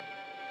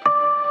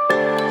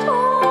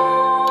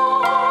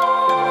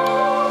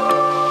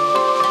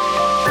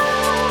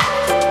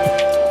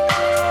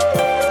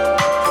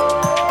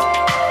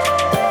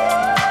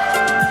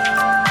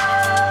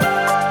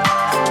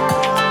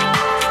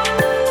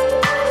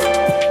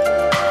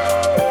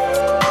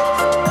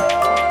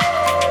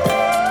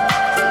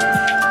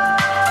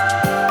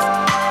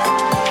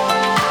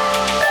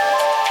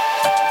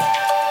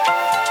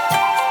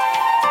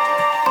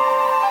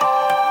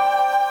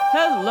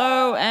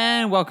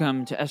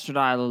welcome to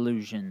Estradiol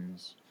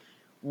Illusions.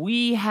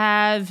 We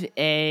have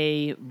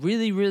a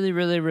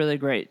really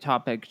great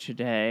topic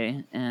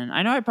today, and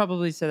I know I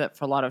probably say that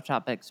for a lot of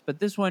topics, but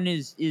this one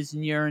is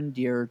near and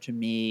dear to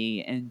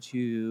me and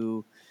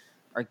to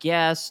our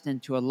guest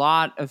and to a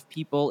lot of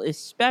people,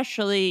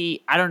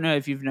 especially, I don't know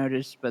if you've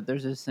noticed, but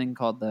there's this thing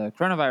called the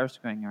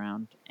coronavirus going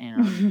around,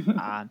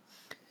 and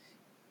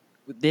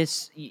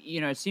this,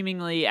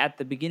 seemingly at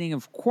the beginning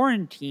of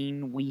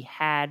quarantine, we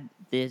had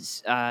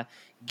this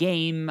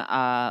game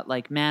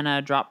like manna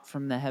dropped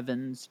from the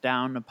heavens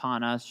down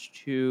upon us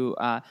to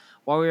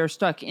while we were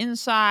stuck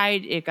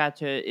inside.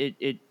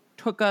 It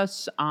took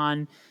us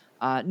on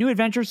new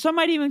adventures. Some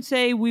might even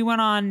say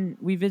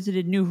we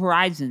visited New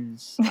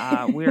Horizons.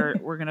 We're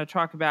going to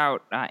talk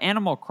about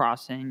Animal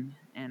Crossing,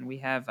 and we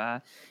have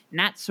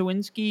Nat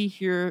Sawinski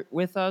here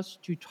with us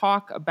to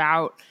talk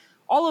about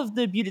all of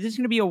the beauty. This is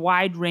going to be a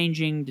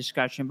wide-ranging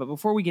discussion, but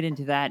before we get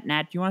into that,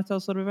 Nat, do you want to tell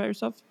us a little bit about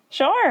yourself?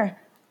 Sure.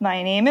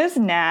 My name is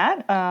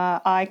Nat.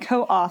 I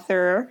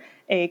co-author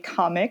a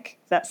comic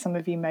that some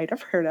of you might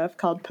have heard of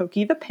called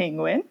Pokey the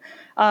Penguin.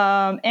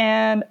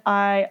 And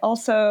I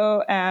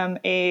also am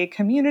a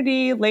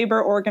community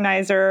labor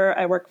organizer.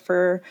 I work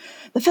for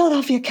the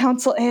Philadelphia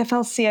Council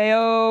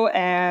AFL-CIO,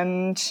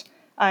 and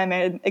I'm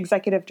an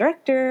executive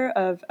director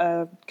of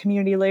a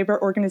community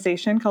labor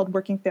organization called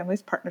Working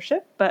Families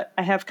Partnership, but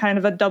I have kind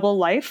of a double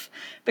life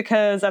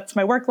because that's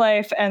my work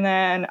life, and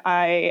then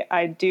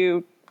I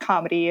do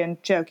comedy and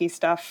jokey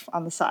stuff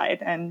on the side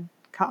and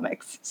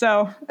comics.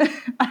 So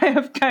I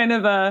have kind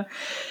of a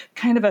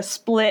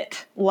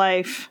split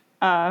life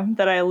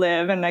that I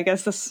live, and I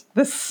guess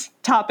this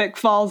topic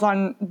falls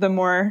on the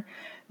more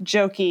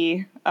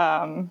jokey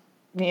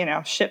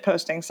shit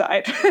posting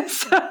side.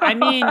 So. I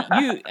mean,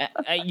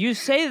 you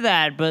say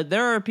that, but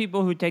there are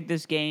people who take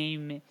this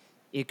game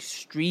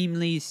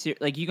extremely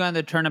like you go on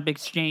the turnip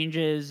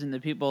exchanges, and the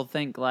people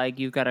think like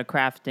you've got a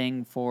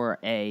crafting for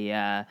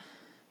a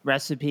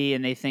recipe,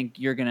 and they think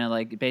you're gonna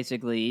like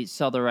basically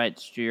sell the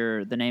rights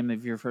to the name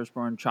of your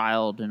firstborn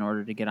child in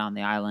order to get on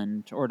the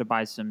island or to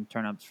buy some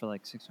turnips for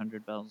like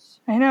 600 bells.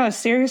 I know,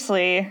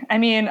 seriously. I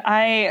mean,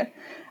 I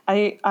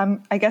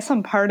guess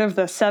I'm part of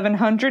the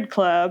 700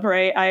 club,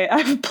 right?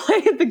 I've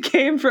played the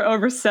game for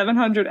over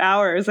 700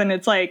 hours, and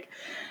it's like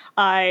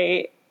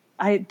I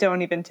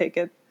don't even take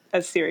it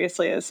as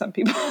seriously as some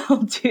people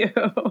do.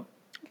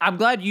 I'm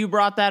glad you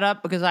brought that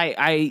up because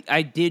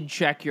I did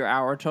check your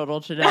hour total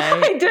today.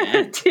 I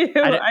did too.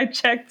 I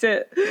checked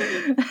it.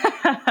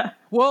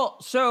 Well,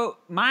 so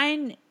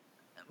mine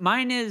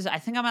is, I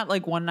think I'm at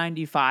like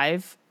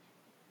 195.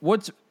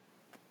 What's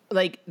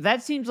like,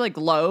 that seems like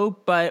low,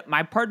 but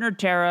my partner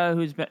Tara,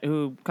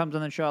 who comes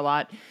on the show a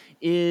lot,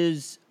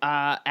 is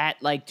at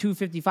like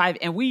 255,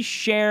 and we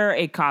share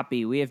a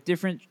copy. We have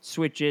different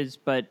Switches,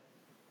 but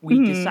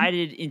we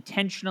decided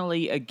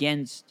intentionally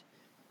against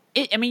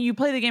it. I mean, you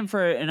play the game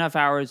for enough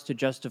hours to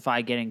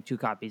justify getting two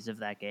copies of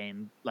that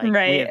game. Like,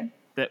 right.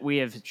 we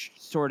have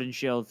Sword and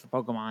Shield for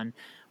Pokemon,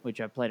 which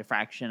I played a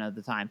fraction of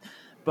the time.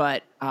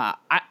 But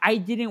I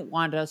didn't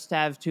want us to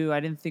have two. I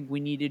didn't think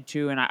we needed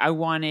to, and I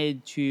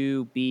wanted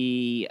to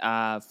be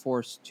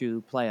forced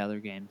to play other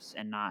games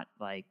and not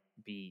like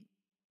be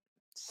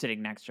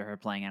sitting next to her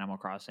playing Animal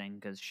Crossing,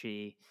 because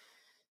she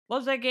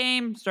loves that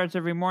game, starts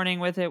every morning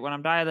with it when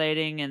I'm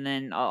dilating, and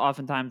then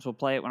oftentimes we'll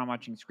play it when I'm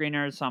watching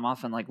screeners. So I'm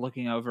often like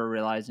looking over,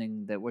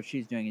 realizing that what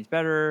she's doing is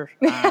better.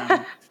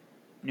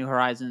 New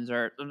Horizons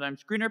or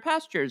sometimes greener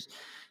pastures.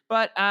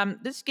 But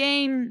this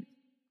game,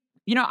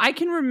 I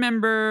can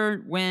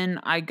remember when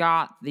I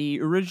got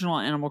the original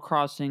Animal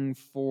Crossing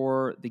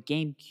for the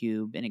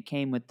GameCube, and it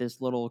came with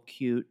this little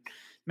cute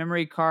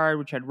memory card,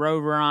 which had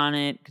Rover on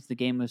it, because the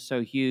game was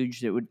so huge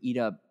that it would eat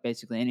up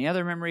basically any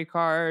other memory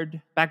card.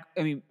 Back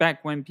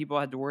when people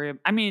had to worry.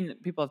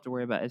 People have to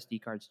worry about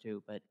SD cards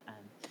too, but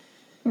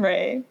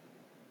right.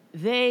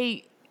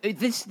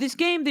 This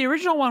game, the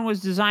original one,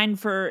 was designed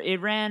for. It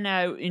ran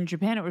in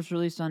Japan. It was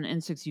released on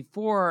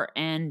N64,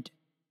 and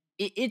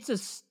it's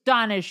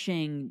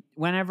astonishing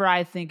whenever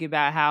I think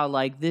about how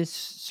like this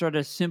sort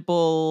of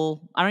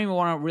simple. I don't even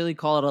want to really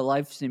call it a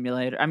life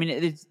simulator. I mean,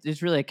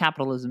 it's really a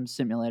capitalism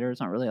simulator.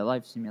 It's not really a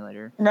life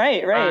simulator.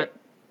 Right.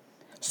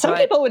 Some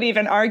people would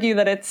even argue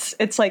that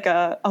it's like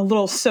a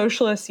little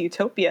socialist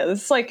utopia.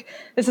 This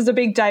is a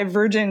big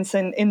divergence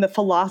in the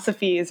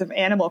philosophies of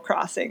Animal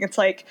Crossing. It's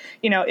like,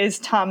 is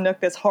Tom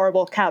Nook this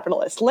horrible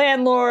capitalist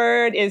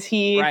landlord? Is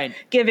he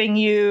giving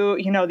you,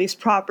 these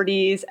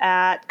properties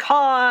at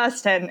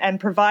cost and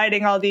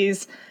providing all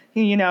these,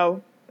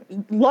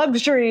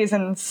 luxuries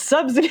and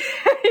subsidies?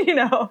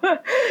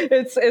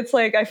 It's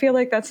like, I feel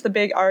like that's the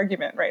big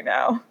argument right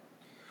now.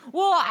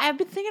 Well, I've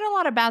been thinking a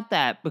lot about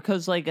that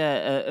because, like,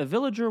 a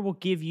villager will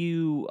give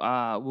you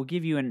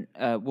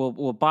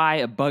will buy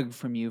a bug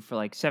from you for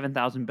like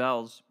 7,000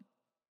 bells,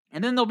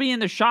 and then they'll be in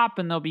the shop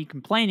and they'll be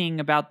complaining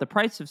about the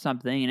price of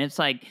something, and it's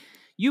like,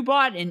 you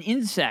bought an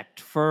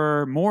insect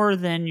for more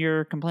than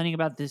you're complaining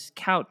about this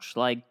couch.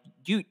 Like,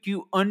 do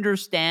you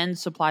understand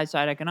supply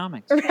side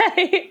economics?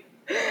 Right.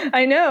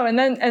 I know, and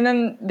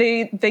then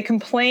they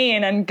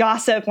complain and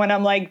gossip when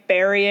I'm like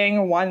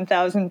burying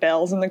 1,000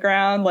 bells in the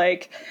ground.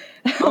 Like,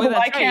 Oh, why that's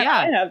right. can't Yeah,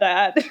 I have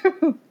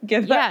that?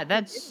 Give yeah. that.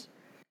 That's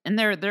and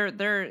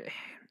they're.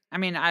 I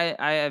mean,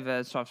 I have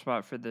a soft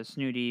spot for the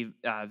snooty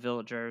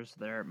villagers.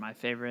 They're my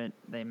favorite.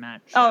 They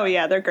match. Oh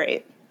yeah, they're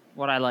great.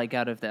 What I like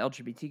out of the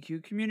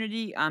LGBTQ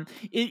community.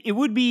 It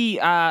would be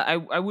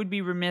I would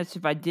be remiss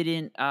if I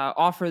didn't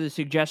offer the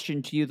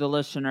suggestion to you, the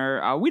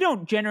listener. We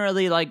don't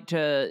generally like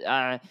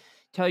to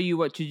tell you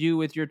what to do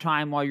with your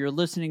time while you're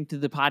listening to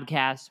the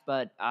podcast,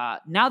 but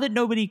now that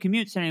nobody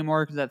commutes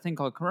anymore because of that thing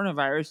called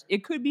coronavirus,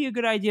 it could be a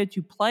good idea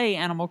to play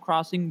Animal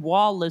Crossing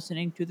while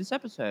listening to this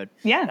episode.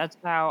 Yeah. That's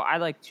how I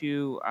like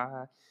to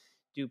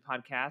do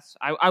podcasts.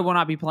 I will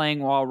not be playing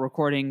while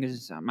recording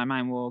because my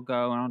mind will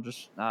go and I'll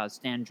just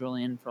stand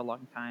Julian for a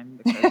long time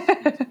because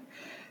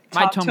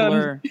my Talk to him.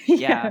 Tumblr,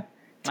 Yeah.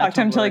 my Talk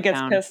to him until Tumblr he gets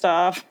account. pissed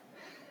off.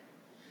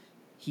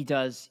 He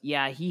does.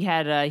 Yeah, he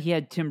had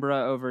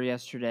Timbra over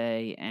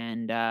yesterday,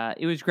 and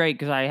it was great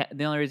because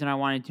the only reason I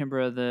wanted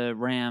Timbra, the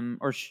ram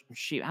or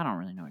sheep, I don't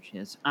really know what she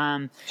is.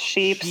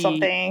 Sheep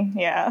something.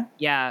 Yeah.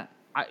 Yeah,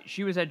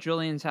 she was at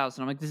Julian's house,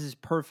 and I'm like, this is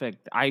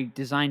perfect. I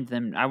designed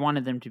them. I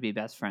wanted them to be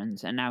best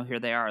friends, and now here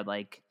they are.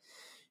 Like,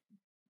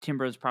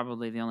 Timber is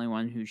probably the only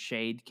one whose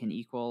shade can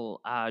equal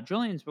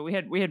Julian's, but we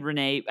had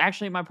Renee.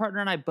 Actually, my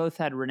partner and I both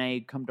had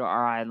Renee come to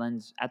our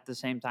islands at the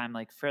same time,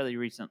 like fairly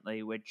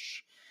recently.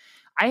 Which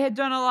I had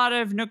done a lot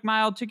of Nook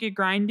Mile ticket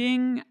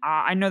grinding.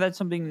 I know that's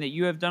something that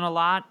you have done a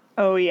lot.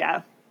 Oh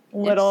yeah. It's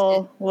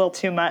Little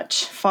too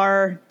much.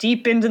 Far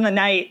deep into the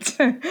night.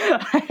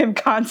 I am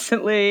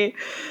constantly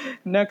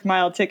Nook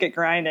Mile ticket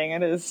grinding.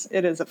 It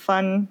is a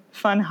fun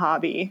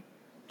hobby.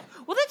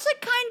 well, that's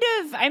like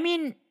kind of. I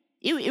mean,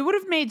 it would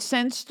have made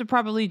sense to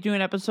probably do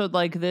an episode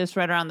like this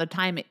right around the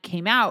time it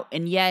came out,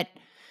 and yet,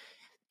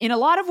 in a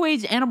lot of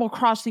ways, Animal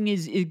Crossing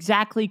is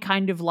exactly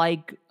kind of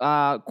like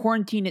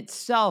quarantine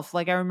itself.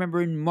 Like, I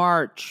remember in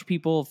March,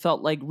 people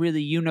felt like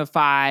really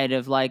unified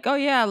of like, oh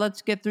yeah,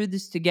 let's get through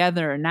this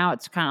together. And now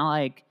it's kind of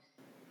like,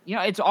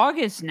 it's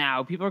August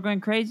now. People are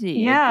going crazy.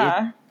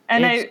 Yeah.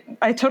 And It's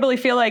I totally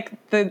feel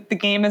like the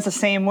game is the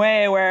same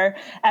way, where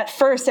at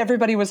first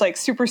everybody was like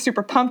super,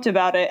 super pumped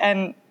about it.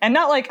 And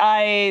not like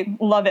I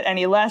love it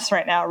any less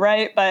right now,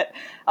 right? But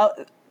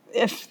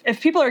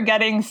if people are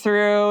getting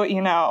through,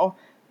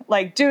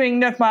 like doing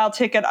Nook Mile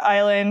Ticket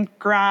Island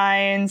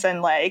grinds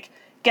and like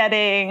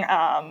getting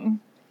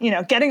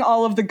getting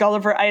all of the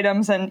Gulliver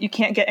items, and you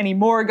can't get any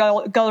more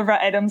Gulliver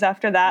items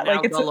after that. now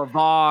Like it's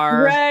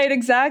Gulliver. right,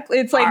 exactly.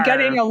 It's like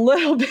getting a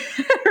little bit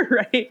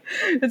right.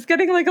 It's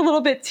getting like a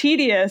little bit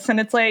tedious, and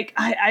it's like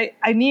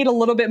I need a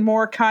little bit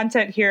more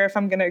content here if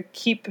I'm gonna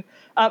keep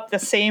up the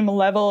same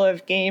level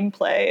of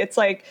gameplay. It's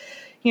like,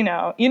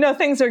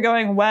 things are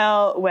going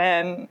well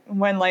when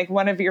like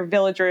one of your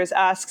villagers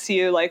asks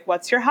you like,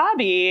 what's your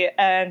hobby?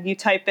 And you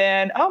type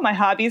in, oh, my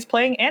hobby is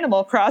playing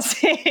Animal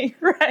Crossing,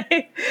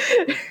 right?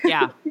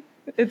 Yeah.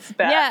 It's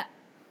bad. Yeah.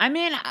 I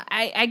mean,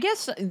 I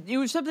guess it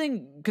was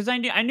something because I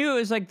knew it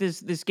was like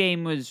this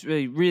game was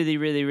really, really,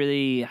 really,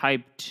 really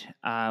hyped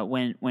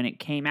when it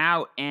came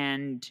out,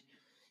 and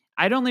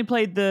I'd only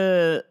played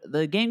the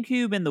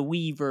GameCube and the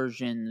Wii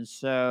versions,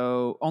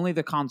 so only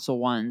the console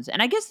ones.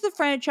 And I guess the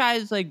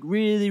franchise like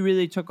really,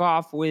 really took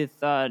off with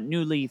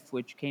New Leaf,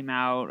 which came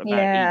out about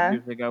 8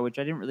 years ago, which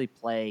I didn't really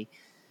play.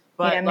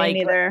 But yeah, me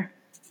neither.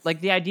 Like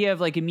the idea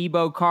of like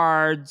amiibo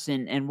cards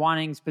and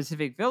wanting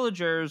specific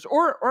villagers,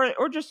 or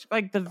just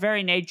like the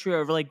very nature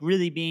of like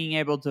really being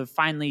able to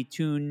finally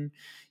tune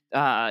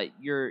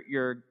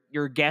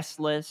your guest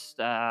list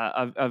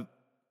of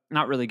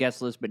not really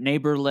guest list, but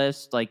neighbor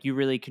list. Like you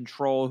really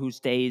control who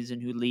stays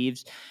and who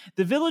leaves.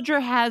 The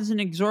villager has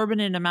an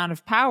exorbitant amount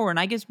of power, and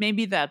I guess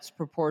maybe that's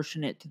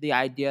proportionate to the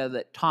idea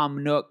that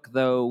Tom Nook,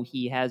 though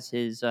he has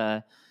his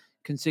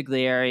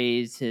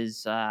consigliaries,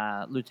 his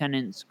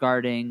lieutenants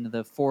guarding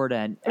the fort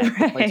at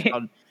the place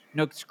called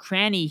Nook's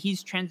Cranny,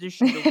 he's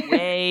transitioned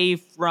away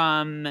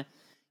from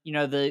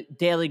the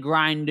daily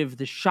grind of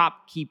the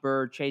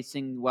shopkeeper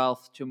chasing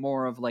wealth to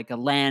more of like a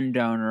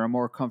landowner, a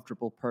more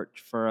comfortable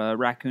perch for a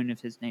raccoon of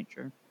his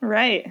nature.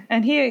 Right.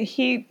 And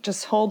he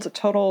just holds a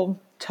total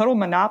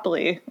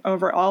monopoly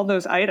over all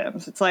those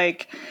items. It's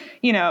like,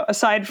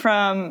 aside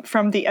from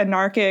the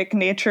anarchic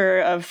nature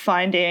of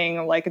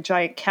finding like a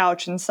giant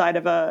couch inside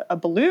of a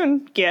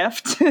balloon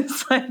gift,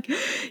 it's like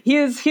he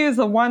is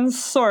the one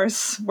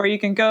source where you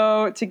can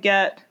go to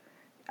get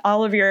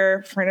all of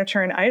your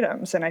furniture and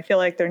items. And I feel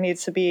like there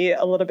needs to be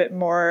a little bit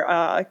more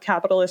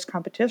capitalist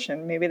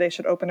competition. Maybe they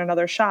should open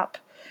another shop.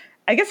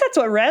 I guess that's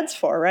what Red's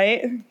for,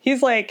 right?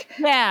 He's like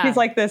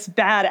this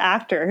bad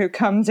actor who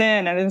comes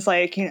in and is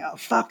like,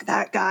 fuck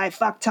that guy,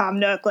 fuck Tom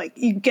Nook. Like,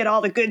 you get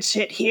all the good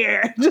shit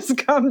here. Just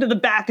come to the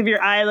back of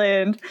your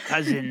island.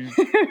 Cousin.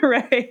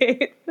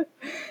 Right.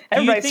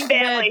 Everybody's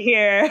family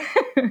here.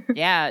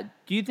 Yeah.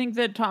 Do you think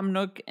that Tom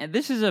Nook, and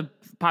this is a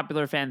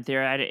popular fan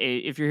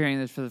theory, if you're hearing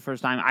this for the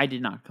first time, I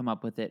did not come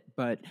up with it,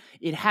 but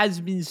it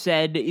has been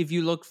said, if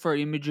you look for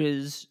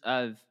images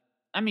of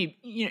I mean,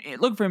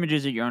 look for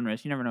images at your own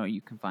risk. You never know what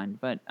you can find.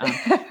 But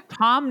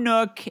Tom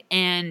Nook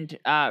and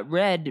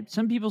Red,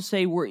 some people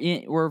say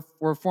were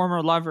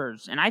former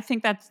lovers, and I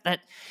think that.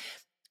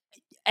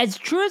 As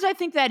true as I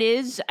think that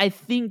is, I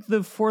think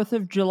the 4th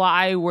of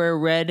July, where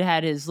Red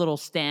had his little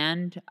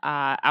stand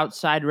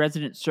outside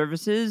resident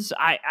services,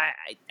 I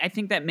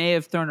think that may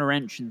have thrown a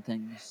wrench in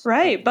things.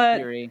 Right, but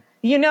theory.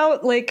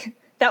 like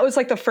that was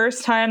like the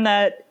first time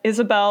that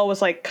Isabel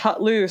was like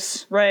cut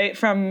loose, right,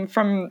 from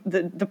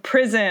the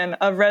prison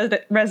of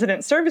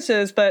resident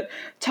services. But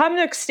Tom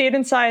Nook stayed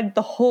inside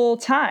the whole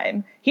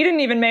time. He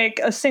didn't even make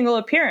a single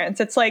appearance.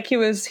 It's like he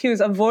was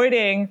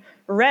avoiding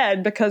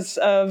Red because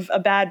of a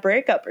bad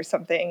breakup or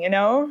something,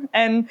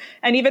 And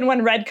even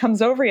when Red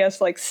comes over, he has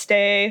to like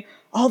stay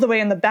all the way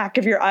in the back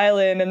of your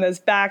island in this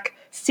back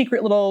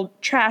secret little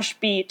trash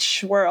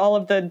beach where all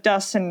of the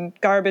dust and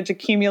garbage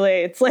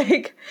accumulates.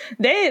 Like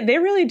they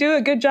really do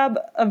a good job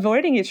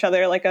avoiding each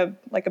other like a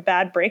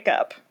bad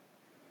breakup.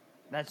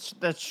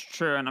 That's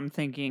true, and I'm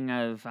thinking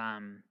of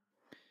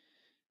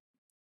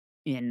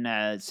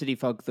in City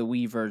Folk the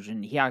Wii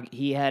version. He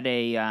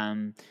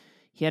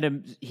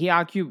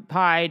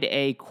occupied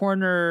a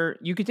corner.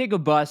 You could take a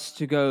bus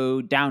to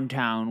go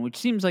downtown, which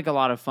seems like a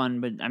lot of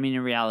fun, but I mean,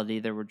 in reality,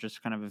 there were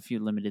just kind of a few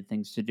limited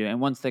things to do. And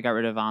once they got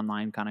rid of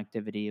online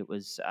connectivity, it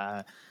was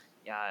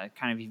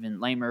kind of even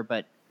lamer.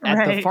 But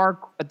at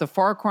the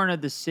far corner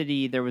of the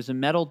city, there was a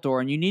metal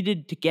door, and you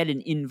needed to get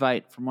an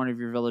invite from one of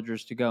your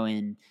villagers to go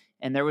in.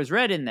 And there was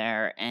Red in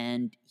there,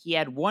 and he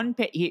had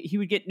he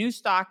would get new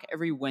stock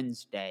every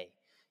Wednesday.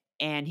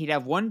 And he'd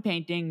have one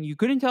painting. You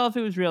couldn't tell if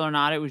it was real or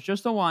not. It was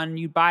just the one.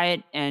 You'd buy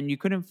it, and you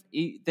couldn't.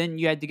 Then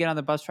you had to get on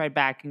the bus ride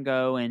back and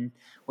go and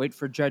wait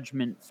for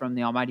judgment from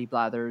the Almighty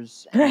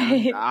Blathers.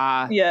 Right.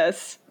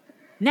 Yes.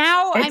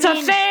 Now it's a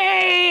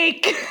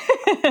fake.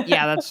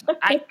 Yeah, that's.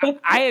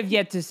 I have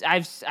yet to.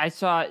 I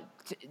saw.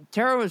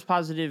 Tara was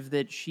positive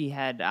that she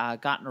had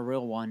gotten a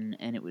real one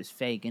and it was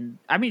fake, and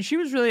I mean she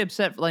was really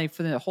upset like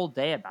for the whole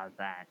day about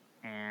that.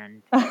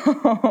 And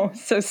oh,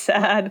 so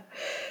sad.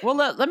 Well,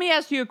 let me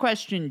ask you a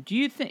question. Do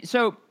you think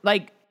so?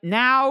 Like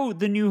now,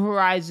 the New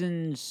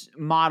Horizons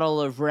model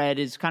of Red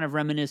is kind of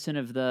reminiscent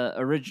of the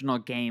original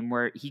game,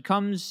 where he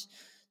comes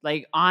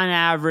like on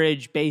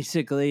average,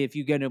 basically, if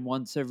you get him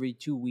once every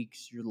 2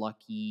 weeks, you're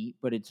lucky.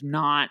 But it's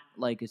not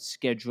like a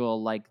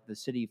schedule like the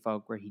City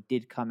Folk, where he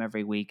did come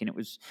every week, and it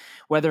was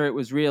whether it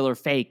was real or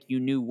fake, you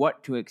knew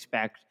what to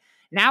expect.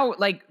 Now,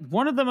 like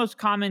one of the most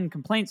common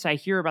complaints I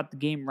hear about the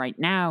game right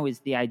now is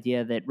the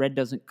idea that Red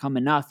doesn't come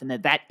enough, and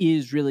that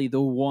is really the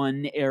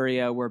one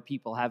area where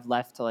people have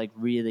left to like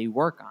really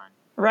work on.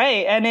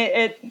 Right, and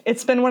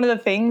it's been one of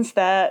the things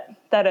that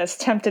has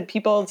tempted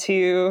people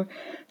to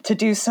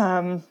do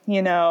some,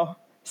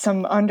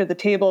 some under the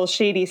table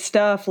shady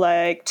stuff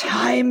like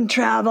time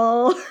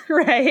travel,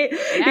 right?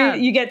 Yeah.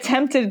 You get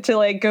tempted to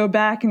like go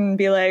back and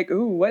be like,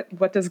 ooh,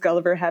 what does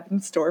Gulliver have in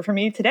store for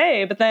me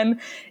today? But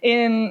then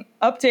in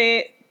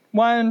update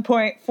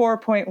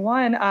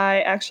 1.4.1,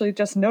 I actually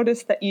just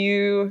noticed that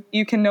you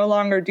can no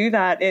longer do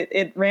that.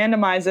 It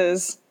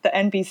randomizes the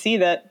NPC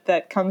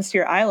that comes to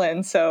your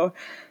island. So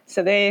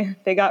they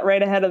got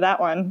right ahead of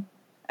that one.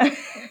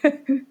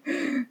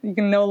 You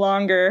can no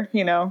longer,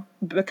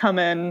 become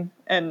an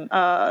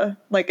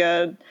like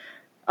a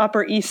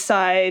Upper East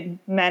Side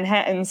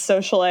Manhattan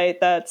socialite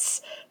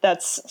that's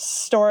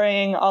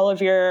storing all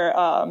of your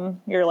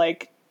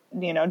like,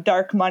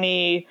 dark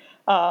money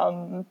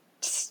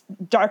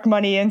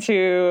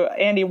into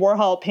Andy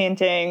Warhol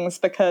paintings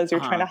because you're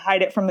trying to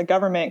hide it from the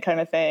government kind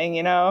of thing,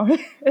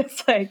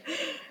 It's like,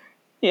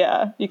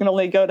 yeah, you can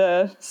only go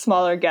to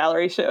smaller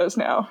gallery shows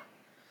now.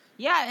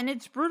 Yeah, and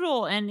it's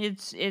brutal, and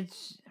it's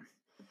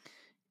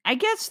I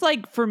guess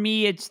like for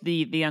me it's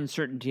the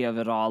uncertainty of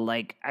it all.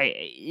 Like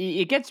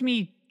it gets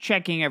me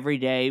checking every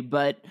day,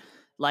 but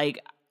like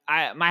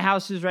my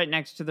house is right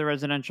next to the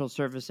residential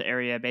service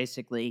area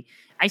basically.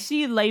 I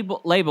see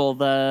label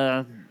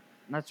the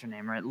that's her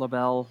name, right?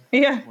 LaBelle.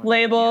 Yeah,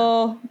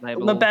 Label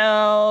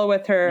LaBelle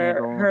with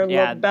her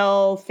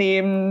LaBelle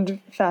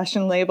themed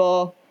fashion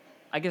label.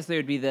 I guess they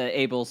would be the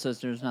Able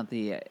sisters, not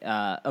the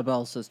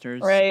Abel sisters.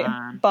 Right.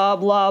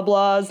 Bob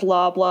Loblaw's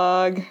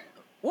Loblog.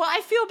 Well, I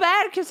feel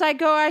bad because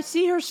I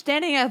see her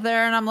standing out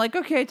there, and I'm like,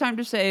 okay, time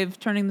to save.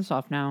 Turning this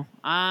off now.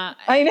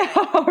 I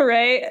know,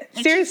 right?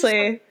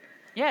 Seriously.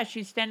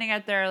 She's standing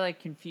out there, like,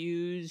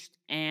 confused,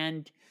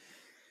 and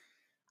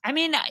I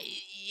mean,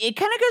 it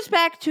kind of goes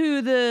back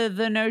to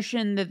the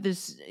notion that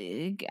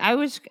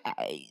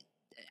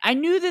I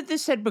knew that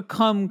this had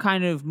become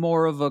kind of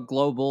more of a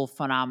global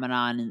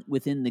phenomenon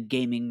within the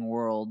gaming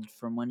world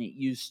from when it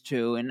used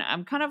to. And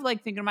I'm kind of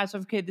like thinking to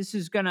myself, okay, this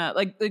is gonna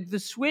like the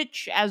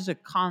Switch as a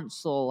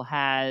console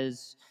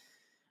has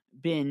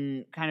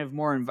been kind of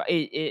more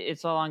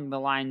it's along the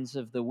lines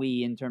of the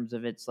Wii in terms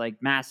of its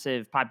like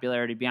massive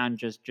popularity beyond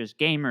just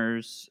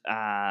gamers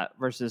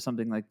versus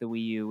something like the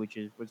Wii U, which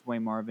was way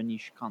more of a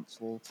niche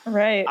console.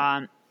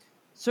 Right.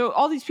 So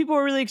all these people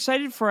are really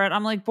excited for it.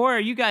 I'm like, boy, are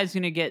you guys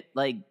gonna get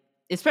like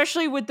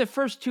especially with the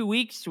first 2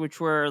 weeks, which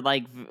were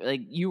like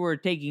you were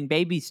taking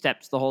baby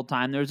steps the whole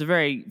time. There was a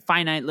very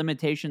finite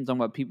limitations on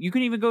what people. You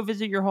couldn't even go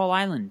visit your whole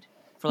island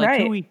for like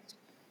 2 Right. weeks.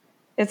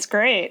 It's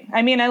great.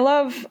 I mean, I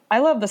love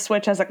the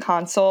Switch as a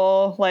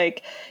console.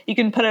 Like, you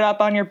can put it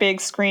up on your big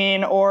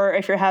screen, or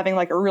if you're having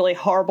like a really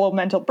horrible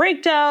mental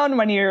breakdown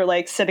when you're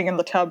like sitting in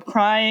the tub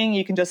crying,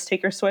 you can just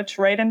take your Switch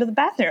right into the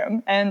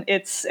bathroom, and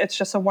it's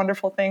just a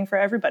wonderful thing for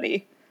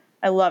everybody.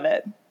 I love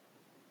it.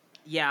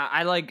 Yeah,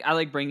 I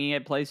like bringing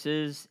it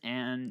places,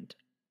 and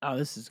oh,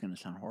 this is gonna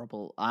sound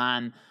horrible.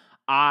 I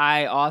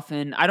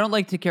don't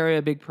like to carry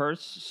a big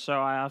purse, so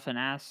I often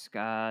ask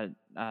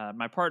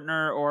my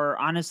partner, or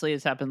honestly,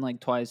 it's happened like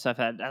twice. I've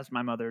had asked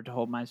my mother to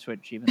hold my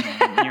Switch, even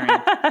though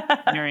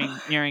I'm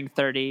nearing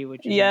 30,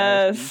 which is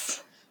embarrassing.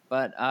 Yes.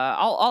 But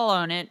I'll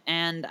own it,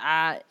 and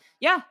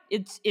yeah,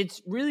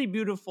 it's really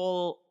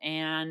beautiful,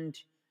 and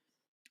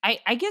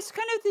I guess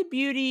kind of the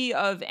beauty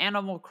of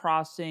Animal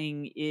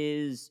Crossing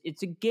is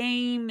it's a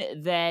game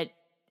that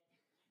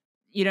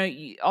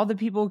all the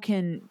people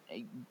can.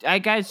 I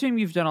assume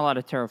you've done a lot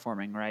of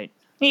terraforming, right?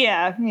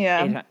 Yeah,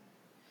 yeah.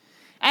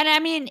 And I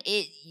mean,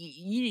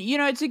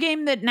 it's a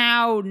game that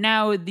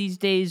now these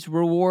days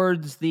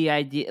rewards the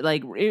idea.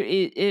 Like,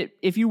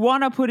 if you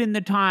want to put in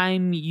the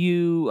time,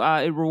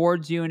 it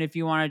rewards you, and if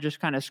you want to just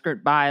kind of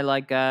skirt by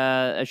like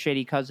a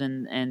shady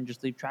cousin and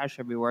just leave trash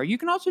everywhere, you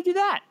can also do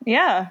that.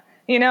 Yeah.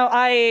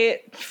 I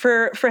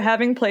for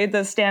having played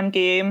this damn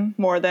game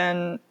more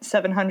than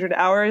 700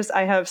 hours,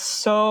 I have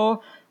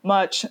so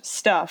much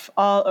stuff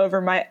all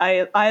over my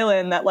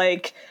island that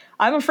like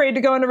I'm afraid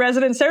to go into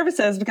resident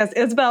services because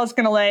Isabel's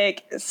gonna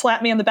like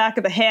slap me in the back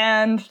of the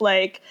hand.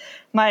 Like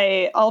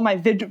all my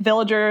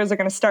villagers are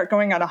gonna start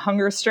going on a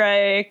hunger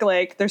strike.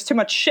 Like there's too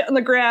much shit on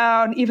the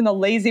ground. Even the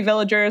lazy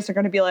villagers are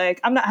gonna be like,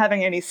 I'm not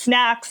having any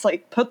snacks.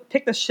 Like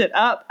pick this shit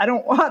up. I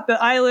don't want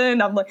the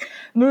island. I'm like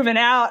moving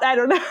out. I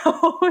don't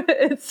know.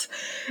 it's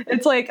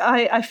like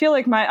I feel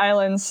like my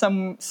island's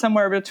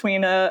somewhere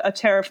between a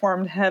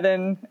terraformed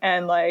heaven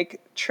and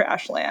like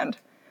trash land.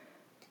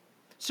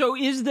 So,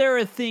 is there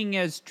a thing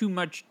as too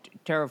much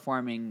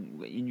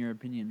terraforming, in your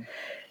opinion?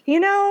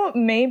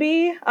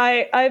 Maybe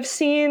I've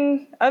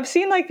seen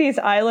like these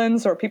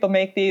islands where people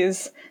make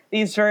these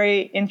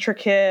very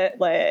intricate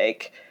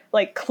like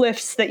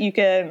cliffs that you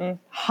can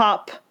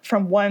hop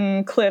from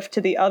one cliff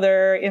to the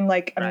other in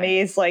like a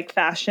maze like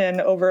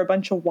fashion over a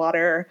bunch of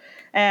water,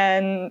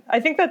 and I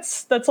think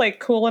that's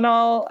like cool and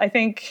all. I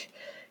think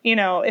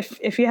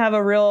if you have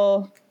a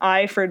real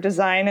eye for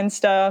design and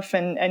stuff,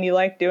 and you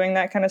like doing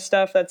that kind of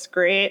stuff, that's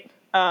great.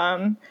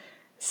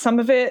 Some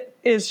of it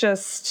is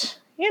just,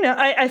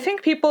 I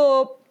think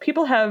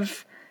people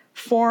have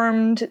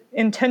formed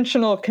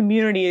intentional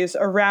communities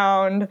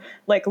around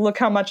like, look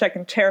how much I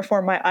can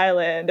terraform my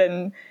island,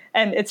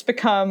 and it's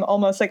become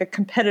almost like a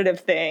competitive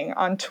thing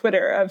on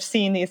Twitter of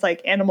seeing these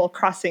like Animal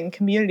Crossing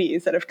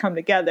communities that have come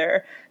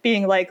together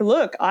being like,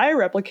 look, I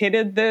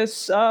replicated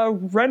this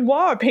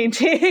Renoir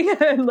painting.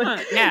 And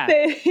like,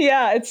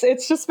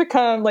 it's just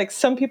become like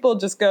some people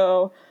just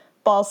go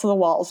balls to the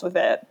walls with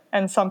it.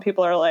 And some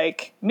people are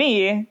like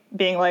me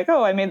being like,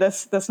 oh, I made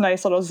this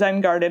nice little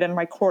Zen garden in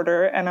my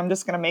quarter and I'm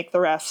just going to make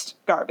the rest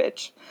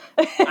garbage.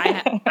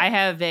 I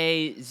have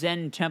a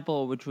Zen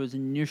temple, which was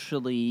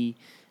initially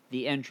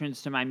the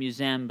entrance to my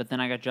museum, but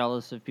then I got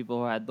jealous of people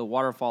who had the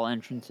waterfall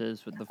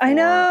entrances with the four. I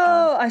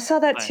know. I saw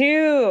that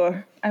too.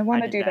 I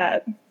want to do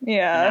that.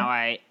 Yeah. And now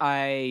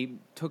I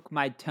took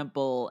my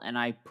temple and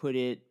I put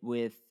it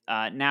with.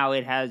 Now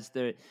it has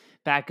the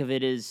back of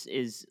it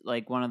is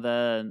like one of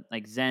the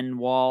like Zen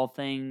wall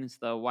things,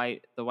 the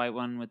white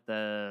one with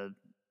the.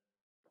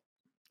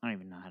 I don't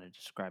even know how to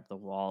describe the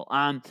wall.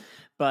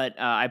 But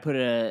I put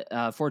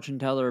a fortune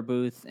teller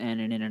booth and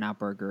an In-N-Out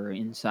burger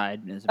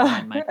inside as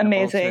behind my temple.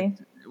 Amazing.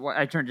 So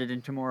I turned it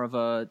into more of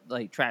a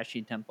like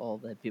trashy temple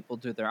that people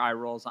do their eye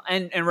rolls on.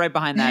 And right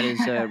behind that is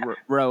a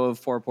row of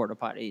 4 porta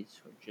potties,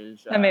 which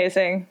is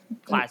amazing,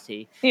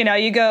 classy.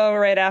 You go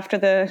right after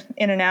the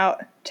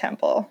In-N-Out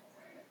temple.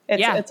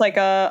 It's like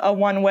a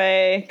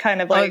one-way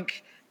kind of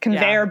like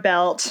conveyor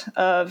belt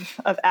of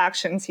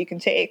actions you can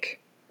take.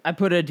 I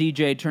put a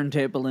DJ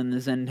turntable in the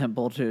Zen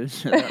temple too.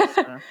 So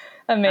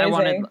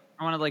amazing.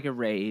 I wanted like a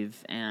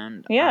rave,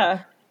 and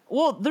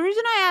well, the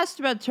reason I asked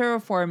about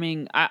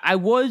terraforming, I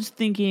was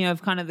thinking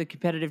of kind of the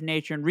competitive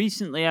nature, and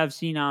recently I've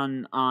seen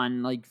on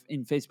like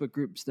in Facebook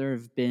groups there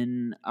have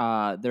been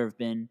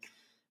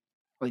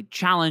like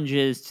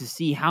challenges to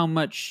see how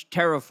much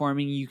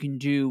terraforming you can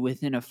do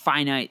within a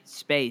finite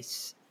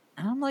space,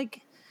 and I'm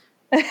like.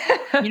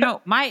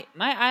 My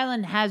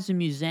island has a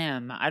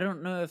museum. I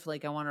don't know if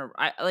like I want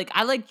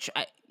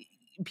to.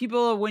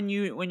 People when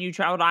you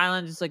travel to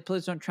islands, it's like,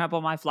 please don't trample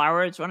my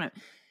flowers.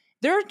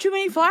 There are too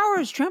many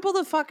flowers. Trample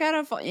the fuck out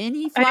of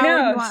any flower I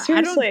know, you want.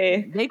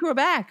 seriously. They grow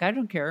back. I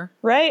don't care.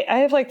 Right? I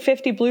have like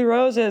 50 blue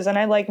roses and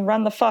I like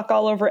run the fuck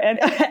all over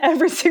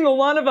every single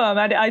one of them.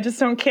 I just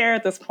don't care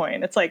at this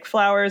point. It's like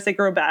flowers, they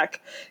grow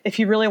back. If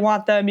you really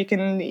want them, you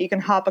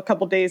can hop a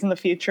couple days in the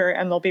future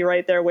and they'll be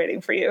right there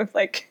waiting for you.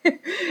 Like,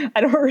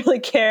 I don't really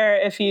care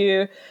if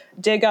you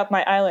dig up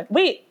my island.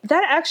 Wait,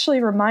 that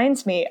actually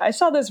reminds me. I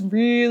saw this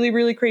really,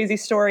 really crazy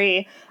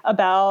story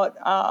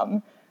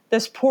about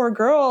this poor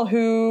girl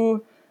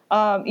who,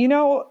 you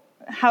know,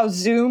 how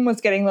Zoom was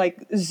getting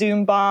like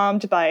Zoom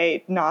bombed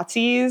by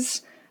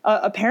Nazis.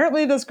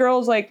 Apparently this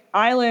girl's like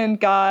island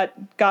got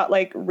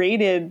like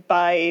raided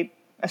by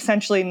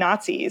essentially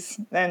Nazis,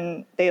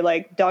 and they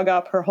like dug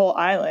up her whole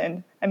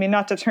island. I mean,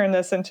 not to turn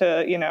this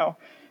into, you know,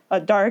 a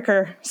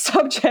darker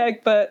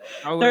subject, but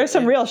there are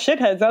some real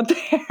shitheads out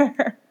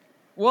there.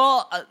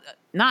 Well,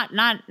 not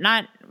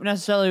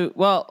necessarily.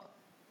 Well,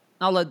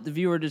 I'll let the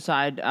viewer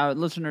decide,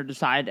 listener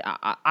decide.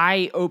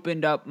 I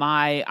opened up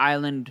my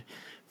island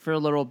for a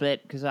little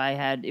bit because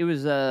it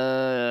was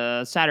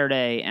a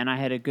Saturday and I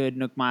had a good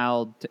Nook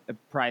Mile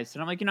price,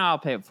 and I'm like, I'll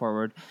pay it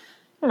forward.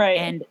 Right.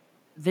 And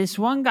this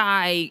one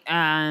guy,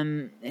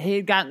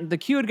 the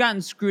queue had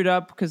gotten screwed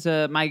up because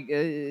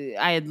I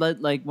had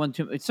let like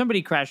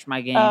somebody crashed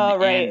my game. Oh,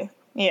 right.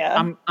 Yeah.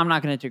 I'm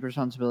not going to take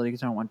responsibility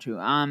because I don't want to.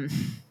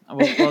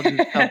 We'll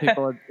just tell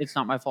people it's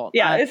not my fault.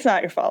 Yeah, it's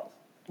not your fault.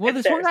 Well,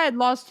 this one guy had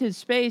lost his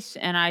space,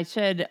 and I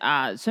said,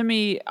 "Send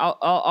me.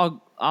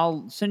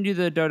 I'll send you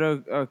the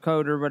Dodo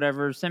code or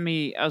whatever. I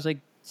was like,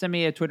 send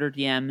me a Twitter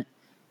DM,"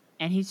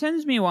 and he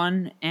sends me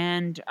one,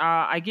 and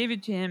I gave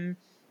it to him,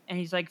 and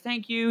he's like,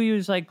 "Thank you." He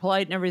was like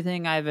polite and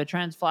everything. I have a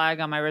trans flag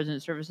on my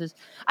resident services.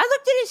 I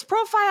looked at his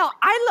profile.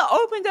 I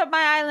opened up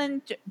my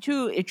island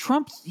to a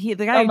Trump. The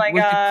guy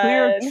was a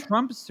clear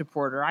Trump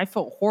supporter. I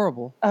felt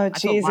horrible. Oh,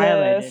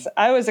 Jesus!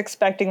 I was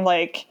expecting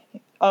like.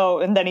 Oh,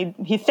 and then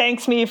he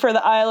thanks me for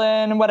the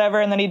island and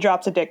whatever, and then he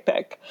drops a dick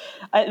pic.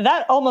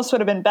 That almost would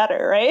have been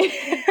better, right?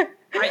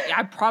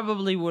 I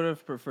probably would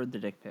have preferred the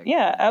dick pic.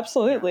 Yeah,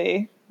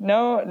 absolutely.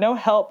 Yeah. No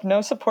help,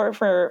 no support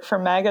for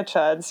MAGA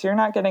chuds. You're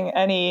not getting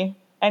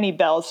any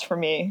bells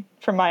from me,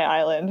 from my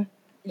island.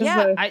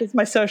 It's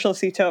my social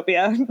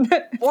utopia.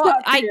 Well,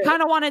 I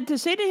kind of wanted to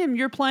say to him,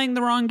 "You're playing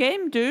the wrong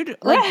game, dude."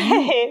 Like,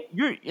 right.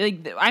 You're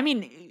like, I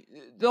mean.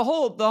 The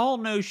whole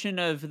notion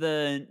of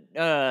the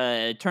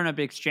turnip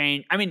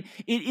exchange, I mean,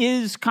 it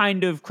is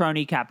kind of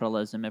crony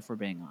capitalism, if we're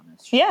being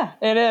honest. Yeah,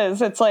 it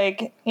is. It's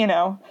like,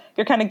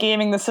 you're kind of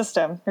gaming the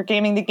system. You're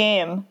gaming the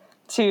game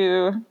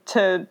to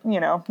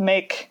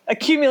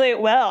accumulate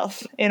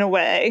wealth in a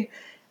way.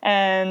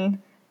 And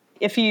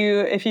if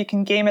you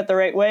can game it the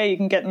right way, you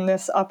can get in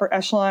this upper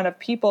echelon of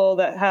people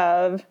that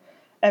have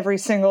every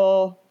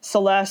single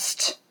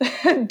Celeste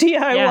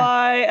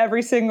DIY,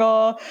 every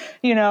single,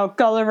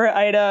 Gulliver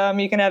item.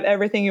 You can have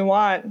everything you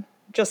want,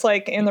 just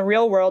like in the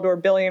real world where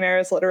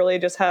billionaires literally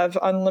just have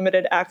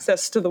unlimited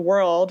access to the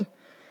world.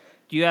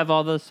 Do you have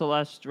all the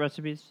Celeste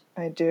recipes?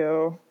 I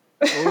do.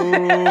 Ooh, so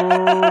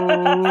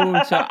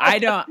I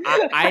don't.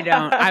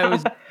 I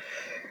was.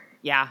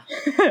 Yeah,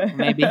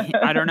 maybe.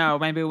 I don't know.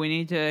 Maybe we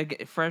need to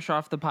get fresh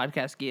off the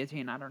podcast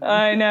guillotine. I don't know.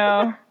 I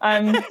know.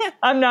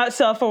 I'm not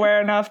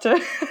self-aware enough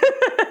to.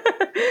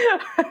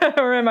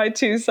 Or am I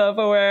too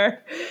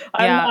self-aware?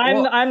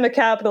 I'm the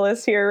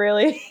capitalist here,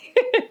 really.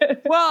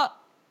 Well,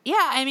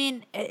 yeah. I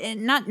mean,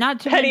 not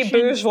to petty mention,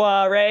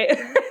 bourgeois, right?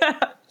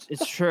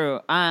 It's true.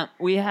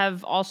 We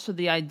have also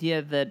the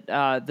idea that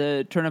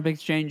the turnip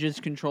exchange is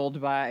controlled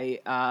by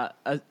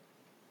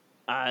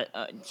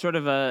sort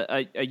of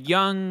a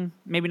young,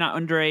 maybe not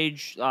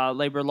underage,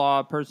 labor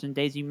law person.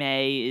 Daisy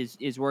May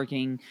is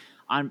working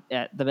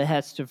at the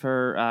behest of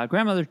her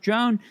grandmother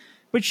Joan,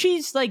 but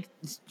she's like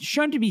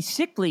shown to be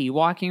sickly,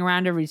 walking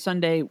around every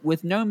Sunday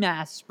with no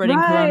mask, spreading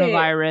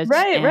coronavirus.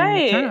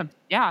 Right. Turnips.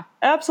 Yeah,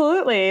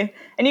 absolutely.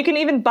 And you can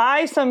even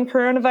buy some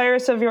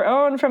coronavirus of your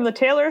own from the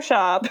tailor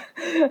shop,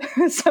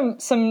 some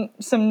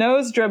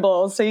nose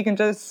dribbles, so you can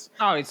just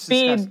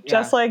feed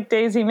just like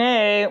Daisy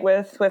May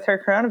with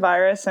her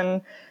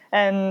coronavirus,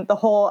 and the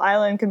whole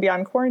island can be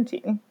on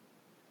quarantine.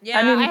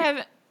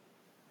 Yeah,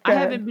 I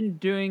haven't been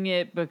doing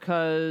it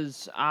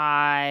because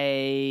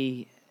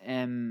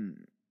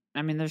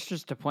I mean, there's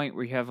just a point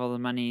where you have all the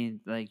money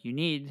like you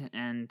need,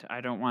 and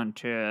I don't want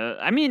to.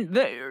 I mean,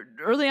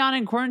 early on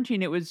in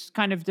quarantine, it was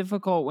kind of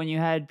difficult when you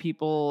had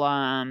people.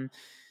 I'd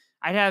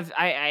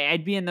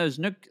be in those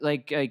Nook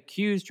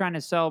queues trying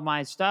to sell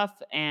my stuff,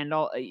 and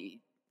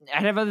I'd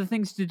have other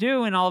things to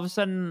do, and all of a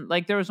sudden,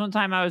 like there was one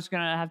time I was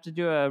gonna have to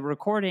do a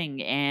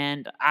recording,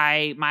 and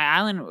my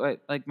island,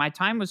 like my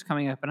time was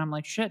coming up, and I'm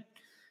like, shit.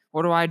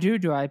 What do I do?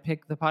 Do I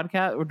pick the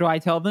podcast, or do I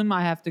tell them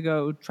I have to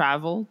go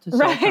travel to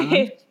sell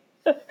turnips?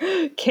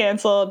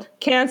 Canceled.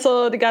 I'm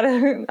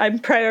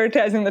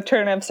prioritizing the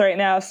turnips right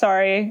now.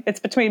 Sorry. It's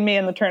between me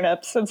and the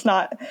turnips. It's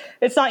not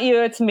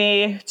you, it's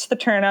me. It's the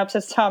turnips,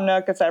 it's Tom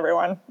Nook, it's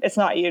everyone. It's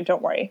not you,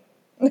 don't worry.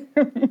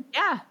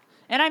 Yeah.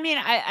 And I mean,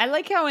 I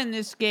like how in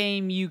this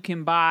game you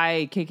can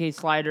buy KK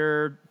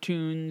Slider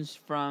tunes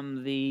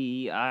from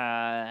the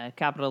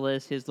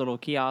Capitalist, his little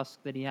kiosk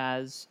that he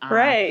has.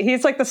 Right.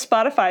 He's like the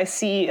Spotify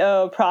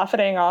CEO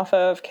profiting off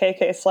of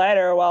KK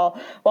Slider while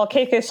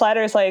KK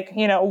Slider is like,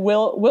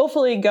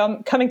 willfully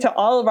coming to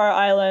all of our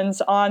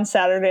islands on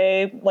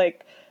Saturday,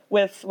 like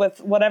with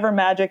whatever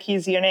magic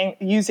he's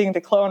using to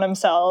clone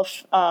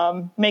himself,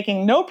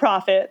 making no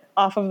profit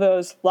off of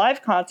those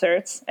live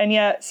concerts, and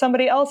yet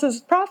somebody else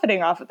is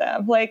profiting off of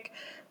them. Like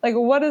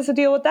what is the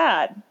deal with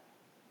that?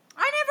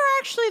 I never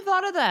actually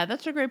thought of that.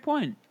 That's a great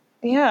point.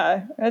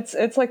 Yeah,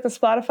 it's like the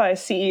Spotify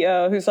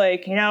CEO who's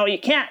like, you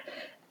can't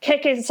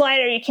KK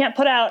Slider, you can't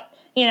put out,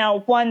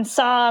 one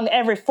song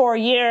every 4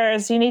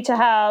 years. You need to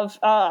have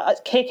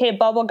KK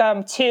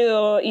Bubblegum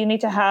 2. You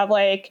need to have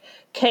like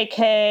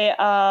KK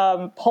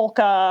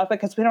Polka,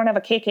 because we don't have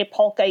a KK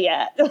Polka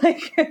yet.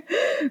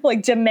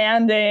 like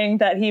demanding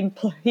that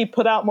he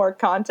put out more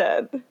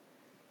content.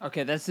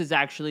 Okay, this is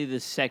actually the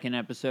second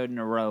episode in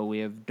a row we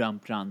have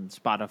dumped on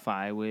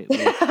Spotify with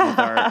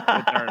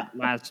our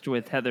last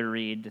with Heather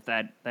Reed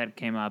that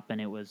came up, and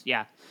it was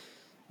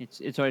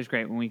it's always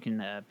great when we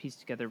can piece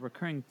together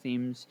recurring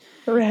themes.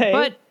 Right.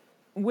 But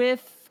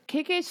with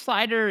KK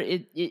Slider,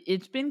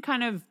 it's been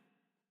kind of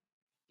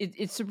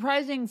it's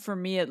surprising for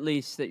me at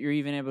least that you're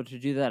even able to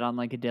do that on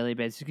like a daily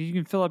basis, because you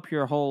can fill up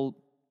your whole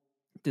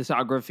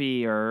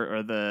discography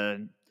or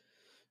the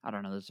I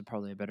don't know. There's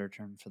probably a better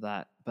term for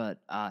that, but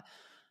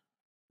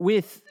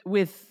with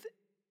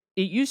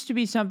it used to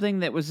be something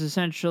that was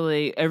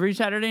essentially every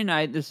Saturday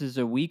night. This is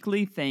a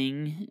weekly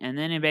thing, and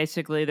then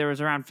basically there was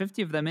around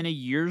 50 of them in a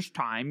year's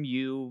time.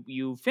 You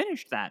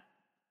finished that,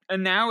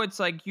 and now it's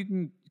like you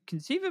can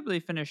conceivably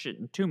finish it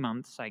in 2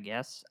 months, I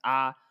guess.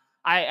 I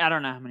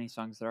don't know how many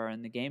songs there are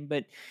in the game,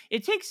 but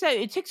it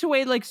takes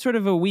away like sort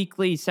of a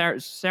weekly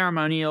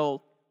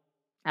ceremonial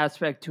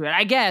aspect to it,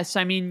 I guess.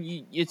 I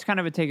mean, it's kind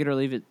of a take it or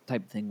leave it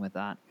type thing with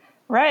that.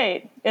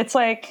 Right. It's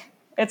like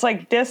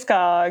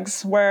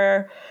Discogs,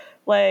 where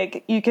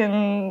like you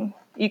can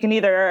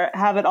either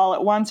have it all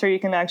at once, or you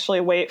can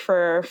actually wait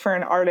for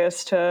an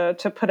artist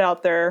to put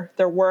out their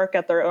work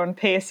at their own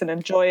pace and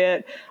enjoy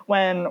it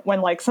when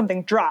like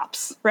something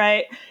drops,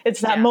 right?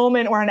 It's that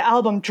moment where an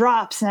album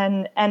drops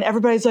and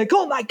everybody's like,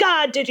 oh my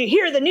God, did you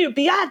hear the new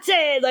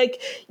Beyonce?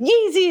 Like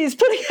Yeezy's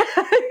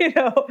putting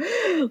out,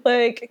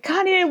 like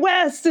Kanye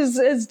West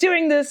is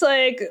doing this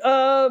like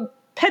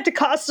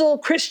Pentecostal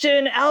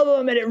Christian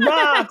album and it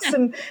rocks,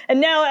 and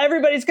now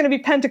everybody's going to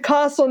be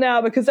Pentecostal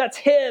now because that's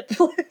hip.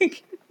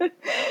 Like,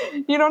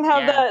 you don't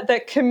have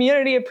that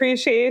community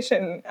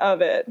appreciation of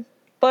it.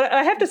 But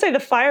I have to say the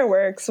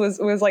fireworks was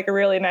like a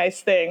really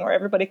nice thing where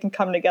everybody can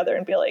come together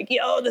and be like,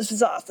 yo, this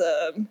is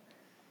awesome.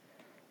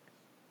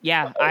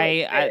 Yeah,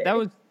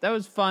 that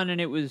was fun, and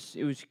it was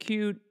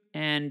cute,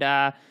 and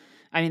I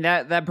mean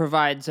that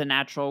provides a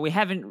natural.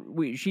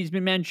 She's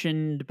been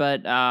mentioned,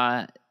 but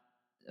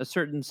a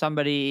certain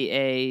somebody,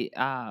 a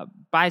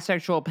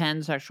bisexual,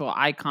 pansexual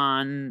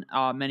icon,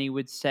 many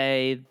would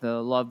say,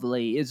 the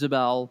lovely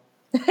Isabel.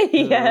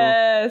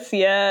 Yes.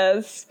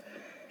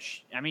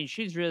 I mean,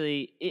 she's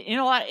really in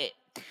a lot.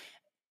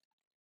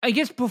 I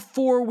guess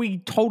before we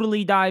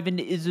totally dive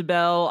into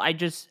Isabel,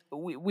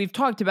 we've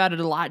talked about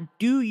it a lot.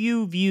 Do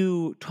you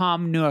view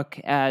Tom Nook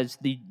as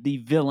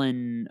the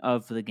villain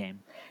of the game?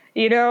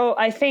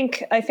 I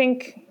think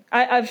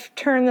I've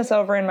turned this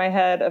over in my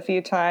head a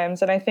few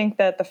times, and I think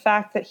that the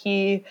fact that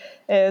he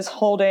is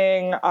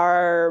holding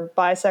our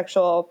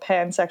bisexual,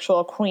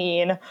 pansexual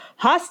queen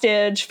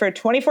hostage for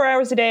 24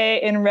 hours a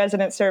day in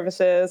resident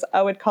services,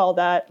 I would call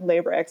that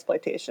labor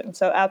exploitation.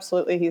 So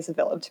absolutely, he's a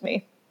villain to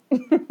me.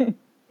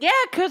 Yeah,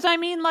 because I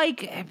mean,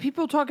 like,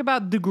 people talk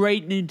about the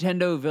great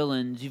Nintendo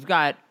villains. You've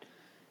got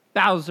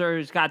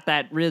Bowser's got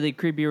that really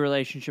creepy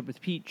relationship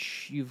with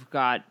Peach. You've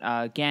got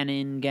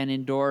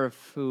Ganondorf,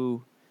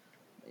 who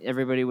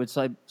everybody would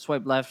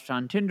swipe left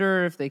on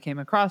Tinder if they came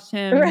across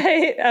him.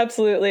 Right,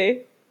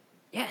 absolutely.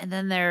 Yeah, and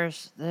then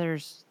there's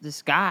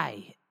this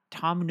guy,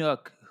 Tom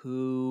Nook,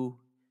 who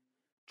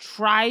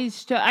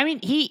tries to. I mean,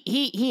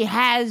 he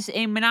has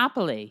a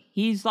monopoly.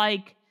 He's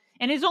like,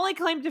 and his only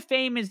claim to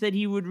fame is that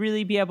he would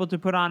really be able to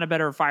put on a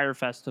better fire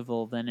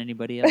festival than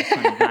anybody else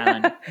on his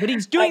island. But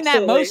he's doing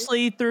that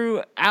mostly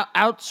through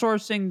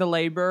outsourcing the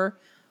labor.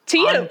 To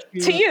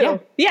you.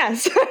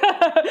 Yes.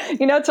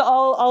 To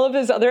all of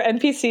his other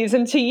NPCs,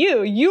 and to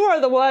you. You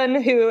are the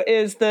one who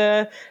is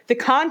the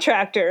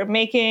contractor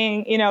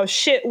making,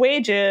 shit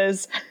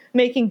wages,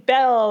 making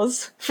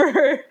bells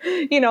for,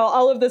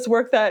 all of this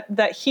work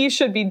that he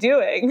should be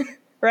doing.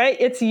 Right?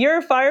 It's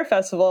your fire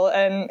festival,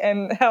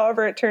 and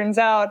however it turns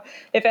out,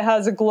 if it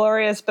has a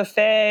glorious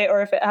buffet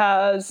or if it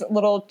has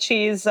little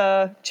cheese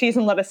and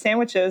lettuce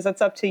sandwiches,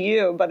 that's up to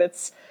you. But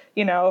it's,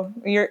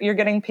 you're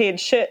getting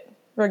paid shit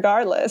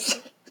regardless.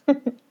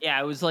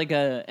 Yeah, it was like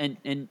I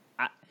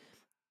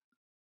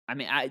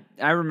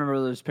remember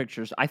those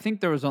pictures. I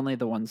think there was only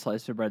the one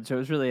slice of bread, so it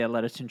was really a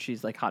lettuce and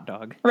cheese like hot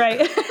dog.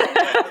 Right.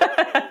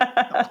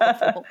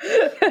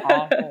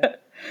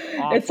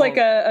 It's like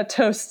a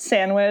toast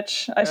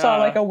sandwich. I saw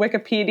like a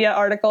Wikipedia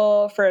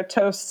article for a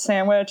toast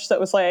sandwich that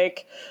was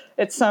like,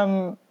 it's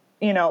some,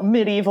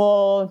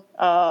 medieval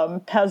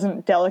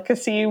peasant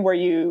delicacy where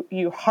you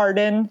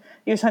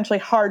essentially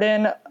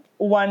harden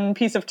one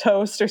piece of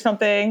toast or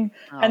something,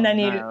 and then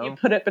you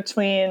put it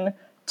between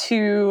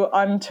two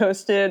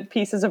untoasted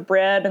pieces of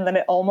bread, and then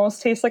it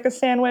almost tastes like a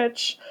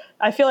sandwich.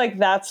 I feel like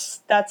that's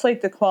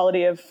like the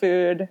quality of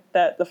food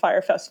that the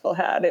Fire Festival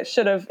had. It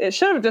should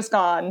have just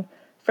gone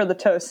for the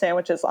toast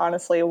sandwiches,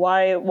 honestly.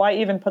 Why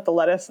even put the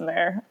lettuce in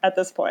there at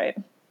this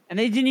point? And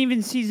they didn't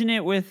even season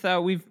it with.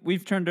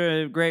 We've turned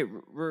a great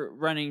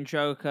running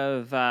joke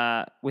of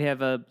we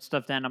have a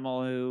stuffed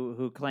animal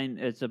who claims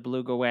it's a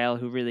beluga whale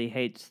who really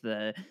hates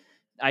the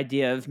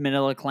idea of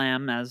Manila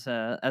clam as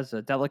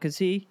a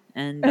delicacy.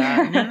 And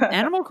in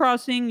Animal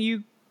Crossing,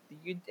 you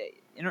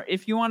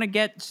if you want to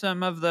get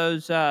some of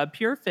those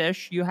pure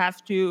fish, you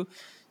have to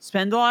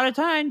spend a lot of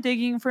time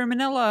digging for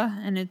Manila,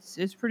 and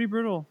it's pretty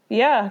brutal.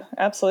 Yeah,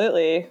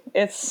 absolutely.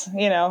 It's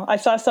I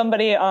saw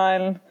somebody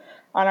on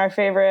our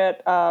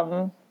favorite,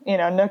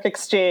 Nook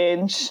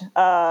Exchange,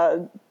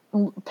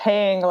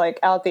 paying like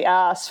out the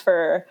ass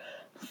for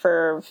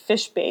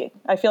fish bait.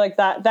 I feel like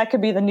that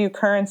could be the new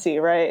currency,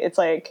 right? It's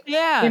like,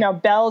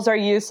 bells are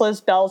useless.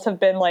 Bells have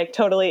been like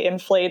totally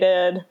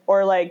inflated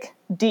or like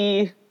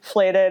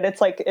deflated.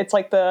 It's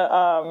like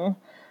the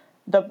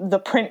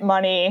print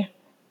money.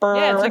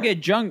 Yeah, it's like a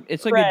junk.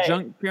 It's like a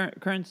junk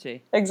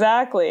currency.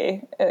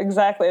 Exactly.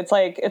 It's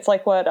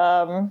like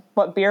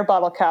what beer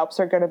bottle caps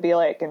are going to be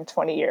like in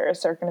 20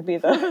 years. They're going to be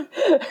the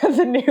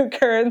the new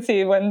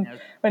currency when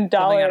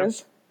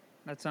dollars.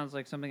 That sounds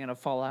like something in a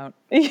Fallout.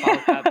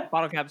 Yeah.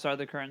 Bottle caps are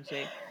the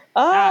currency.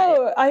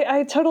 Oh,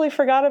 I totally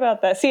forgot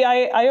about that. See,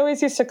 I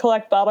always used to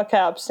collect bottle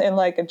caps in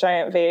like a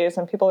giant vase,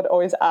 and people would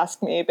always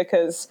ask me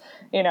because,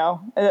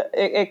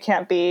 it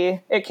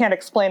can't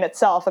explain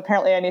itself.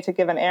 Apparently I need to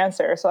give an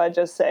answer. So I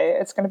just say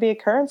it's going to be a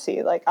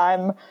currency. Like I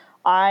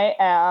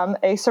am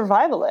a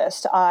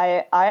survivalist.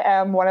 I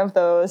am one of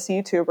those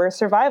YouTuber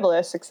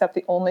survivalists, except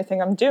the only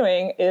thing I'm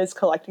doing is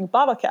collecting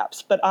bottle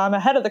caps, but I'm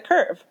ahead of the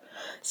curve.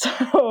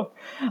 So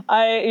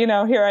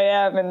here I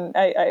am, and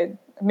I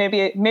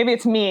maybe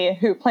it's me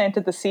who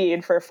planted the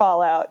seed for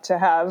Fallout to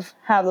have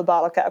the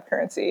bottle cap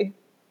currency.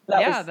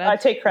 I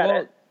take credit.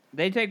 Well,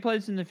 they take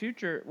place in the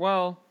future.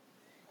 Well,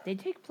 they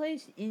take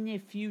place in the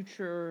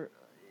future.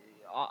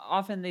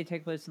 Often they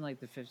take place in like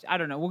the 50s. I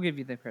don't know. We'll give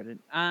you the credit.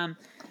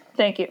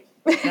 Thank you.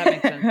 That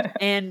makes sense.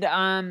 And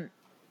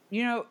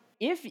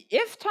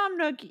if Tom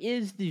Nook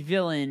is the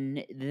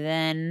villain,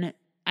 then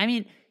I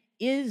mean,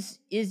 is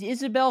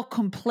Isabelle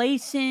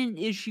complacent?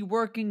 Is she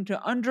working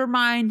to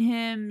undermine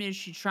him? Is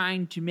she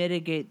trying to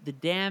mitigate the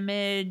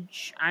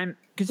damage?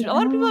 Because a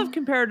lot of people have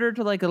compared her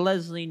to like a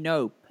Leslie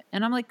Knope,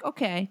 and I'm like,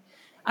 okay,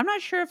 I'm not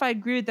sure if I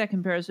agree with that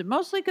comparison.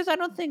 Mostly because I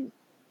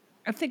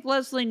think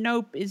Leslie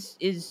Knope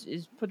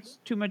is puts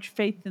too much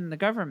faith in the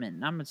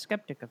government. I'm a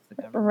skeptic of the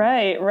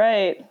government.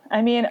 Right.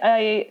 I mean,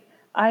 I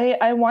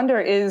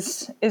wonder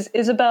is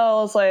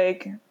Isabelle's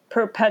like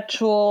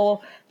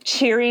perpetual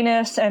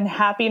cheeriness and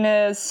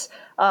happiness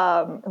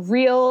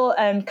real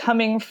and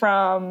coming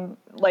from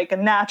like a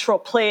natural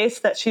place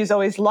that she's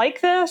always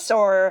like this,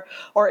 or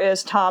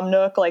is Tom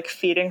Nook like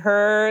feeding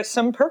her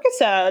some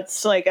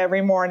Percocets like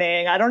every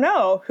morning? I don't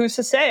know. Who's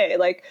to say?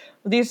 Like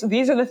these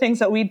are the things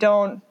that we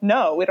don't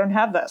know. We don't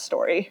have that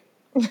story.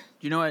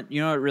 You know what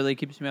really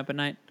keeps me up at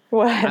night?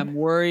 What? I'm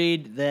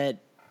worried that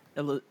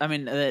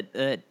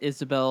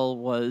Isabelle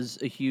was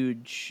a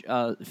huge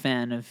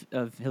fan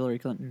of Hillary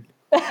Clinton.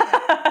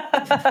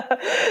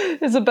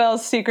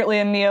 Isabelle's secretly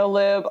a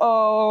neolib.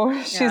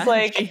 Oh, she's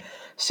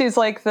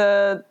like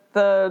the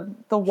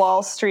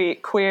Wall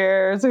Street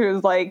queers who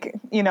like,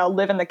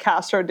 live in the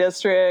Castro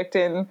district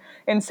in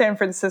San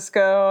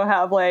Francisco,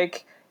 have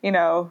like,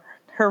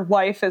 her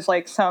wife is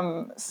like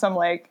some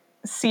like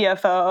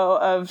CFO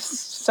of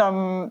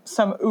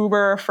some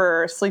Uber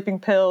for sleeping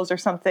pills or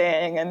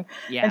something, and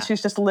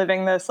she's just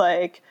living this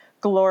like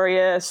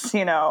glorious,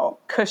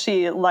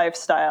 cushy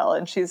lifestyle,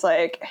 and she's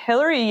like,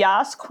 Hillary,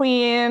 yas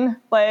queen.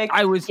 Like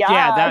I was, yas.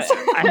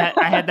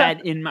 I had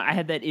that in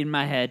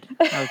my head.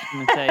 I was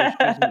going to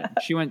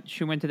say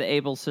she went to the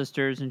Able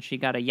Sisters and she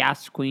got a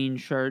Yas Queen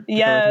shirt.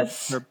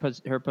 Yes,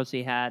 her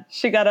pussy hat.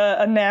 She got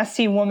a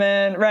nasty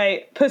woman,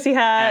 right? Pussy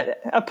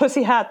hat, a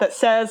pussy hat that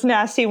says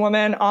nasty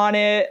woman on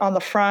it on the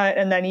front,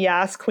 and then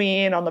Yas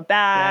Queen on the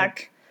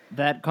back. Yeah.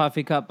 That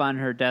coffee cup on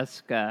her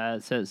desk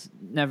says,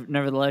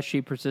 nevertheless,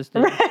 she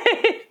persisted.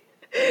 Right.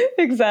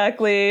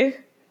 Exactly.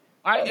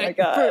 Oh my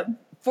God.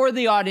 For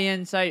the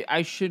audience,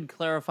 I should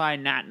clarify,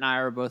 Nat and I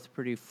are both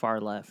pretty far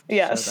left.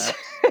 Yes. So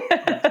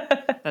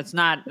that's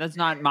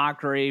not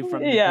mockery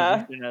from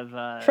the position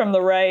of... from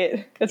the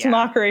right. It's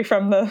mockery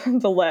from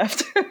the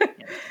left.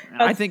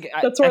 I think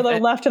that's where the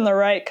left and the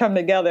right come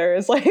together.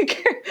 It's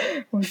like,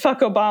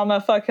 fuck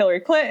Obama, fuck Hillary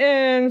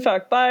Clinton,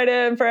 fuck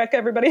Biden, fuck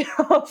everybody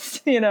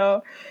else,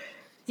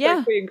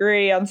 Like we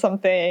agree on some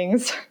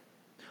things.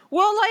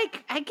 Well,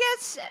 like, I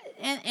guess,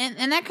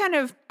 and that kind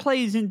of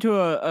plays into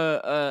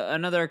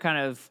another kind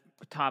of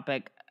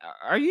topic.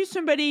 Are you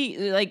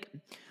somebody like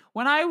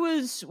when I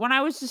was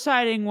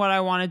deciding what I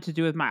wanted to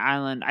do with my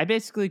island? I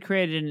basically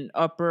created an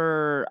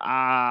upper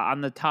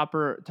on the top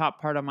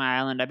part of my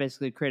island. I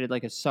basically created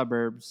like a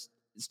suburbs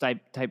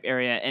type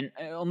area, and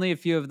only a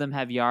few of them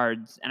have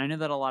yards. And I know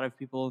that a lot of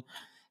people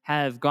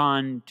have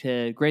gone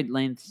to great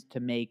lengths to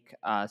make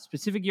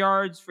specific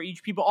yards for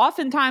each people.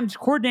 Oftentimes,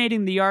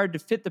 coordinating the yard to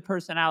fit the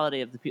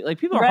personality of the people. Like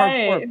people are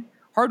Right. They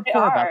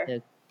hardcore about are.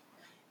 this.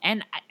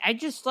 And I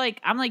just like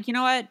I'm like, you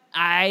know what?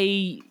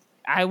 I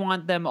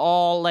want them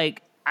all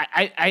like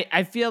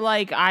I feel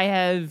like I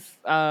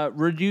have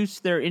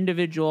reduced their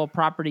individual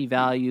property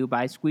value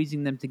by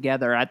squeezing them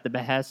together at the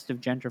behest of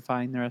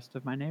gentrifying the rest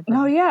of my No,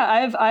 neighborhood.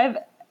 yeah, I've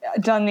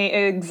done the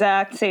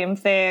exact same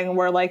thing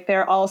where like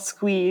they're all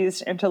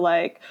squeezed into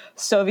like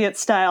Soviet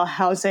style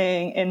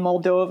housing in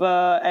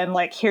Moldova, and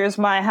like here's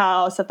my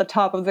house at the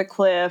top of the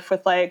cliff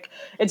with like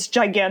its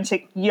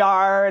gigantic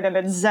yard and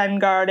its Zen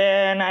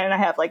garden, and I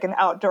have like an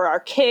outdoor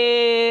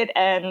arcade,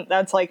 and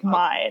that's like Oh,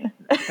 mine.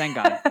 thank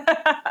God.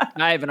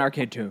 I have an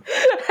arcade too.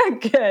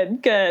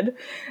 Good.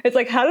 It's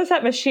like, how does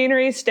that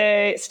machinery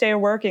stay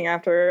working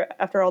after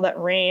all that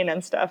rain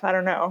and stuff? I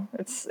don't know.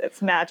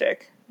 It's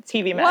magic.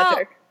 TV Well,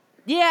 magic.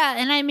 yeah,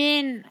 and I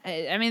mean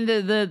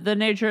the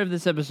nature of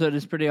this episode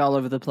is pretty all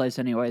over the place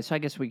anyway, so I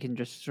guess we can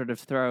just sort of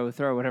throw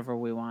whatever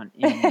we want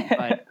in.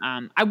 But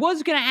I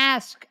was gonna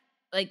ask,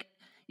 like,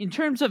 in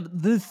terms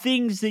of the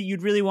things that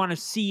you'd really want to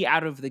see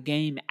out of the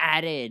game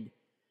added,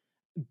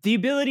 the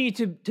ability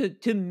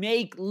to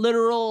make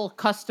literal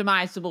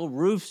customizable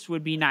roofs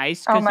would be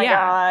nice. Oh Because my yeah,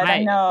 god,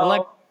 I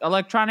know.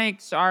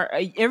 electronics are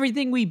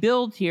everything we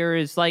build here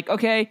is like,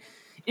 okay,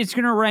 it's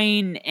gonna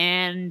rain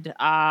and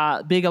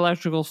big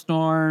electrical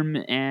storm,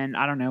 and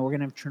I don't know, we're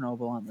gonna have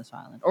Chernobyl on this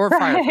island or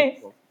fire Right.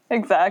 festival.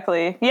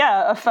 Exactly.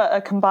 Yeah, a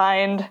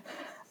combined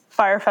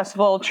fire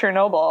festival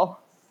Chernobyl.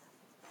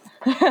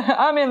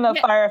 I'm in the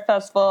Yeah. fire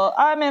festival.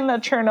 I'm in the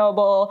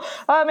Chernobyl.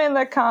 I'm in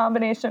the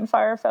combination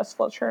fire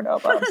festival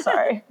Chernobyl. I'm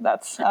sorry.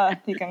 That's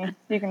you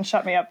can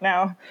shut me up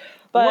now.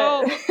 But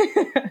Well,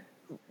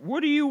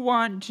 what do you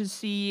want to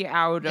see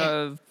out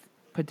of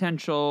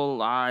potential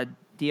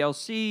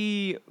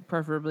DLC,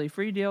 preferably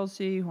free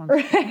DLC? Once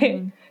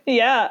right.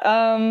 Yeah.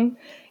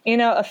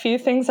 A few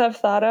things I've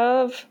thought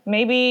of.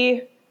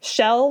 Maybe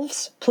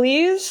shelves,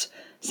 please.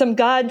 Some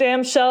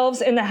goddamn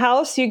shelves in the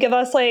house. You give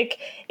us like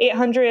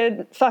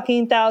 800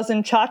 fucking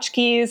thousand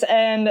tchotchkes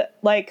and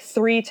like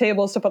 3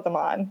 tables to put them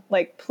on.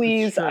 Like, It's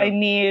please, I true.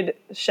 need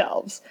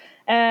shelves.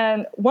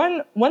 And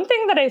one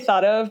thing that I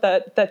thought of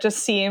that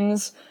just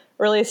seems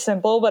really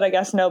simple, but I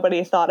guess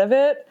nobody thought of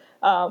it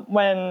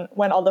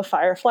when all the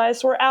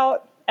fireflies were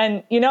out.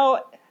 And you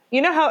know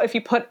how if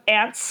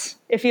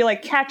you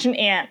like catch an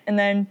ant and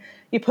then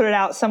you put it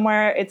out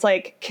somewhere, it's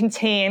like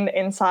contained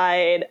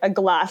inside a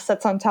glass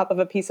that's on top of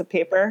a piece of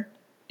paper.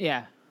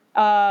 Yeah.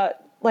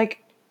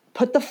 Like,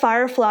 put the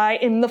firefly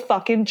in the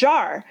fucking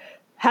jar.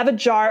 Have a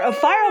jar of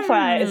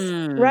fireflies,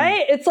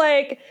 right? It's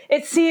like,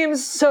 it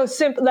seems so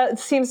simple. That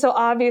seems so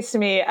obvious to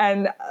me,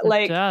 and It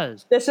like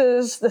does. this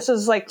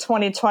is like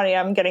 2020.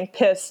 I'm getting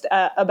pissed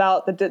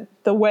about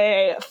the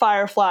way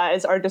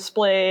fireflies are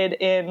displayed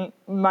in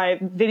my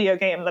video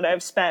game that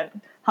I've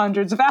spent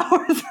hundreds of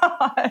hours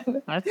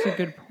on. That's a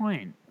good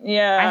point. I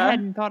Yeah,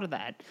 hadn't thought of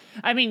that.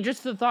 I mean,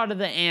 just the thought of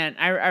the ant.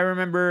 I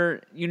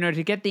remember,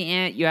 to get the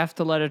ant, you have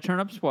to let a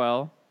turnip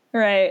spoil.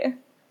 right.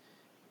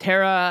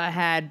 Tara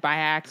had by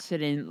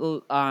accident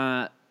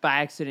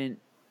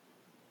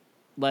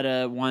let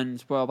a one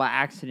spoil by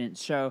accident.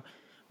 So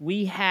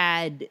we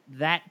had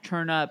that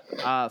turnip.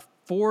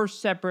 4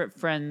 separate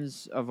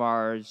friends of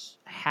ours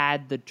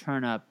had the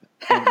turnip,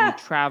 and we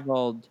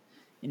traveled.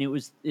 And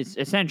it's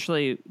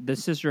essentially the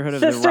sisterhood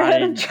of the Sisterhood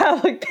of rotted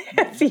Traveling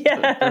Pants.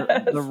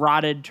 Yes, the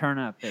rotted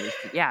turnip.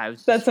 Yeah, it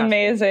was that's disgusting.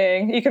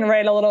 amazing. You can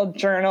write a little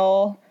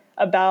journal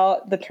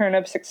about the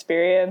turnips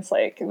experience.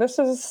 Like, this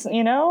is,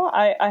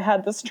 I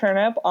had this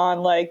turnip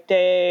on like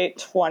day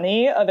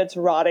 20 of its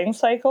rotting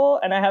cycle,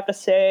 and I have to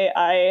say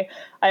I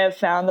have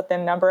found that the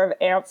number of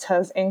ants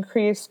has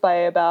increased by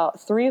about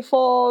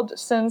 3-fold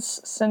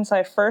since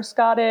I first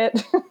got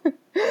it.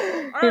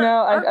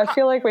 I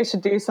feel like we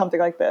should do something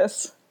like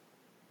this.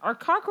 Are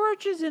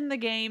cockroaches in the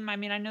game? I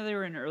mean, I know they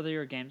were in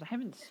earlier games. I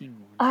haven't seen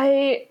one.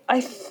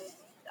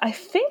 I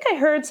think I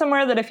heard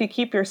somewhere that if you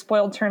keep your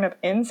spoiled turnip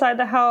inside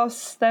the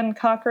house, then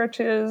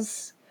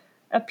cockroaches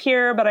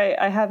appear. But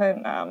I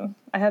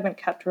haven't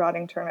kept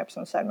rotting turnips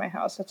inside my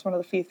house. That's one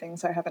of the few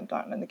things I haven't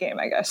done in the game,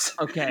 I guess.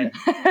 Okay,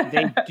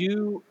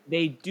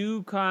 they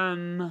do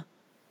come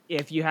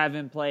if you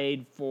haven't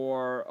played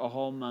for a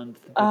whole month,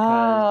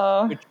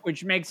 Oh,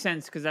 which makes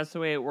sense because that's the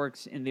way it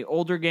works in the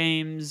older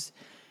games,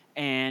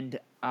 and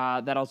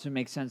that also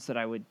makes sense that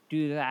I would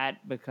do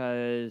that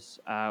because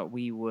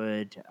we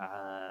would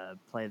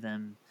play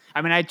them.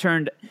 I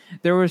mean,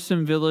 there were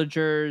some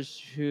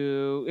villagers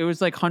who it was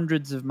like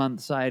hundreds of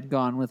months I had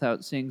gone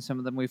without seeing some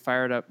of them. We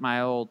fired up my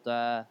old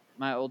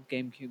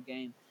GameCube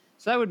game.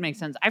 So that would make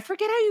sense. I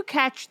forget how you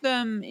catch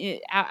them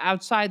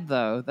outside,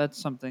 though. That's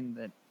something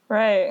that...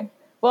 right.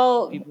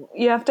 Well, People.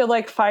 you have to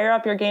like fire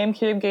up your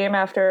GameCube game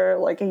after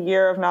like a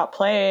year of not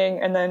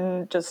playing, and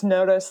then just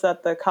notice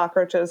that the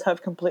cockroaches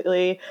have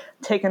completely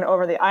taken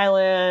over the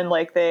island.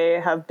 Like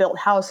they have built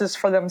houses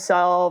for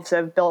themselves,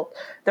 have built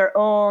their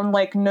own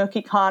like nook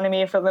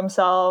economy for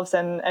themselves,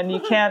 and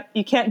you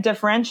can't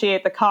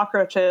differentiate the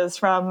cockroaches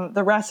from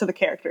the rest of the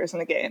characters in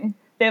the game.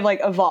 They've like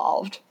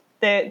evolved.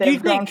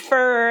 They've grown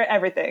fur,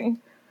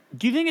 everything.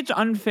 Do you think it's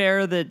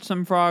unfair that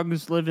some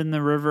frogs live in the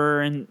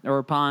river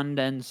or pond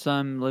and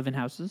some live in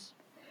houses?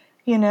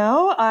 You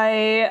know,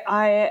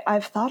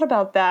 I've thought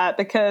about that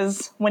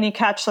because when you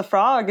catch the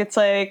frog, it's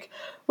like,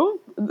 oh,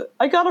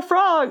 I got a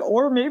frog,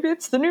 or maybe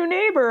it's the new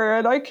neighbor,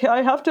 and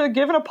I have to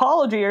give an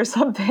apology or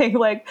something.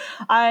 Like,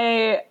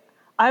 I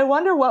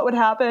wonder what would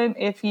happen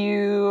if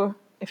you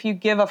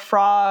give a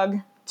frog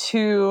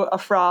to a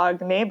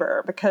frog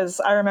neighbor, because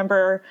I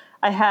remember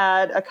I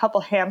had a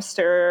couple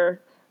hamster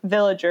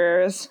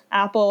villagers,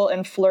 Apple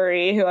and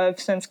Flurry, who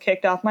I've since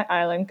kicked off my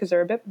island because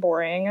they're a bit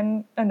boring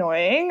and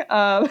annoying.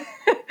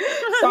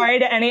 Sorry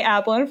to any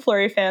Apple and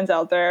Flurry fans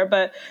out there,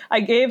 but I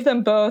gave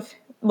them both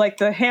like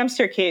the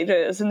hamster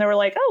cages, and they were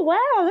like, "Oh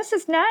wow, this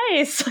is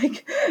nice!"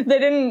 Like they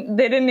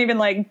didn't even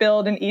like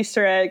build an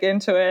Easter egg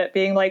into it,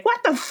 being like,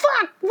 "What the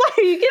fuck? Why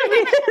are you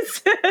giving me this?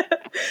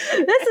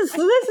 this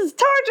is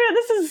torture.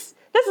 This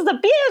is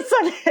abuse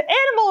of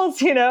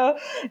animals." You know,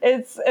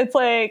 it's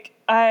like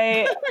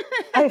I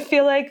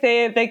feel like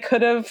they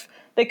could have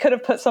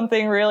put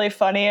something really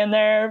funny in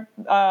there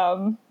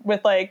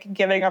with like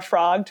giving a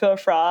frog to a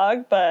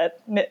frog, but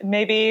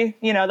maybe,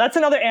 you know, that's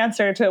another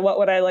answer to what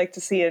would I like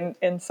to see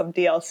in some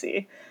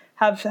DLC.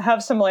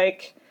 Have some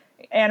like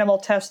animal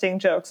testing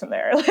jokes in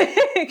there.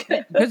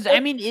 Because I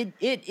mean,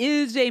 it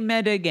is a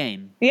meta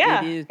game.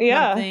 Yeah, It is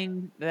yeah.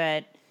 something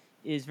that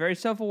is very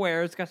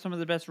self-aware. It's got some of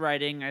the best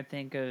writing, I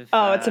think, of.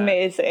 Oh, it's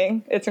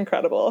amazing. It's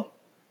incredible.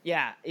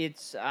 Yeah,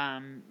 it's. Do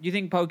you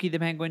think Pokey the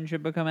Penguin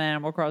should become an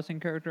Animal Crossing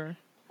character?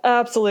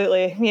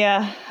 Absolutely.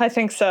 Yeah, I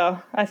think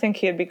so. I think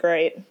he'd be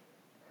great.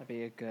 That'd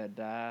be a good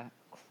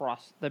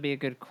That'd be a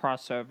good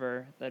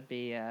crossover. That'd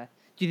be.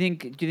 Do you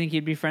think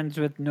he'd be friends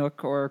with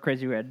Nook or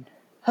Crazy Red?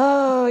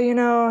 Oh, you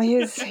know,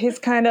 he's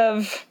kind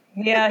of,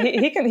 yeah,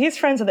 he's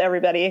friends with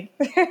everybody.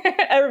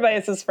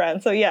 Everybody's his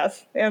friend. So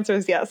yes, the answer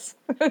is yes.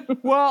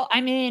 Well,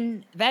 I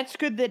mean, that's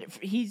good that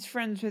he's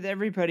friends with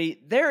everybody.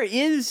 There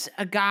is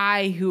a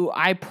guy who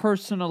I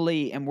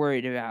personally am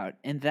worried about,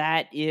 and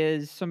that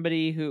is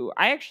somebody who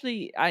I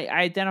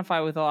identify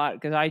with a lot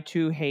because I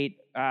too hate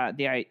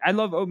I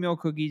love oatmeal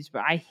cookies,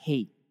 but I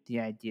hate the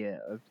idea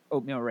of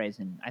oatmeal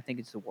raisin. I think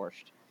it's the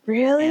worst. And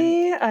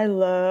Really? I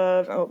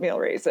love oatmeal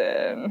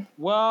raisin.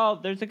 well,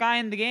 there's a guy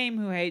in the game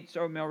who hates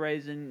oatmeal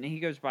raisin. He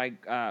goes by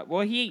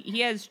he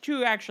has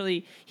two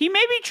actually. He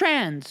may be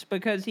trans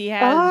because he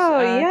has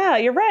Oh, yeah,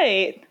 you're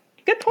right.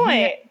 Good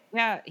point.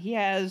 he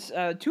has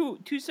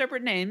two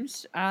separate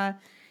names.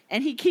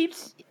 And he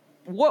keeps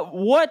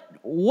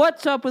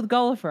what's up with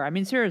Gulliver? I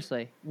mean,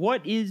 seriously,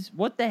 what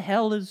the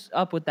hell is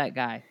up with that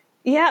guy?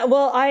 Yeah,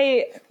 well,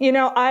 I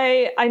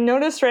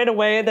noticed right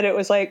away that it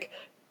was like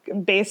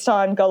based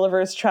on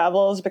Gulliver's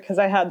Travels because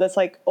I had this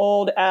like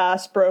old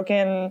ass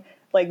broken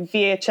like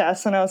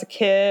VHS when I was a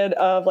kid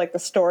of like the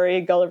story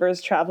Gulliver's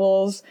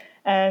Travels,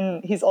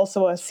 and he's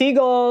also a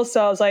seagull,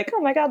 so I was like, oh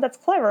my god, that's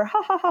clever,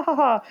 ha ha ha ha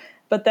ha.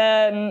 But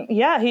then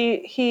yeah,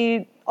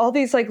 he all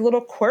these like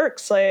little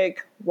quirks,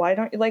 like why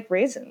don't you like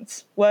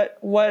raisins? What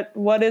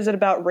is it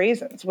about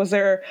raisins? Was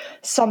there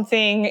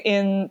something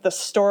in the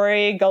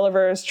story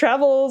Gulliver's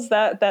Travels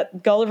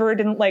that Gulliver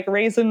didn't like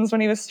raisins when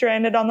he was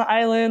stranded on the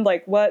island?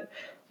 Like what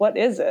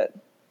is it?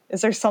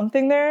 Is there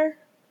something there?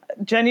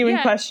 Genuine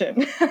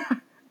question.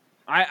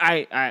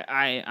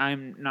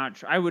 I'm not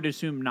sure. I would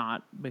assume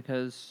not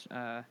because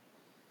I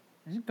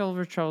think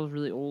Gulliver's Travels is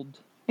really old.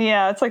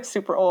 Yeah, it's like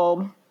super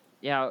old.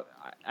 Yeah,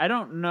 I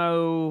don't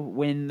know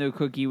when the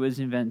cookie was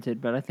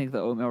invented, but I think the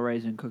oatmeal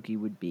raisin cookie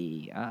would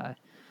be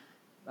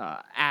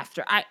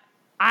after.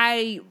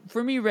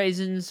 For me,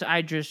 raisins.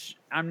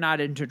 I'm not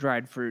into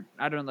dried fruit.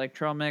 I don't like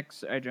trail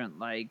mix. I don't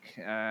like.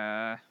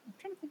 I'm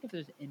trying to think if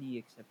there's any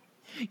exception.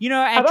 You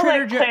know, How at about Trader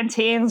like Joe's.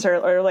 plantains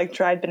or like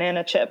dried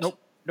banana chips? Nope.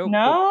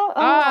 No?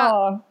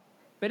 Oh.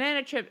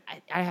 Banana chip.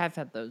 I have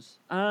had those.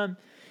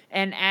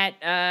 And at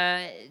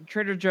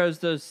Trader Joe's,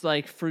 those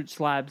like fruit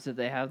slabs that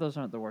they have, those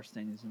aren't the worst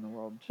things in the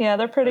world. Yeah,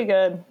 they're pretty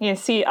good. You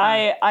see,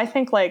 I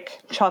think like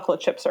chocolate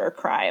chips are a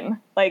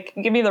crime. Like,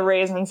 give me the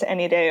raisins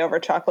any day over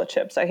chocolate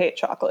chips. I hate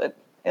chocolate.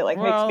 It like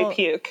makes me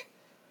puke.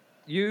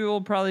 You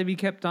will probably be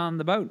kept on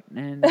the boat,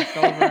 and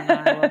Gulliver and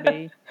I will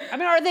be. I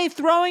mean, are they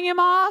throwing him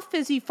off?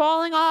 Is he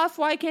falling off?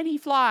 Why can't he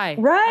fly?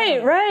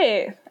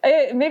 Right.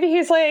 Maybe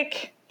he's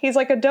like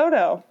a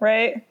dodo,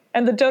 right?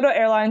 And the Dodo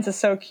Airlines is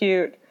so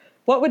cute.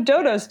 What would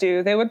dodos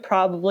do? They would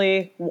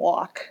probably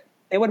walk.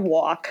 They would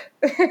walk.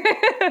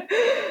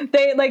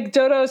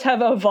 Dodos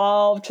have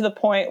evolved to the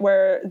point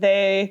where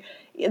they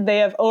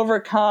have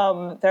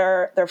overcome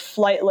their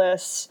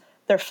flightlessness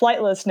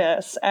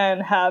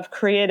and have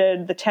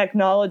created the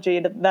technology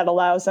that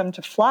allows them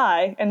to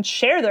fly and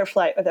share their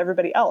flight with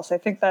everybody else. I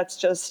think that's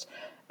just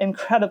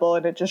incredible,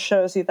 and it just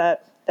shows you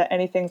that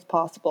anything's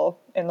possible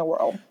in the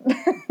world.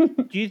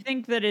 Do you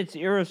think that it's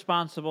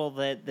irresponsible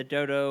that the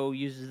Dodo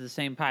uses the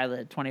same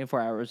pilot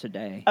 24 hours a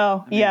day?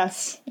 Oh,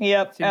 yes.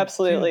 Yep,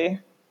 absolutely.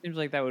 Seems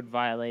like that would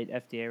violate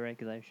FDA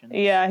regulations.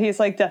 Yeah, he's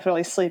like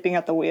definitely sleeping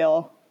at the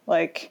wheel.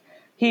 Like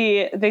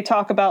they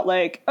talk about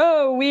like,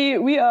 oh, we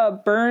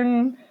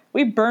burn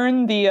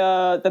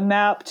the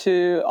map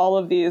to all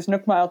of these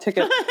Nook Mile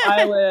ticket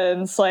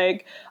islands.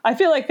 Like, I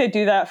feel like they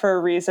do that for a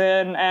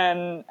reason,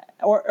 and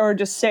or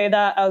just say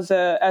that as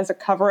a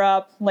cover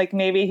up. Like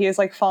maybe he's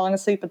like falling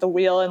asleep at the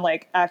wheel and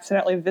like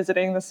accidentally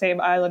visiting the same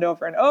island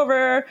over and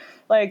over.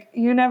 Like,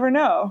 you never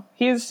know.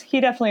 He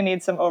definitely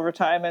needs some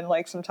overtime and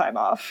like some time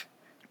off.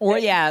 Or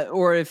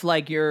or if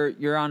like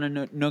you're on a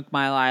Nook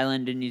Mile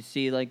Island and you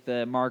see like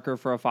the marker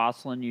for a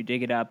fossil and you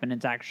dig it up and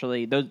it's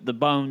actually the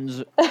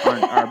bones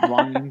are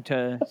belonging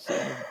to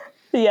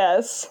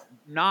yes,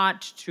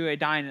 not to a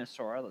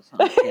dinosaur. Let's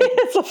not.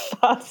 It's a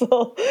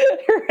fossil,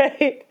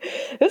 right?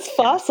 This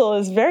fossil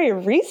is very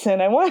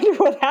recent. I wonder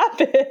what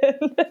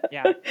happened.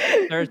 Yeah,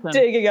 there's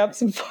digging up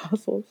some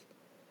fossils.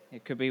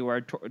 It could be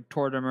where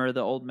Tortimer, the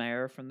old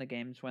mayor from the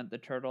games, went, the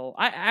turtle.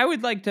 I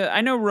would like to...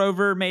 I know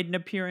Rover made an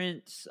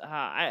appearance.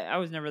 I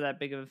was never that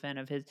big of a fan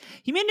of his.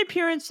 He made an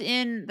appearance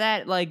in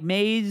that, like,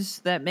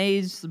 maze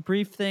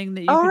brief thing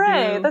that you could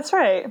right. do. That's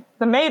right.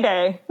 The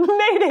Mayday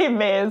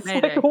maze.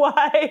 Mayday. Like,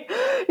 why?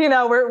 You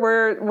know,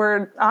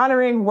 we're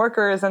honoring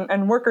workers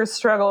and workers'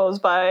 struggles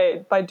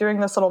by doing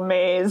this little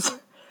maze.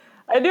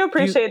 I do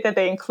appreciate that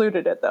they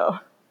included it, though.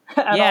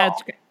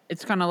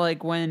 It's kind of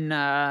like when...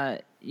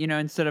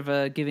 instead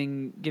of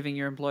giving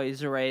your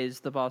employees a raise,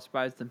 the boss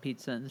buys them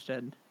pizza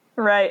instead.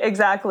 Right,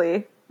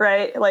 exactly.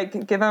 Right,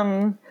 like give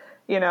them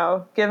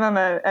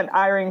an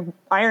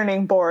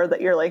ironing board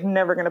that you're like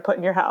never going to put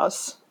in your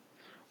house.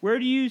 Where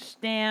do you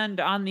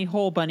stand on the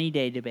whole Bunny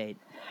Day debate?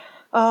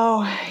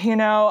 Oh,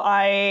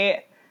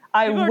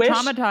 People are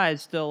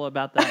traumatized still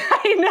about that.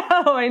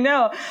 I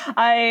know.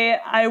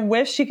 I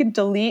wish you could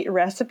delete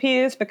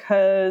recipes,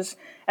 because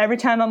every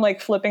time I'm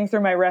like flipping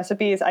through my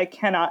recipes, I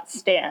cannot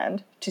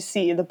stand to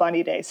see the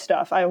Bunny Day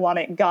stuff. I want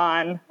it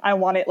gone. I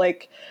want it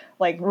like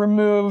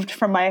removed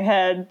from my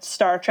head,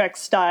 Star Trek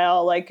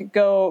style. Like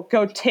go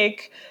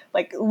take,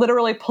 like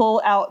literally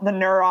pull out the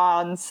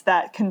neurons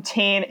that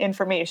contain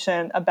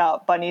information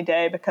about Bunny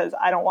Day, because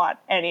I don't want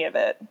any of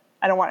it.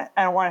 I don't want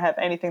to have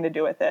anything to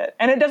do with it.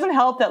 And it doesn't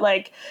help that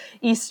like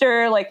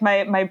Easter, like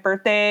my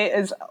birthday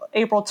is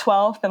April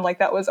 12th, and like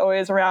that was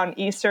always around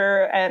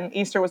Easter, and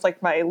Easter was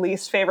like my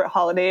least favorite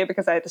holiday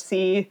because I had to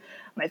see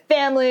my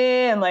family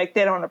and like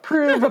they don't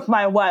approve of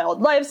my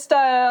wild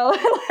lifestyle.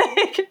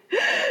 Like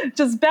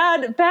just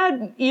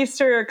bad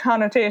Easter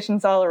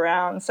connotations all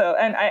around. So,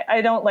 and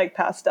I don't like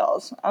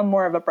pastels. I'm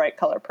more of a bright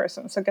color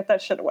person. So get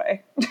that shit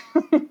away.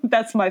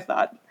 That's my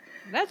thought.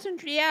 That's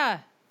interesting. Yeah.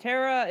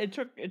 Tara, it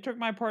took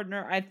my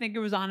partner, I think it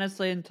was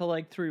honestly until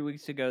like 3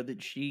 weeks ago,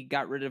 that she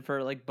got rid of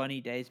her like Bunny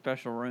Day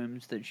special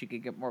rooms that she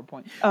could get more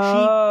points.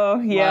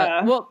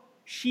 Yeah.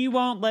 She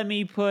won't let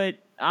me put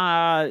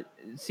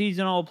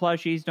seasonal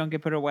plushies don't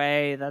get put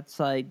away.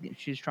 That's like,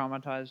 she's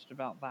traumatized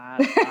about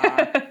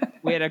that.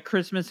 We had a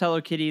Christmas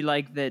Hello Kitty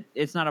like that.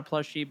 It's not a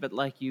plushie, but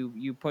like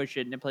you push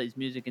it and it plays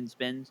music and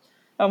spins.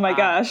 Oh my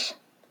gosh.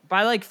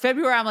 By like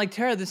February, I'm like,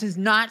 Tara, this is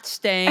not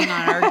staying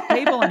on our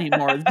table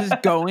anymore. This is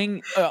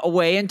going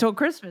away until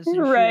Christmas.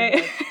 And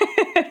right.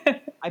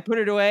 Like, I put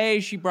it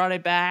away. She brought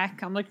it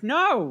back. I'm like,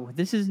 no,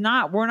 this is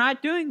not. We're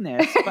not doing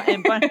this.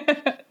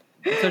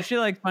 So she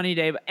likes Bunny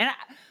Day, and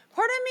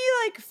part of me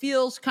like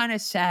feels kind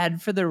of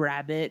sad for the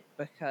rabbit,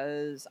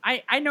 because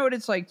I know what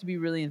it's like to be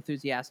really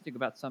enthusiastic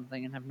about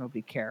something and have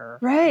nobody care.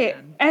 Right.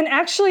 And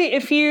actually,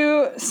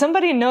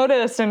 somebody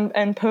noticed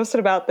and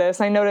posted about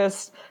this, I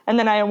noticed, and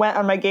then I went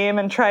on my game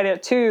and tried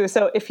it too.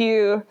 So if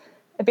you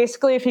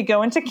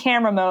go into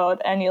camera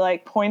mode and you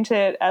like point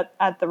it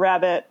at the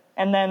rabbit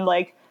and then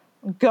like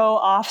go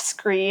off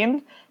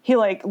screen, he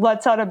like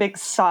lets out a big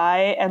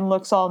sigh and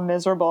looks all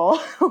miserable,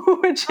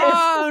 which is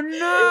so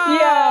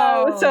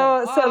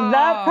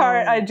that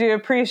part I do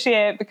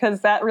appreciate,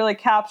 because that really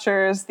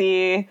captures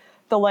the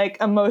like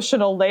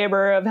emotional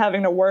labor of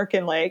having to work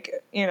in like,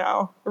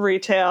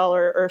 retail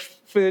or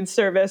food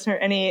service or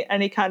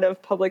any kind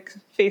of public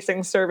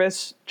facing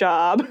service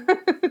job.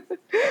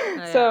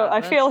 So I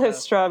feel his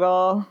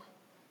struggle.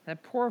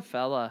 That poor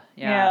fella.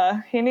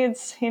 Yeah, he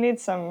needs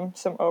some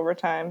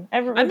overtime.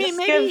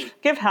 Maybe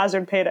give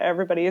hazard pay to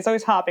everybody. He's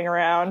always hopping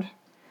around.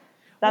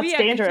 That's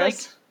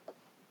dangerous.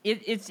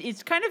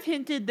 It's kind of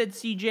hinted that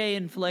CJ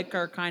and Flick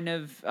are kind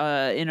of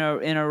in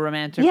a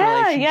romantic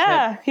relationship.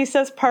 Yeah. He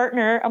says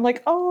partner. I'm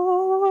like,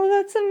 oh,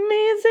 that's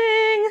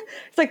amazing.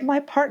 It's like, my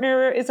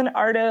partner is an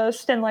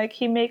artist, and like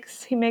he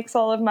makes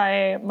all of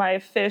my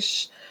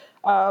fish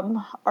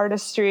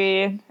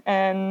artistry,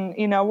 and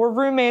we're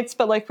roommates,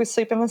 but like we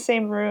sleep in the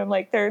same room.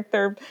 Like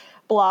they're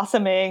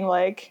blossoming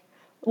like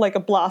a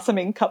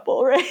blossoming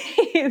couple, right?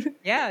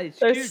 Yeah,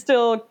 they're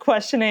still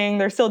questioning,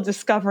 they're still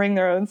discovering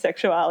their own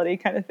sexuality,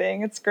 kind of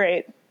thing. It's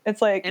great.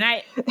 It's like, and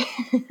I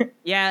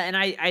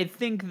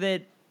think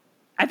that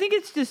I think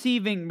it's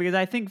deceiving because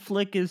I think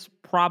Flick is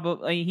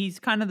probably he's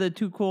kind of the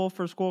too cool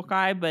for school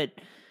guy, but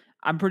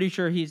I'm pretty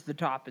sure he's the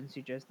top and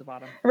CJ's the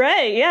bottom.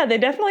 Right. Yeah, they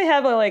definitely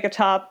have a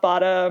top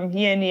bottom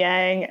yin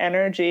yang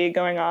energy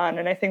going on,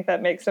 and I think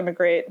that makes them a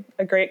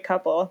great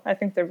couple. I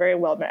think they're very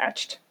well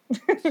matched.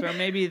 So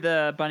maybe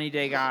the Bunny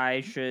Day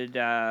guy should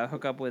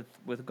hook up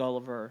with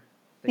Gulliver.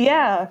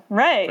 Yeah,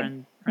 right.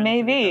 Friends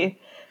Maybe.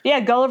 Yeah,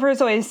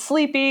 Gulliver's always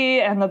sleepy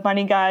and the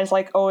bunny guy's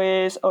like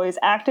always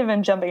active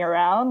and jumping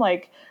around.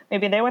 Like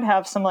maybe they would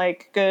have some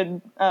like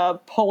good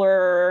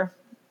polar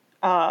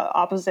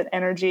opposite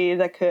energy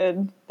that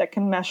can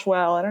mesh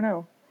well. I don't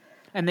know.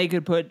 And they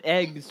could put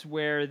eggs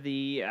where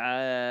the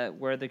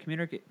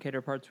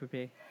communicator parts would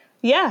be.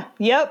 Yeah,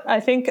 yep. I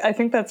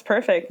think that's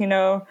perfect. You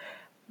know,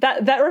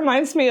 that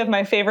reminds me of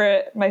my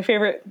favorite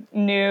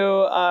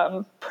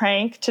new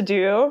prank to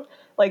do.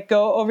 Like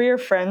go over your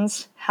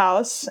friend's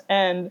house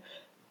and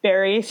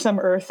bury some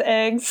earth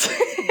eggs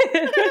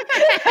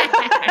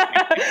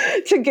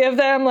to give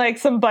them like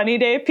some Bunny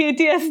Day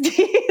PTSD.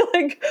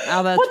 Like,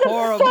 oh, that's what the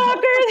horrible. fuck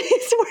are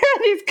these? Where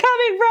are these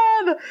coming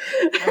from?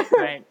 That's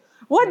right.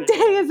 What day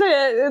is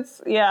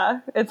it?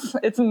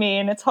 It's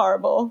mean. It's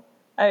horrible.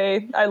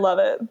 I love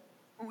it.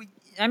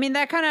 I mean,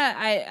 that kind of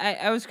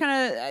I was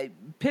kind of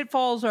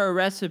pitfalls are a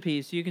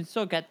recipe, so you can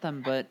still get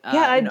them. But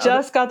yeah, I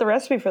just got the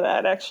recipe for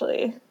that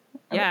actually.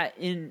 Yeah,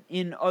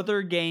 in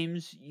other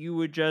games, you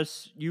would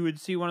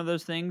see one of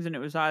those things, and it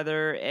was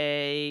either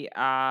a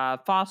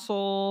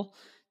fossil.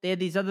 They had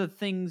these other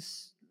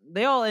things.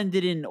 They all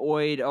ended in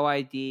oid,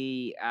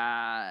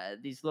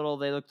 OID. These little,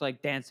 they looked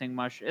like dancing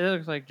mush. It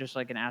looks like just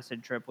like an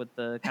acid trip with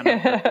the kind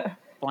of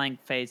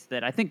blank face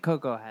that I think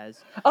Coco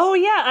has. Oh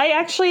yeah, I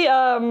actually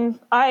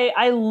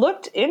I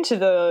looked into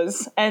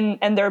those, and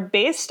they're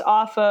based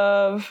off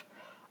of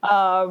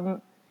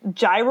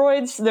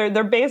gyroids.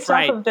 They're based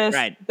off of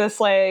this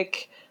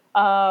like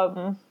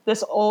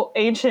this old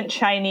ancient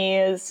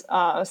Chinese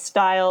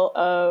style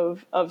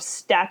of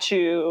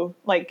statue,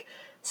 like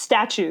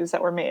statues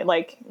that were made.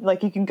 Like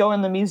you can go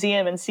in the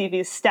museum and see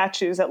these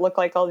statues that look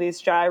like all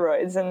these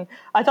gyroids. And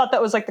I thought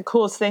that was like the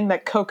coolest thing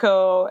that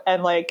Coco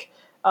and like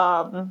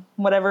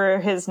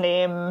whatever his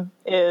name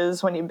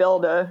is when you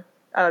build a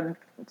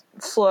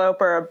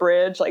slope or a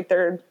bridge, like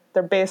they're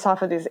based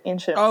off of these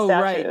ancient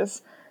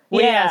statues. Right.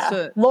 Well,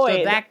 yeah,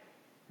 Lloyd.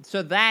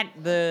 So that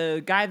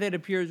the guy that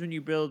appears when you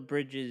build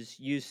bridges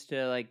used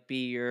to like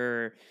be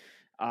your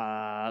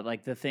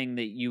like the thing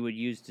that you would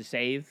use to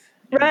save.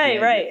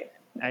 Right.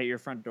 At your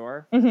front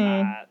door.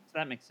 Mm-hmm. So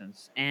that makes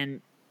sense. And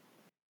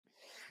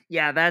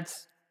yeah,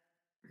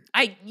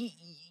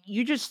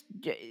 you just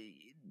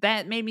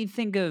that made me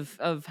think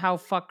of how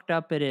fucked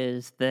up it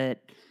is that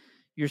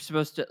you're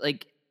supposed to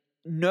like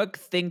Nook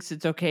thinks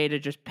it's okay to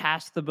just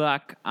pass the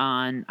buck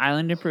on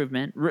island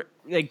improvement,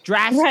 like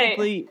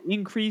drastically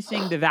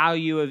increasing the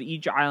value of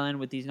each island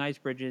with these nice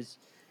bridges.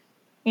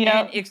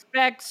 And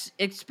expects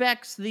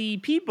the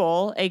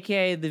people,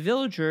 aka the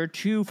villager,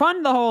 to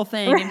fund the whole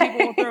thing, and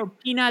people will throw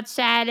peanuts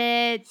at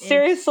it.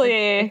 Seriously,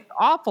 it's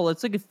awful.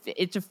 It's like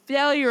it's a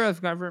failure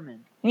of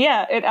government.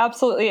 Yeah, it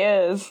absolutely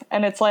is,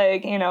 and it's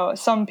like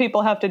some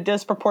people have to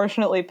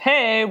disproportionately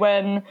pay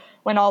when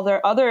all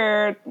their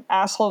other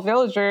asshole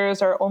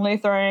villagers are only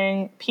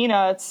throwing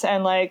peanuts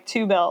and like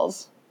 2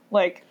 bells,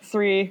 like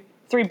three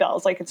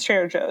bells, like it's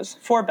Trader Joe's,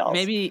 4 bells.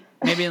 Maybe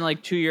in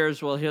like 2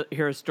 years we'll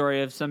hear a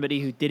story of somebody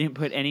who didn't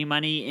put any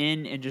money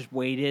in and just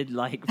waited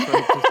like for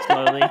it to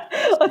slowly.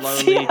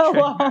 Let's see how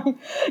long.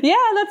 Yeah,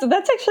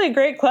 that's actually a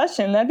great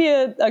question. That'd be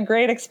a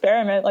great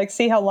experiment. Like,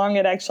 see how long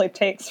it actually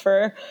takes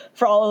for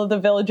all of the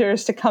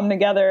villagers to come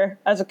together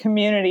as a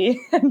community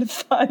and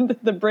fund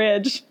the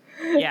bridge.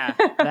 Yeah,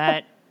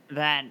 that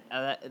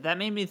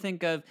made me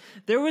think of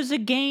there was a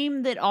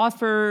game that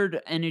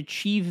offered an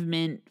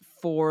achievement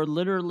for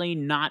literally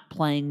not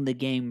playing the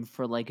game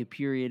for like a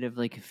period of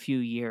like a few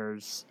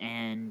years,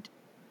 and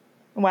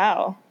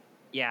wow.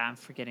 Yeah, I'm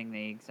forgetting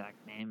the exact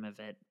name of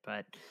it,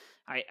 but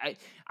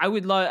I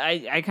would love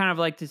I kind of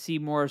like to see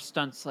more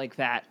stunts like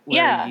that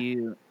where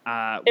you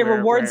it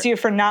rewards you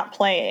for not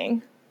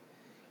playing.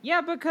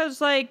 Yeah,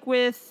 because like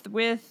with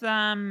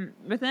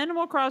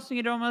Animal Crossing,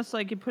 it almost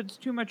like it puts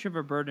too much of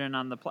a burden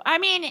on the play. I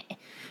mean,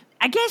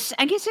 I guess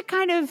it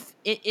kind of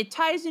it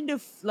ties into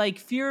like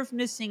fear of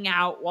missing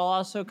out while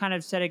also kind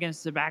of set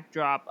against the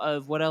backdrop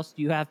of what else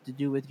do you have to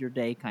do with your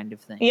day kind of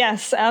thing.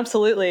 Yes,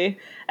 absolutely.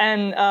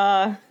 And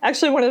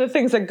actually, one of the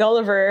things that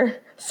Gulliver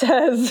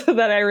says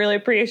that I really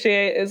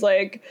appreciate is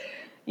like,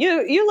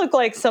 you look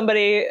like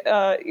somebody.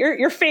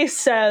 Your face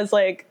says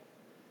like.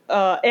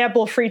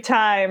 Ample free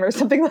time or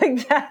something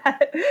like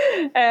that,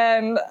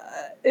 and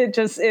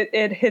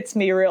it hits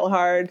me real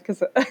hard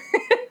because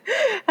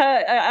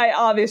I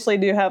obviously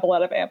do have a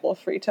lot of ample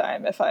free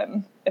time if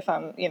I'm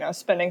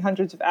spending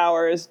hundreds of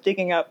hours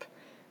digging up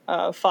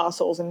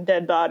fossils and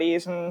dead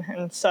bodies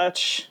and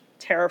such,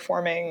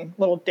 terraforming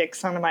little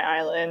dicks onto my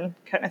island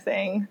kind of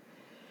thing.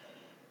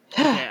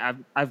 Okay,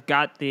 I've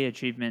got the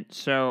achievement.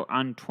 So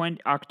on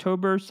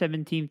October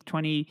 17th,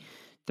 20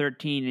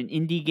 2013, an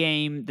indie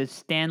game, The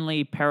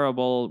Stanley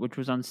Parable, which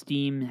was on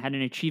Steam, had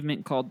an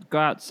achievement called Go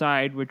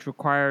Outside, which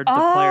required the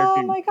player Oh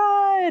to my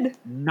god.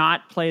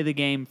 not play the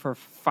game for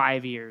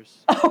 5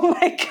 years. Oh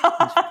my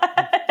god.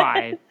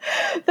 5.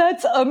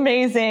 That's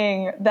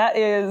amazing.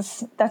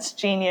 That's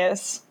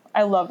genius.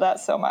 I love that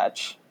so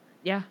much.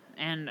 Yeah,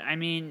 and I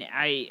mean,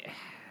 I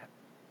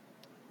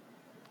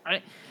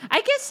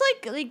guess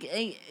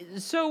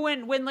so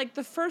when like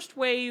the first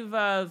wave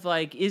of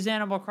like is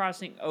Animal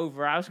Crossing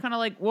over, I was kind of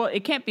like, well,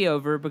 it can't be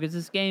over because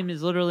this game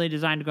is literally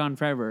designed to go on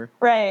forever.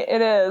 Right,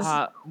 it is.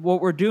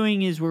 What we're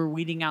doing is we're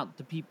weeding out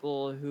the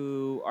people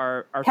who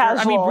are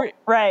Casual.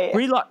 Right.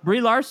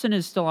 Brie Larson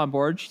is still on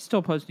board. She's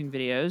still posting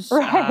videos.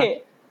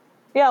 Right.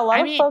 Yeah, a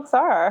lot of folks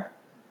are.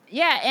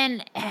 Yeah,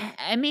 and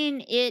I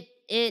mean it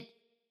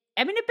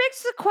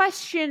begs the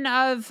question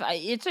of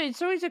it's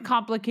always a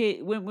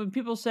complicated when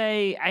people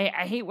say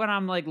I hate when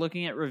I'm like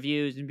looking at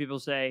reviews and people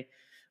say,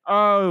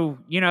 oh,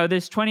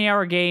 this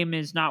 20-hour game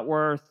is not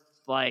worth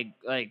like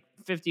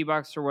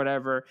 $50 or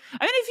whatever.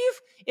 I mean,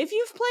 if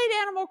you've played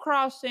Animal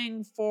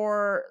Crossing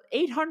for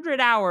 800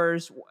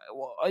 hours,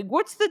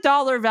 what's the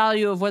dollar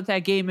value of what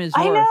that game is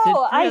worth? I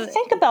know. I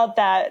think about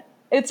that.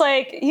 It's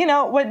like,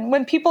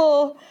 when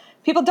people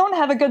don't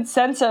have a good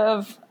sense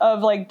of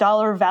like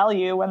dollar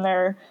value when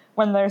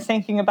they're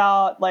thinking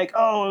about like,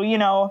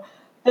 oh,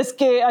 this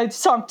game, I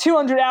sunk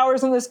 200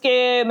 hours in this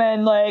game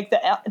and like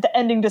the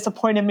ending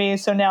disappointed me,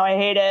 so now I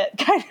hate it,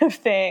 kind of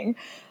thing.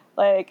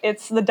 Like,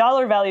 it's the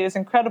dollar value is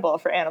incredible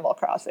for Animal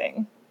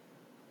Crossing.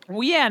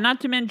 Well, yeah, not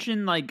to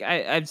mention like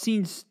I've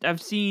seen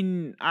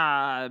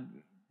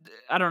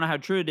I don't know how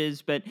true it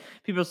is, but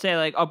people say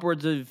like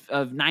upwards of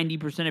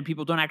 90% of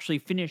people don't actually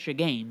finish a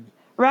game.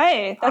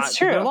 Right, that's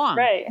true. They're long.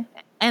 Right.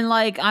 And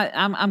like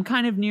I'm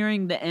kind of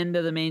nearing the end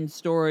of the main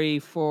story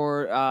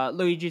for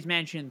Luigi's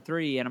Mansion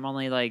 3, and I'm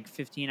only like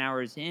 15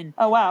 hours in.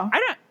 Oh wow.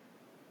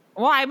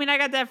 I mean, I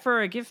got that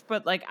for a gift,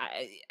 but like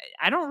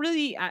I don't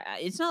really.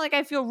 It's not like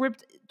I feel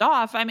ripped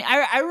off. I mean,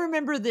 I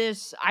remember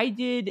this. I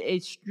did a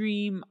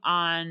stream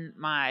on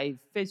my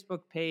Facebook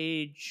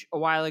page a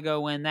while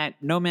ago when that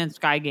No Man's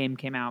Sky game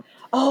came out.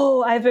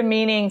 Oh, I've been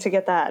meaning to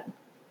get that.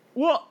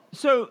 Well,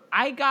 so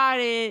I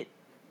got it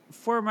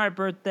for my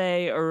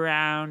birthday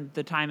around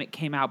the time it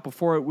came out,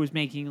 before it was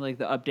making like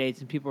the updates,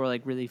 and people were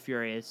like really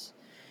furious.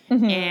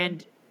 Mm-hmm.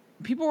 And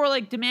people were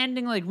like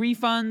demanding like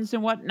refunds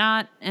and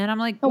whatnot. And I'm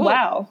like, oh,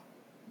 wow.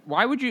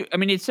 Why would you? I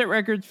mean, it set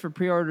records for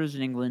pre-orders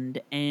in England,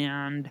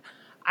 and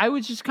I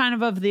was just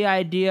kind of the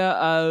idea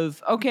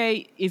of,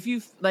 okay, if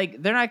you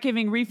like, they're not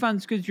giving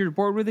refunds because you're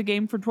bored with the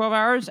game for 12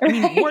 hours. I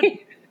mean, what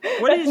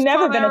That's is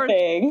never been hours? A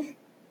thing.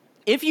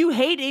 If you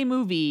hate a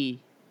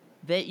movie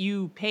that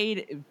you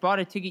bought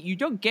a ticket, you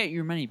don't get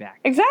your money back.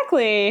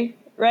 Exactly.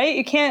 Right?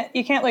 You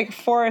can't like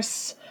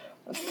force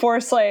people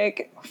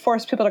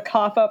to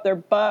cough up their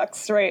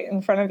bucks right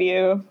in front of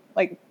you,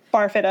 like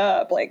barf it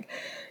up. Like,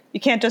 you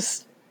can't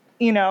just,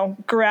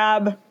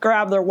 grab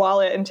their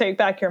wallet and take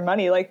back your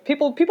money. Like,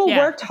 people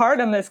worked hard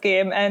on this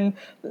game, and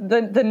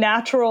the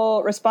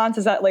natural response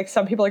is that like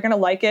some people are going to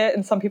like it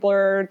and some people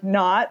are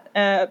not.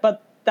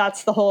 But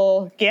that's the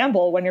whole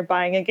gamble when you're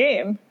buying a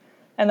game.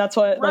 And that's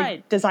what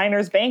like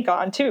designers bank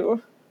on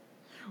too.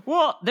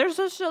 Well, there's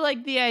also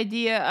like the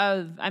idea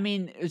of, I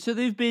mean, so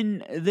they've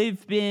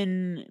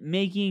been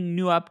making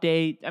new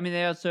updates. I mean,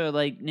 they also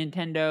like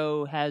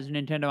Nintendo has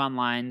Nintendo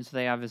Online, so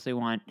they obviously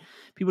want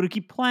people to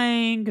keep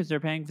playing because they're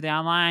paying for the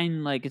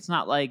online. Like, it's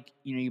not like,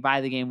 you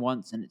buy the game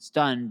once and it's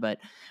done. But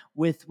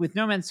with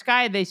No Man's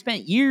Sky, they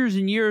spent years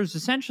and years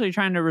essentially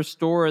trying to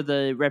restore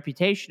the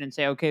reputation and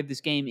say, okay, if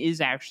this game is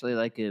actually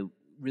like a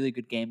really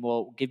good game,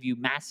 we'll give you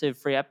massive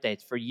free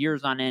updates for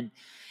years on end.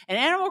 And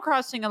Animal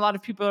Crossing, a lot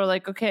of people are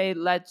like, okay,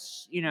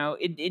 let's,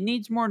 it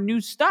needs more new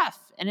stuff.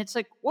 And it's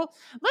like, well,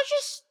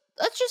 let's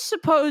just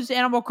suppose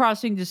Animal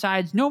Crossing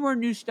decides no more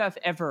new stuff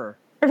ever.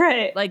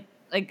 Right.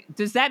 Like,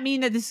 does that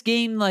mean that this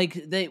game,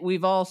 like, that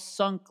we've all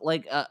sunk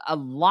like a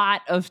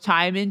lot of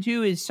time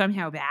into is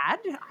somehow bad?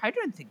 I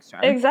don't think so.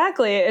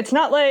 Exactly. It's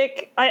not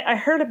like I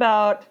heard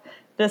about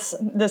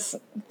this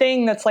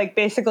thing that's like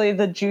basically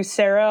the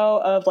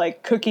Juicero of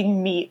like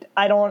cooking meat.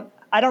 I don't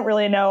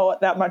really know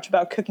that much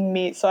about cooking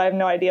meat, so I have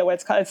no idea what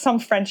it's called. It's some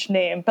French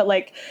name, but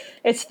like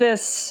it's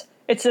this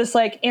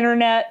like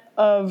Internet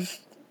of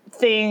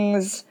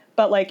Things,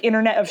 but like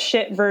Internet of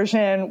Shit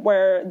version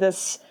where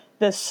this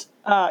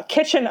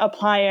kitchen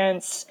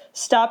appliance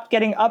stopped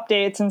getting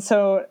updates, and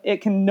so it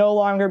can no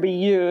longer be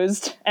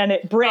used, and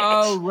it bricked.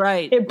 Oh,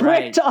 right. It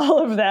bricked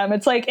all of them.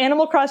 It's like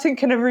Animal Crossing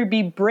can never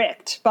be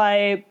bricked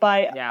by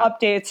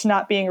updates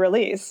not being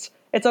released.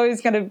 It's always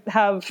going to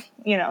have,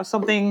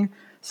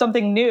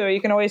 something new.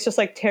 You can always just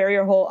like tear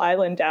your whole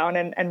island down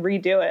and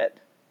redo it.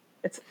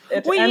 It's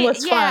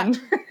endless fun.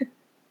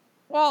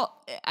 Well,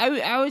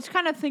 I was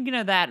kind of thinking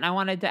of that, and I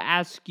wanted to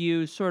ask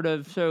you sort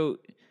of, so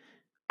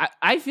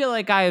I feel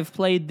like I have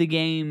played the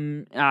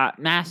game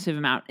massive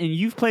amount, and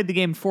you've played the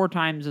game 4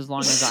 times as long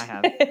as I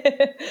have.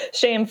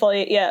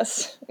 Shamefully,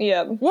 yes.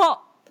 Yeah.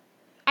 Well,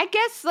 I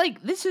guess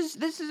like this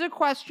is a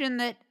question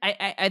that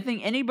I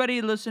think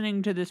anybody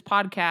listening to this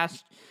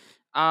podcast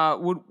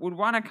would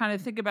want to kind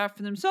of think about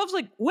for themselves.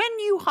 Like when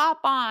you hop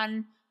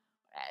on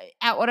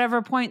at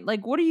whatever point,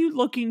 like what are you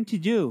looking to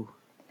do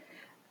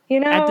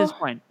at this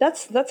point?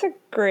 That's a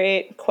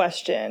great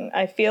question.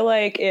 I feel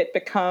like it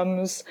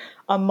becomes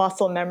a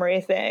muscle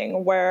memory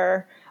thing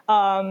where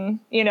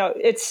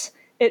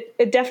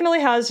it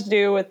definitely has to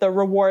do with the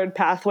reward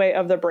pathway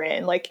of the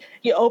brain. Like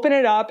you open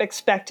it up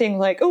expecting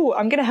like, oh,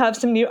 I'm gonna have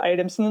some new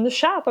items in the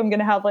shop. I'm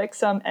gonna have like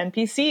some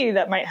NPC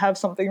that might have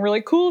something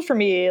really cool for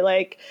me.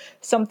 Like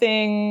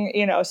something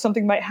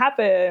might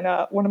happen.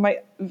 One of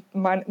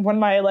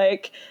my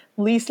like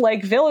least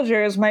like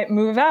villagers might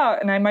move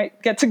out and I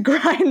might get to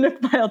grind the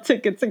pile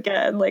tickets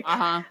again. Like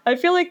I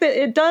feel like that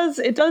it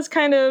does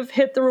kind of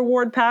hit the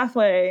reward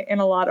pathway in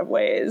a lot of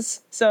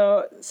ways.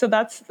 So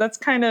that's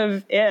kind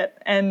of it.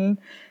 And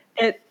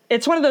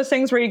it's one of those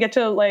things where you get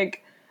to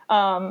like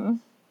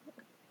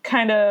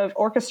kind of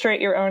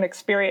orchestrate your own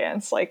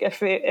experience. Like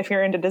if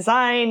you're into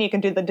design, you can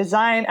do the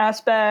design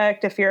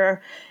aspect. If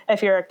you're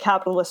a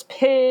capitalist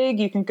pig,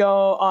 you can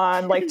go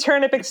on like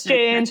Turnip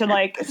Exchange and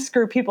like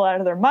screw people out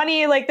of their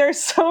money. Like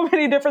there's so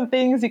many different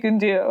things you can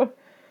do.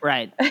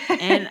 Right.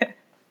 And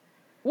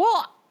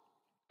well,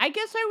 I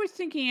guess I was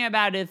thinking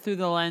about it through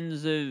the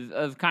lens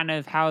of kind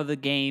of how the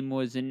game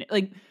was in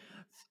like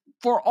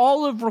for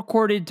all of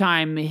recorded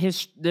time,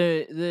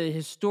 the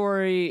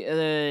history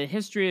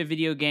of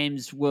video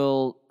games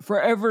will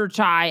forever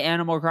tie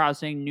Animal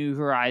Crossing New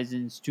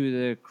Horizons to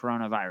the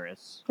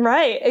coronavirus.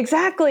 Right,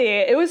 exactly.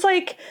 It was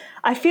like,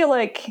 I feel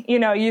like,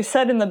 you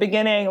said in the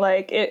beginning,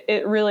 like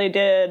it really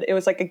did. It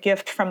was like a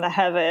gift from the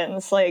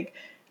heavens. Like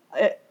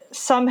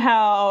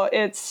somehow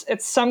it's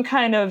some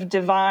kind of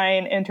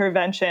divine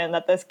intervention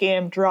that this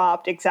game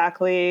dropped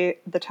exactly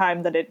the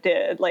time that it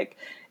did. Like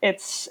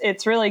it's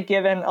really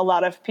given a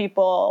lot of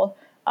people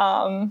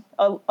a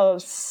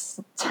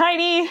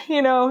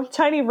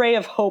tiny ray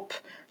of hope,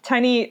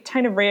 tiny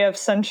ray of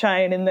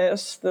sunshine in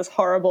this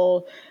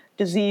horrible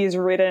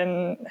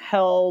disease-ridden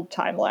hell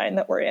timeline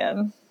that we're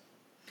in.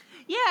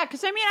 Yeah,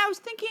 because I mean, I was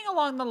thinking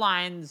along the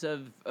lines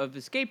of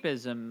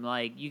escapism.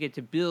 Like, you get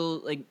to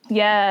build, like,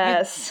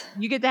 yes,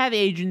 you get to have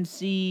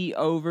agency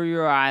over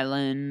your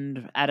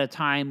island at a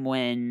time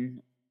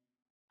when,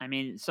 I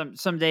mean,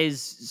 some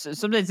days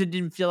it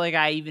didn't feel like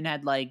I even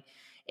had like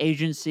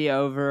agency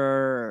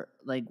over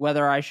like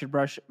whether I should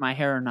brush my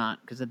hair or not.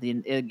 Because at the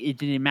end, it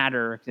didn't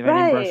matter if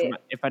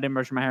I didn't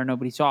brush my hair,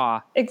 nobody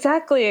saw.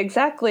 Exactly.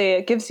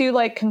 It gives you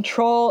like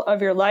control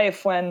of your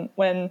life when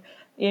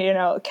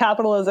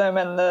capitalism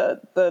and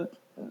the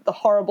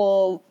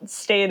horrible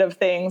state of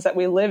things that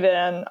we live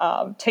in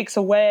takes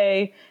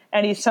away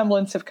any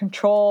semblance of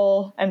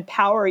control and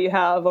power you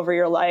have over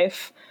your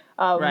life.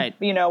 Right.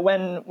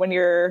 When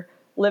you're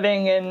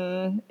living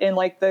in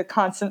like the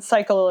constant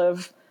cycle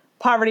of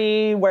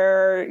poverty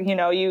where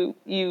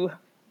you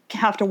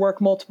have to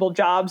work multiple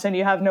jobs and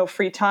you have no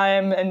free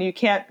time and you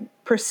can't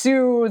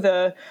pursue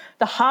the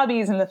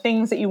hobbies and the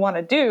things that you want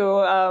to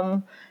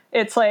do.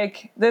 It's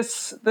like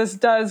this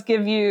does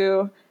give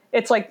you,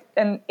 it's like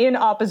in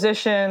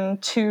opposition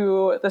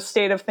to the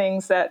state of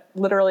things that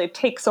literally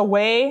takes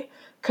away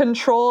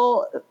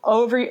control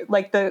over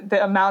like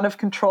the amount of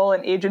control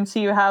and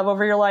agency you have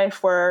over your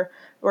life, where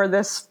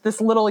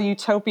this little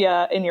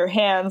utopia in your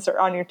hands or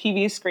on your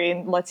TV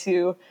screen lets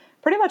you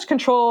pretty much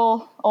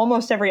control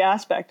almost every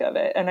aspect of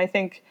it. And I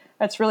think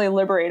that's really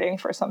liberating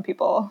for some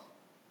people.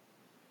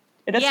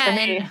 It is for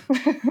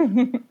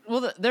me.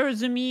 Well, there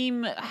was a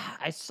meme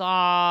I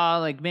saw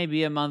like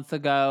maybe a month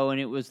ago, and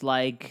it was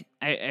like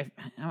I'm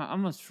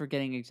almost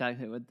forgetting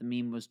exactly what the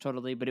meme was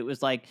totally, but it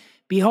was like,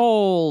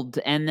 "Behold,"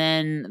 and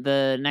then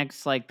the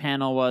next like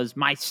panel was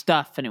 "My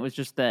stuff," and it was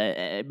just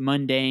the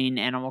mundane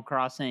Animal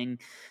Crossing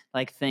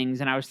like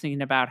things. And I was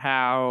thinking about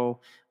how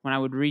when I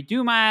would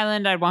redo my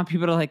island, I'd want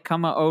people to like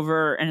come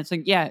over, and it's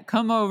like, yeah,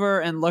 come over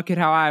and look at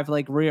how I've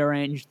like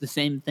rearranged the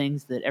same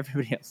things that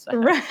everybody else has.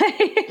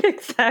 Right,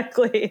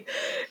 exactly.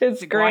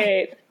 It's like,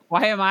 great.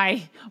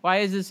 Why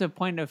is this a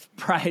point of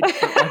pride?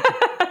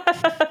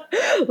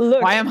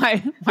 Look. Why am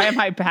I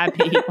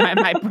happy? Why am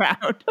I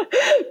proud?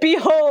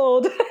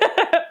 Behold,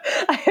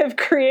 I have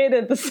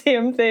created the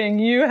same thing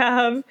you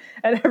have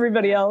and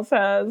everybody else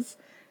has.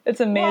 It's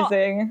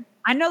amazing. Well,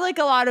 I know like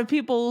a lot of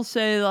people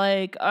say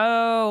like,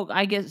 oh,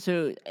 I get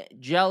so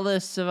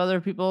jealous of other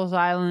people's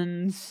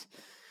islands.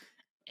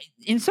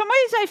 In some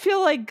ways, I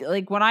feel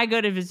like when I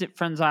go to visit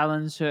friends'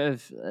 islands who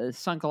have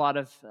sunk a lot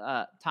of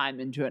time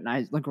into it, and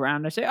I look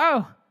around, I say,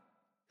 oh,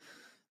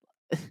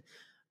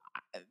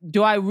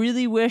 do I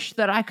really wish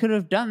that I could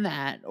have done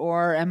that?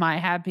 Or am I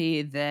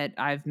happy that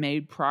I've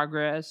made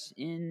progress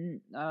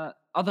in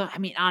although, I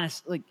mean,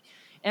 honestly, like,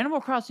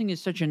 Animal Crossing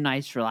is such a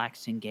nice,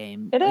 relaxing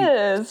game. It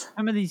is.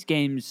 Some of these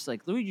games,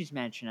 like Luigi's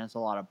Mansion, has a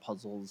lot of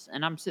puzzles,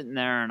 and I'm sitting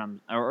there and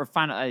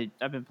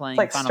I've been playing it's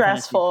like Final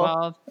stressful.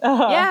 Fantasy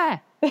 12. Yeah,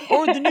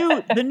 Or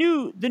the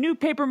new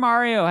Paper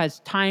Mario has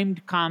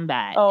timed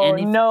combat, Oh and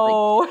if like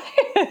no.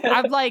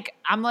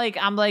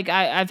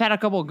 I've had a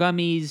couple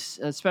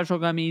gummies, special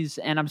gummies,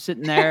 and I'm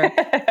sitting there.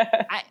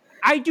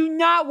 I do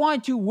not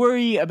want to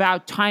worry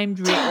about Timed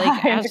nobody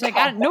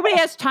combat.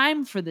 has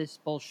time for this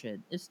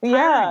bullshit. It's Yeah.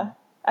 tiring.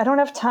 I don't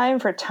have time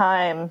for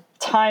timed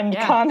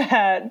Yeah,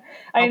 combat.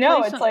 I I'll play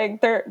know it's some.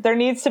 like there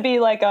needs to be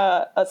like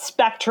a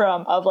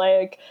spectrum of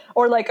like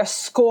or like a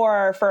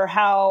score for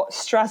how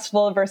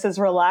stressful versus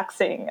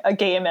relaxing a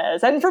game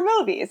is. And for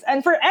movies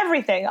and for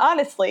everything,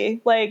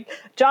 honestly. Like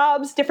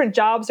different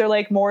jobs are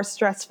like more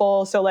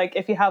stressful. So like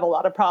if you have a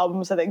lot of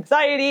problems with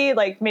anxiety,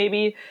 like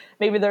maybe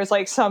there's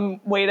like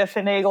some way to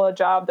finagle a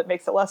job that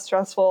makes it less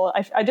stressful.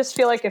 I just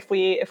feel like if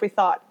we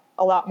thought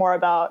a lot more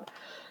about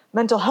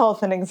mental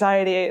health and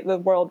anxiety, the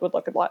world would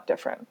look a lot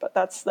different. But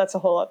that's a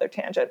whole other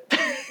tangent.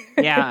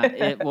 Yeah,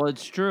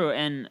 it's true,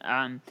 and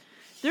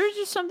there's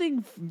just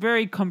something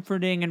very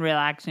comforting and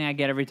relaxing I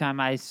get every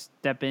time I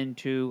step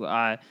into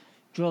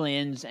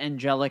Julian's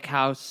angelic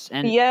house,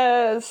 and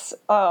Yes.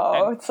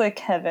 Oh, I, it's like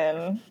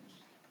heaven.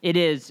 it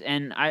is,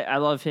 and I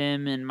love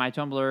him, and my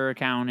Tumblr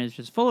account is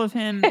just full of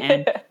him,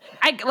 and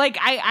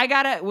I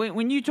gotta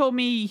when you told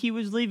me he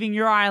was leaving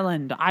your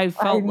island, I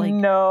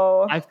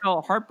know. I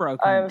felt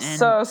heartbroken, I'm and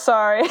so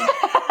sorry.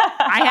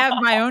 I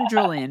have my own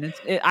Julian.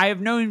 I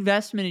have no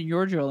investment in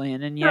your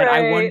Julian, and yet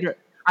Right.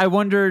 I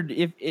wondered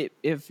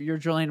if your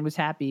Julian was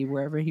happy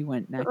wherever he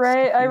went next.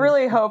 Right. If I he was,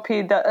 really hope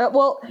he does.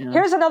 Well, you know,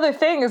 here's another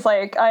thing is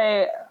like,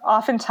 I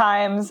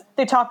oftentimes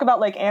they talk about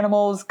like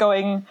animals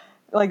going,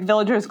 like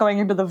villagers going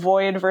into the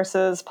void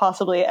versus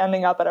possibly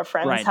ending up at a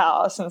friend's right.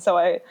 house. And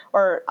so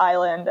or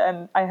island.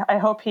 And I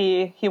hope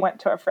he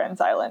went to a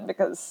friend's island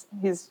because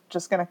he's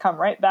just going to come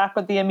right back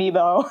with the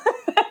amiibo.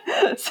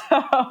 So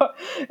I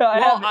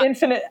Well, have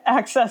infinite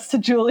access to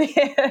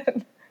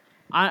Julian.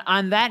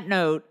 on that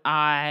note,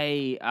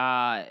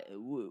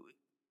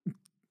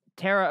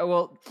 Terra.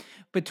 Well,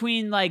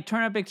 between like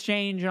Turnip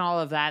Exchange and all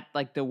of that,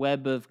 like the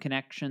web of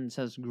connections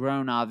has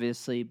grown,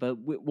 obviously. But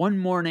one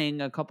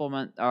morning, a couple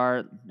months,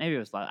 or maybe it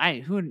was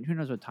last. Who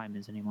knows what time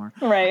is anymore.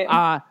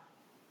 Right.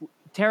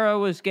 Tara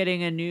was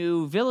getting a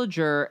new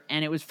villager,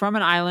 and it was from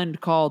an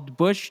island called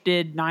Bush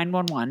did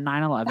 911,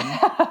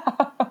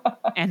 9/11.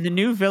 And the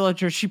new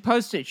villager, she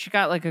posted, she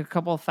got like a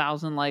couple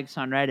thousand likes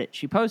on Reddit.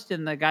 She posted,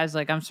 and the guy's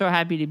like, "I'm so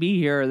happy to be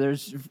here.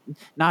 There's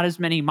not as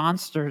many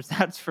monsters,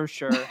 that's for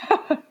sure."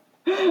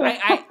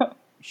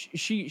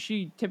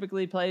 She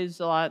typically plays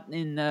a lot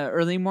in the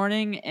early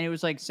morning, and it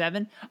was like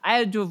 7. I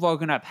had to have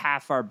woken up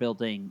half our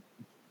building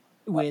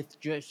with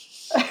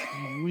just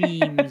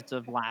screams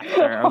of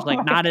laughter. I was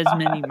like, not as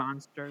many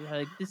monsters.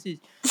 Like, this is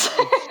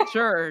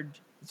absurd.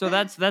 So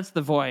that's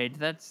the void.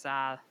 That's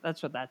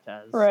what that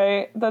does.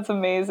 Right. That's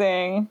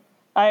amazing.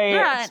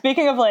 Yeah.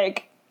 Speaking of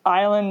like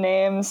island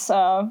names,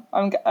 I'm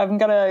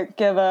gonna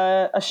give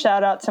a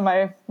shout out to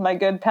my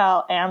good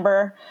pal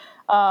Amber.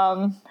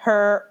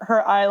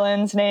 Her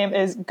island's name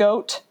is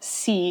Goat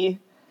Sea.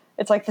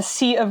 It's like the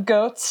Sea of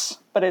Goats,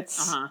 but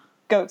it's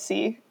Goat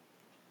Sea.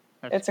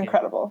 It's cute.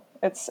 Incredible.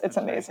 It's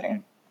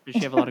amazing. Does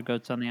she have a lot of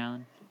goats on the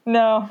island?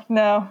 No,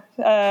 not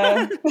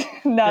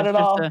at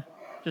all.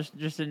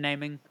 Just a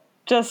naming.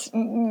 Just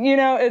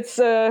it's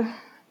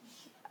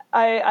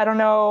I don't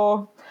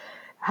know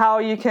how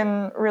you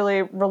can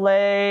really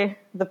relay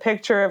the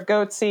picture of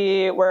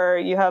Goatsy where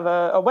you have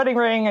a wedding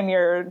ring and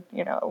you're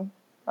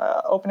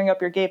opening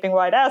up your gaping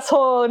wide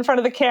asshole in front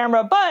of the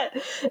camera, but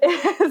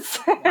it's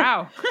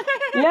wow.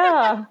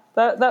 Yeah,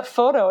 that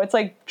photo, it's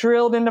like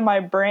drilled into my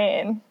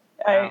brain.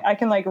 Wow. I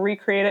can like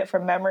recreate it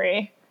from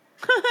memory.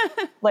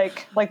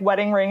 like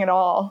wedding ring and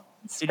all.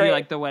 Did you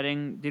like the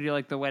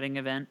wedding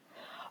event?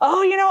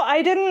 Oh,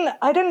 I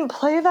didn't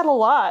play that a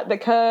lot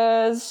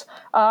because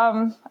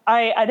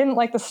I didn't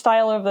like the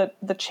style of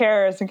the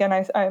chairs. Again,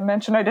 I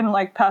mentioned I didn't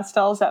like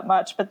pastels that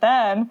much. But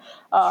then,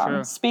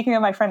 speaking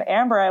of my friend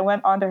Amber, I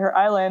went onto her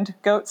island,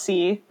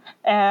 Goatsea,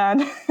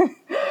 and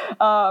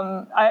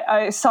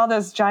I saw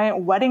this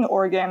giant wedding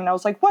organ. And I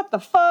was like, what the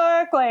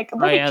fuck? Like,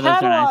 let me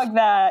catalog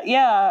that.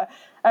 Yeah.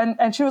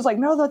 And she was like,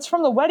 no, that's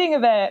from the wedding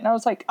event. And I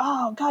was like,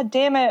 oh, God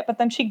damn it. But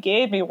then she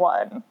gave me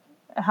one.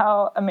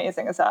 How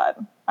amazing is that?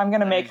 I'm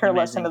going to make her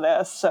listen to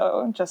this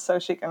just so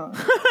she can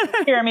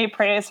hear me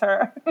praise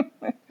her.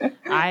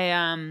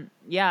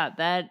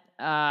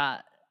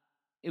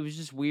 It was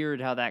just weird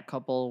how that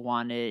couple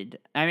wanted.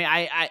 I mean,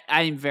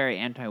 I'm very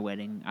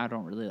anti-wedding.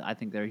 I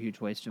think they're a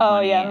huge waste of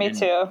money. Oh yeah, me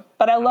too.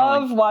 But I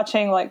love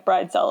watching like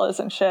bridezillas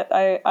and shit.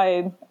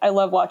 I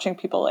love watching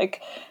people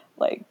like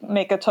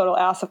make a total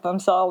ass of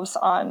themselves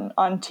on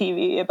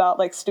TV about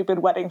like stupid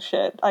wedding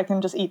shit. I can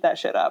just eat that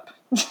shit up.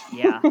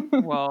 Yeah.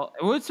 Well,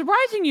 it was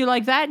surprising you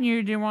like that and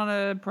you didn't want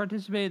to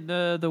participate in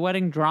the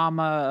wedding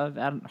drama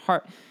at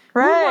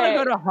Right. Who would want to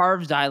go to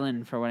Harv's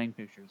Island for wedding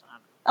pictures?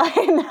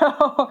 I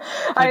know.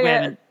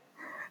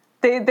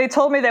 they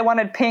told me they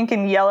wanted pink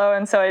and yellow,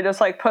 and so I just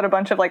like put a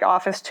bunch of like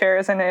office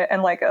chairs in it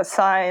and like a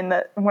sign,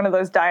 that one of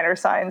those diner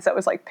signs that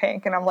was like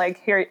pink, and I'm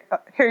like, here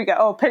you go.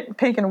 Oh,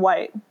 pink and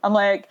white. I'm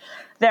like,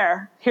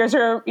 here's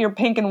your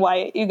pink and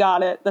white. You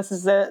got it. This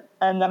is it.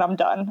 And then I'm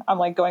done. I'm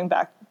like going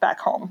back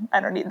home. I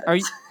don't need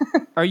this.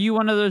 Are you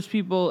one of those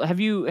people?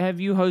 Have you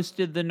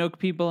hosted the Nook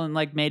people and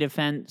like made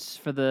events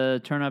for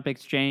the Turn Up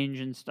Exchange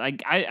and stuff?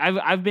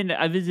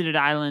 I visited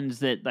islands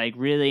that like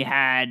really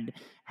had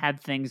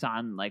things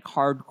on like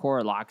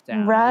hardcore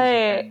lockdown.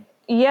 Right.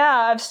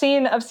 Yeah, I've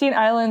seen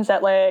islands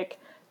that like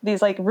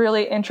these like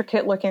really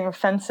intricate looking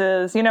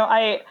fences. You know,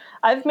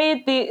 I've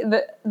made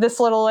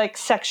this little like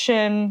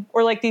section,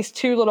 or like these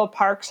two little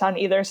parks on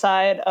either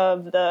side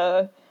of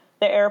the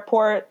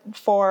airport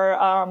for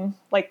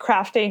like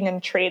crafting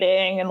and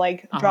trading and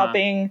like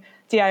dropping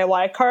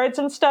DIY cards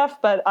and stuff,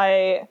 but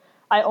I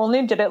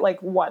only did it like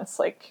once,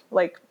 like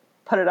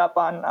put it up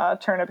on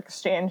Turnip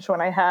Exchange when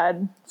I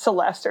had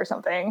Celeste or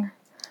something.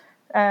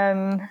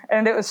 And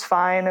it was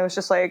fine. It was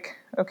just like,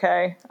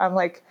 okay, I'm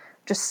like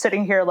just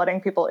sitting here letting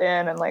people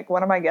in, and like,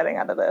 what am I getting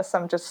out of this?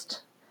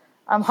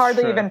 I'm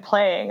hardly even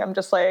playing. I'm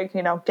just like,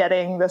 you know,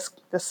 getting this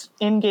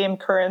in-game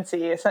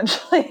currency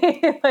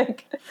essentially.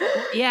 Like,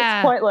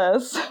 it's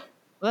pointless. Well,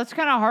 that's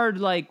kind of hard.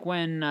 Like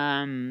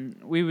when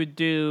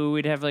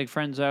we'd have like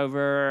friends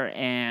over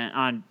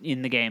and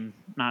in the game.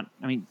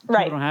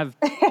 People don't have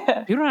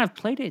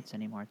play dates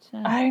anymore. It's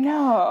sad. I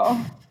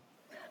know.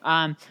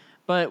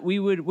 But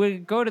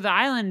we'd go to the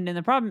island, and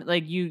the problem,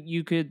 like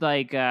you could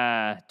like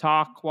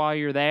talk while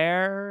you're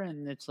there,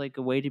 and it's like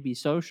a way to be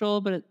social.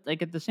 But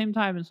like at the same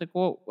time, it's like,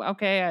 well,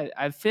 okay,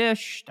 I've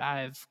fished,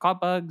 I've caught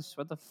bugs.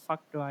 What the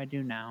fuck do I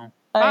do now?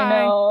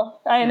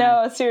 I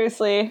know.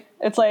 Seriously,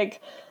 it's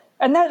like,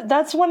 and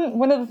that's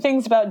one of the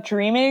things about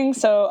dreaming.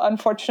 So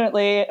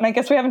unfortunately, and I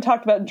guess we haven't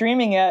talked about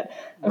dreaming yet.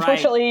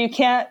 Unfortunately, you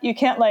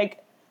can't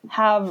like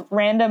have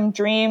random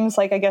dreams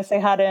like I guess they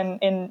had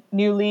in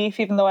New Leaf,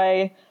 even though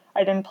I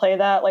didn't play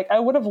that. Like, I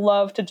would have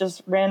loved to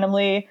just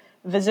randomly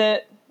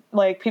visit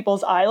like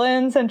people's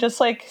islands and just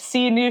like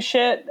see new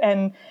shit.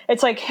 And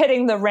it's like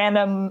hitting the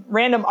random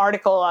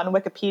article on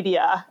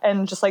Wikipedia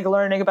and just like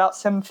learning about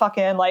some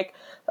fucking like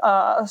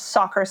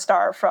soccer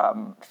star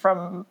from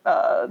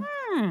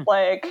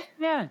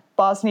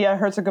Bosnia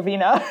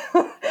Herzegovina.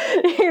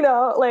 You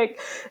know,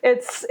 like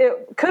it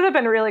could have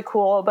been really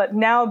cool, but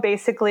now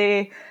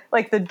basically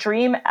like the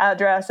dream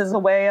address is a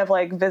way of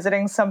like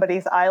visiting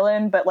somebody's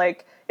island, but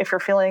like if you're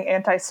feeling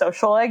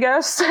antisocial, I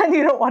guess, and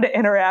you don't want to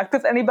interact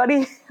with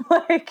anybody,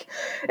 like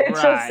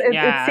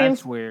it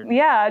seems weird.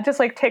 Yeah, it just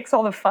like takes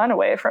all the fun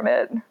away from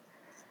it.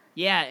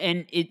 Yeah,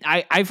 and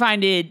I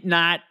find it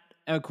not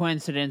a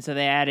coincidence that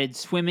they added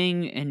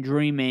swimming and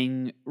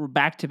dreaming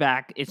back to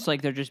back. It's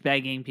like they're just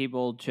begging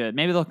people to,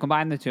 maybe they'll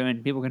combine the two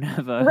and people can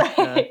have a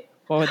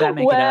what would that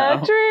make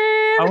Wet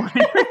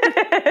it?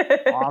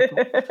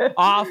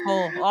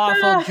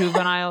 Awful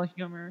juvenile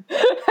humor.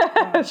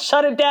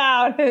 Shut it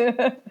down.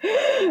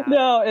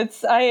 No,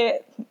 it's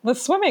the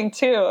swimming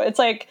too. It's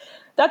like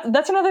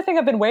that's another thing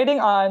I've been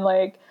waiting on.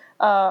 Like,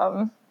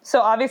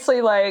 so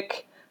obviously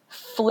like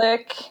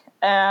Flick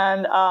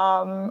and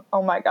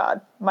oh my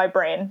god, my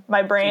brain.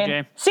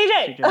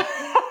 CJ.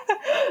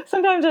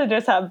 Sometimes I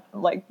just have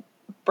like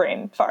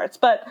brain farts,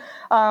 but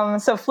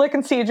so Flick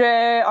and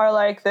CJ are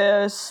like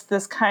this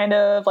kind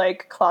of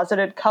like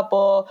closeted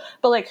couple,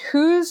 but like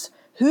who's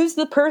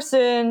the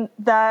person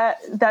that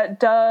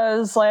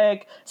does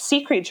like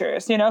sea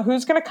creatures, you know,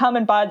 who's gonna come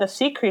and buy the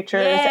sea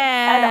creatures?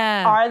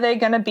 And are they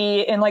gonna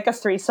be in like a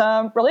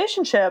threesome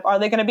relationship? Are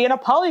they gonna be in a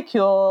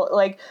polycule?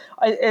 Like,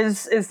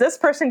 is this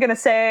person gonna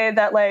say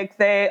that like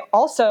they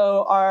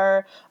also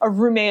are a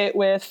roommate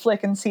with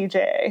Flick and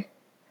CJ?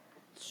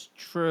 It's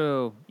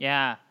true.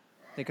 Yeah.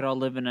 They could all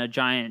live in a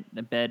giant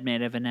bed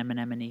made of an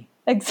anemone.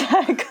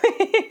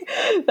 Exactly.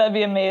 That'd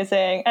be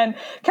amazing. And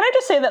can I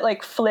just say that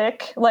like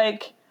Flick,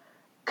 like,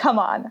 come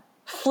on,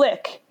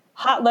 Flick,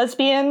 hot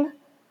lesbian.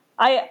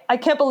 I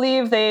can't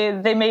believe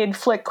they made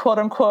Flick quote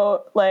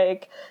unquote,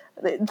 like,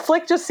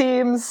 Flick just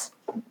seems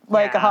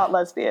like a hot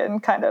lesbian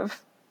kind of,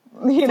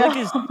 you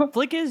know.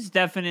 Flick is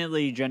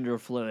definitely gender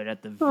fluid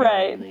at the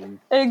very least.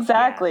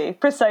 Exactly. Yeah.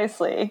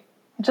 Precisely.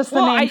 Just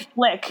the name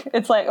Flick.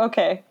 It's like,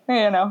 okay,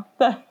 you know,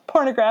 the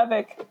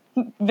pornographic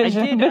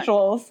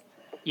visuals.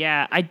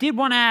 Yeah, I did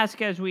want to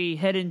ask as we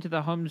head into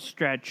the home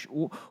stretch,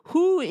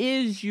 who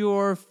is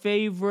your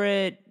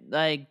favorite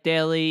like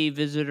daily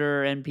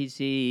visitor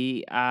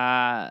NPC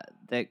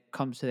that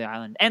comes to the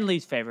island, and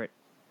least favorite?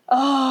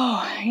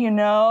 Oh, you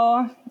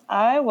know,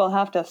 I will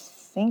have to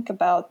think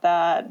about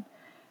that.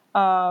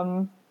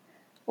 Well,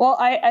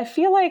 I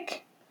feel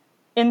like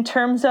in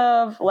terms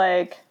of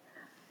like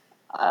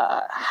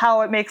how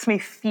it makes me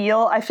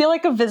feel, I feel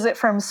like a visit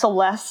from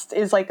Celeste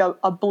is like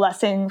a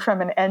blessing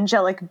from an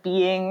angelic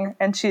being,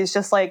 and she's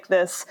just like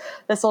this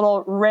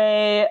little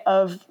ray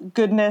of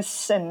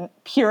goodness and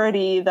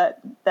purity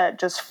that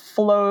just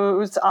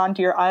flows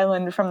onto your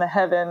island from the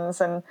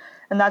heavens, and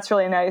that's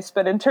really nice.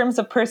 But in terms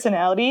of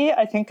personality,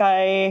 I think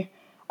I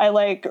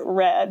like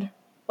Red.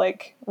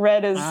 Like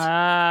Red is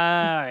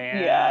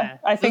yeah.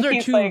 I think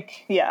he's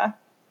like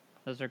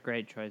Those are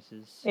great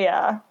choices.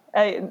 Yeah.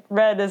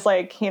 Red is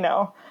like,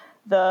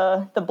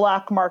 the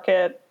black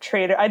market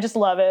trader. I just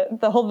love it.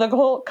 The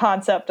whole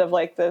concept of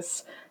like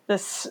this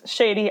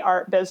shady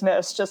art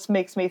business just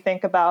makes me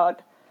think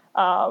about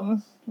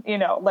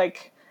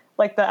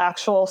like the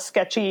actual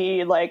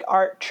sketchy like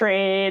art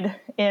trade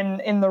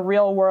in the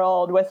real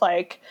world with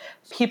like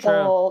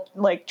people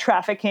like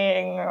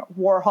trafficking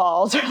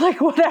Warhols or like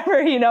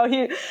whatever. He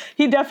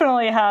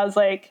definitely has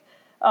like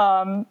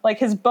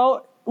his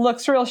boat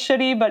looks real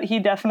shitty, but he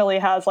definitely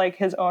has like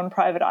his own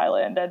private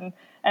island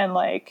and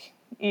like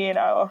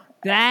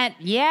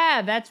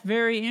that's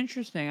very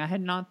interesting. I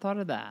had not thought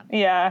of that.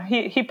 Yeah,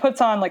 he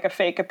puts on like a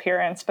fake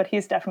appearance, but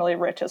he's definitely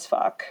rich as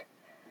fuck.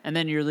 And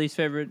then your least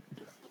favorite?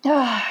 We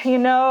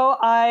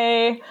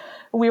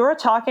were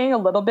talking a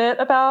little bit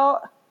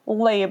about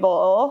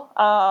Label.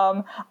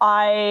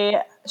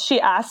 She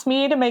asked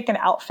me to make an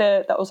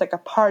outfit that was like a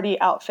party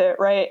outfit,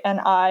 right? And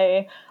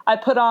I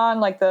put on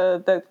like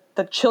the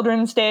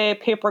Children's Day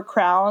paper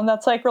crown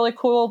that's like really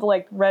cool, the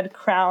like red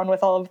crown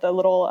with all of the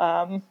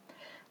little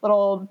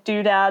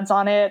doodads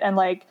on it, and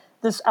like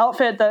this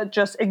outfit that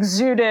just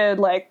exuded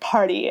like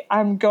party.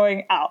 I'm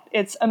going out.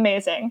 It's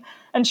amazing.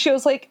 And she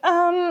was like,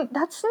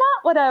 that's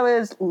not what I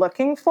was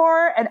looking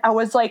for. And I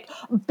was like,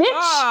 bitch,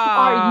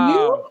 are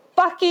you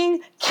fucking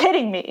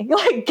kidding me?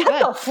 Like,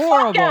 get the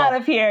fuck out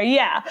of here.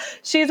 Yeah,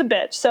 she's a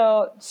bitch.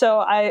 So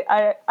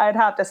I'd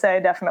have to say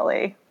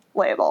definitely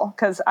Label,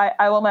 because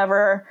I will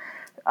never,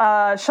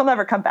 she'll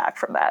never come back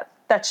from that.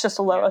 That's just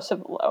the lowest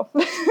of the low.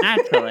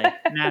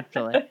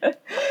 Naturally.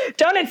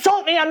 Don't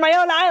insult me on my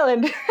own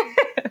island.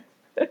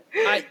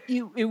 I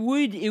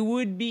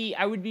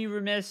would be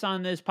remiss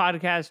on this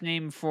podcast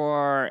name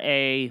for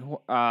a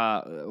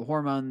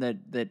hormone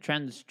that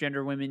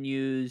transgender women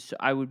use.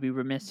 I would be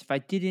remiss if I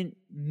didn't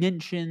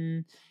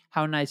mention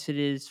how nice it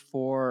is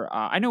for.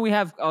 I know we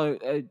have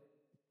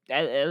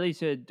at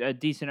least a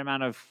decent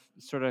amount of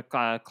sort of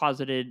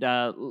closeted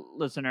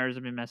listeners.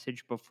 I've been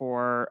messaged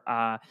before,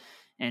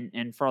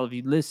 and for all of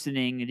you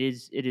listening, it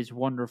is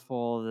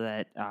wonderful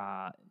that.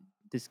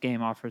 This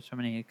game offers so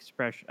many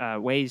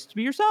ways to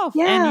be yourself,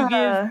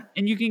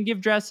 and you can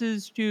give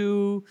dresses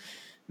to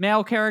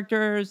male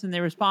characters, and they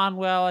respond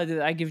well.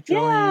 I give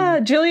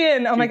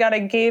Julian. Oh my god, I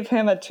gave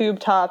him a tube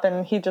top,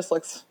 and he just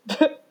looks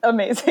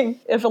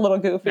amazing, if a little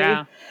goofy.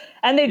 Yeah.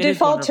 And they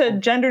default to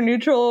gender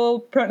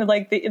neutral,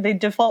 like they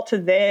default to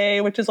they,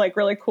 which is like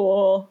really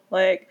cool.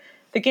 Like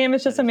the game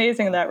is just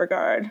amazing in that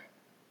regard.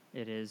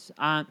 It is.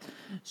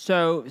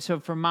 So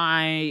for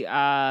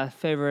my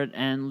favorite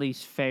and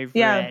least favorite.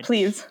 Yeah,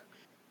 please.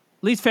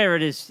 Least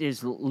favorite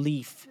is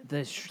Leaf.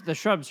 The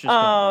shrubs just.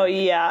 Oh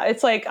yeah,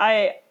 it's like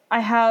I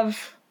have.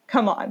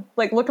 Come on,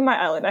 like look at my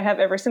island. I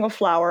have every single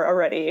flower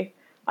already.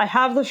 I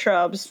have the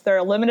shrubs. There are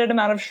a limited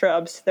amount of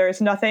shrubs. There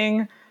is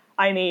nothing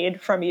I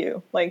need from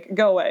you. Like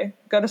go away.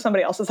 Go to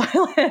somebody else's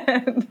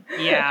island.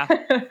 Yeah,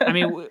 I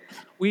mean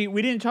we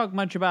didn't talk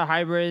much about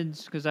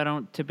hybrids because I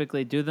don't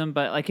typically do them,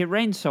 but like it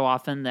rains so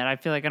often that I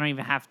feel like I don't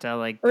even have to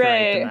like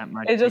curate them that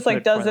much. It just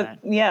like does it.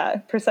 Yeah,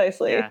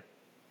 precisely. Yeah.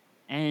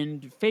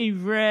 And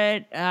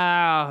favorite,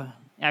 I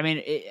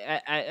mean,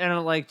 I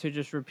don't like to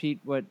just repeat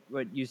what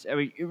you said. I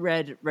mean,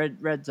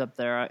 Red's up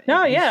there.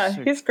 No,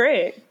 he's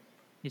great.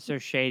 He's so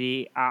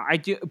shady. I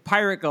do.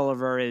 Pirate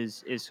Gulliver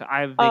is.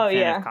 I'm a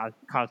big fan of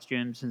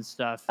costumes and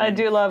stuff. And I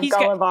do love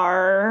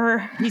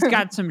Gulliver. He's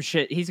got some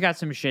shit. He's got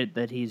some shit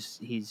that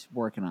he's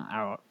working on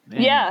out.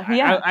 And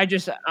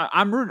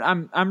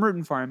I'm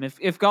rooting for him.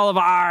 If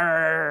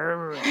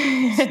Gulliver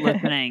is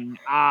listening,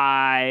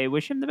 I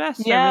wish him the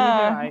best.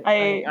 Yeah,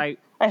 I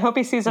hope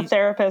he sees a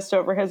therapist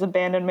over his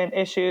abandonment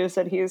issues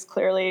that he's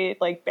clearly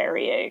like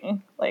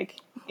burying. Like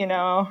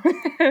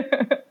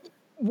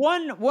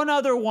One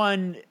other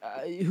one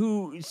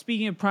who,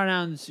 speaking of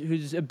pronouns,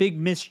 who's a big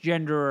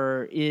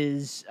misgenderer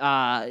is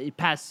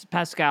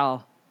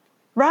Pascal.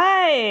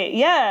 Right.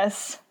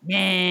 Yes.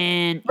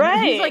 Man.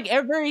 Right. He's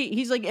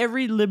like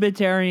every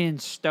libertarian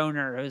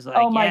stoner who's like,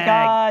 oh my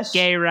gosh,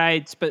 gay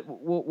rights, but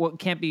what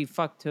can't be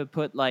fucked to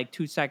put like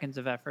 2 seconds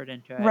of effort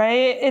into it.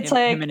 Right. It's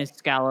like him and his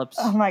scallops.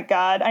 Oh my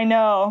god, I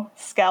know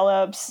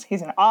scallops.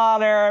 He's an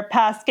otter.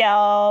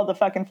 Pascal, the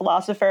fucking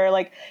philosopher.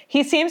 Like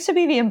he seems to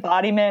be the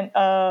embodiment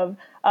of.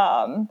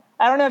 I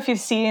don't know if you've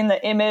seen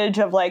the image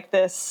of like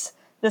this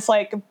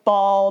like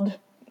bald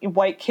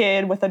white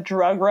kid with a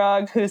drug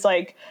rug who's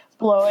like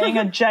blowing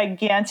a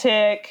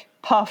gigantic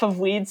puff of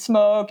weed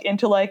smoke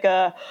into like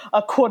a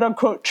quote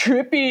unquote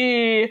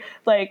trippy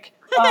like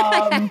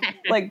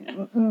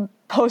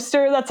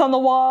poster that's on the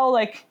wall,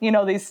 like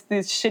these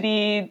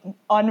shitty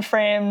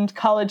unframed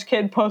college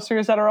kid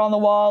posters that are on the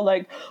wall,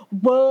 like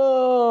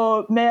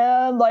whoa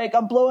man, like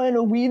I'm blowing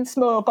a weed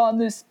smoke on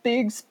this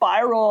big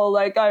spiral,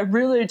 like I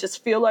really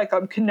just feel like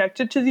I'm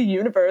connected to the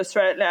universe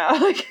right now.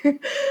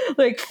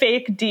 like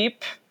fake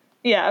deep.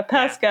 Yeah,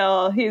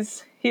 Pascal. Yeah.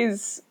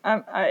 He's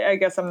I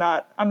guess I'm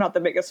not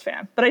the biggest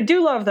fan, but I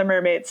do love the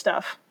mermaid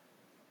stuff.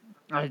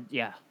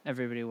 Yeah,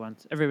 everybody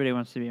wants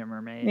to be a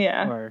mermaid.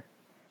 Yeah. Or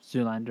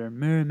Zoolander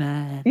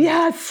merman.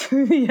 Yes,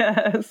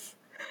 yes.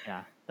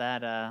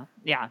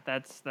 Yeah,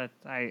 that's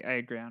I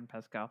agree on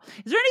Pascal.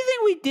 Is there anything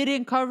we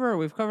didn't cover?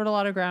 We've covered a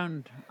lot of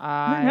ground.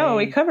 No,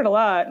 we covered a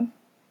lot.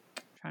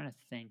 Trying to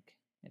think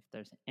if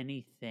there's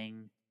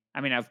anything.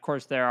 I mean, of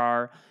course, there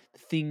are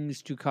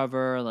things to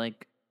cover.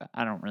 Like,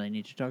 I don't really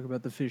need to talk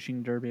about the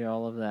fishing derby,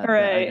 all of that. The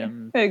Right,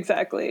 items,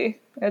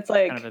 exactly. It's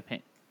like kind of a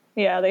pain.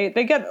 yeah,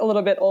 they get a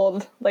little bit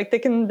old. Like they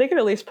could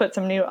at least put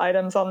some new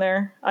items on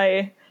there.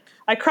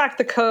 I cracked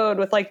the code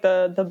with like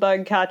the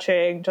bug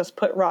catching. Just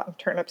put rotten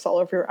turnips all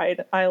over your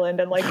island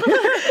and like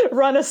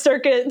run a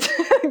circuit,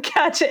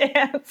 catch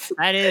ants.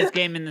 That is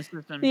game in the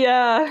system.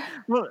 Yeah.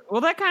 Well,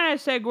 that kind of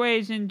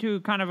segues into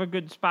kind of a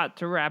good spot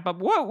to wrap up.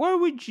 What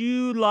would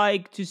you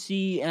like to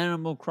see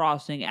Animal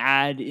Crossing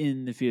add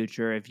in the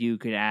future if you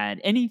could add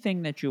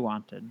anything that you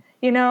wanted?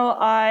 You know,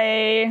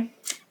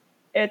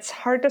 it's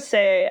hard to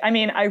say. I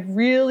mean, I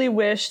really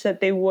wish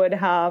that they would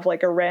have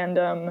like a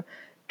random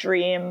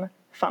dream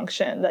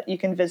function that you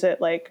can visit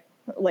like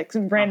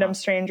random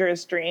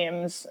strangers'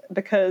 dreams,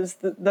 because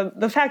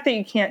the fact that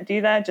you can't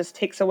do that just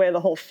takes away the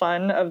whole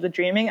fun of the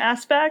dreaming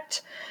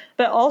aspect.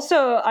 But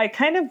also, I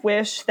kind of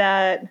wish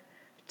that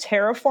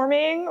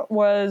terraforming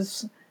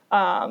was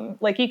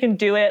like you can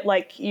do it,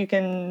 like you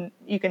can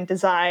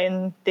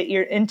design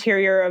your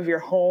interior of your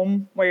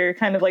home where you're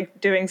kind of like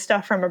doing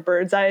stuff from a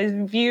bird's eye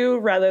view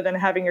rather than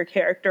having your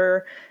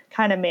character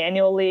kind of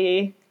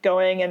manually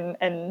going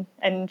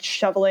and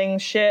shoveling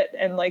shit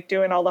and like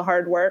doing all the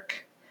hard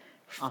work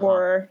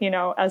for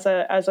as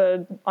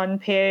a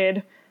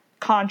unpaid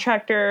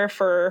contractor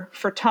for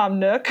Tom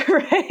Nook,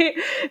 right?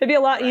 It'd be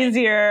a lot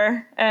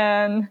easier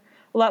and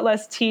a lot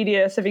less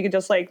tedious if you could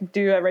just like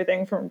do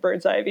everything from a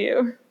bird's eye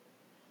view.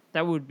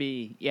 That would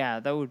be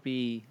good.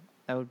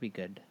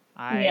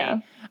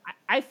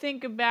 I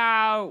think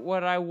about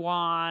what I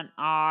want.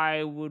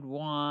 I would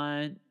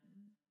want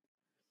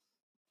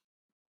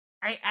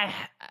I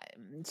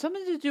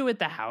something to do with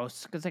the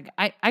house, because like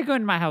I go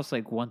into my house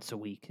like once a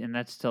week, and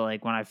that's to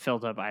like when I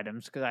filled up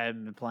items because I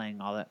haven't been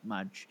playing all that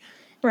much.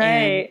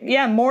 Right.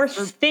 And more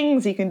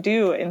things you can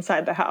do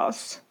inside the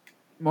house.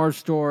 More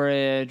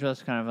storage.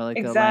 That's kind of like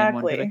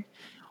exactly. a lame one.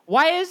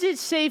 Why is it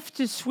safe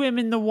to swim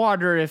in the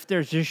water if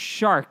there's a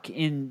shark that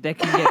can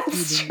get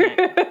through the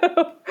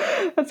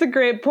net? That's a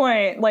great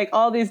point. Like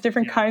all these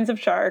different kinds of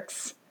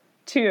sharks,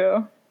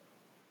 too.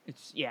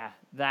 It's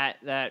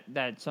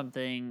that's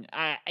something.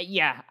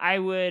 I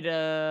would.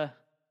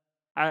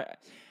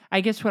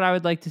 I guess what I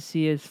would like to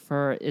see is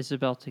for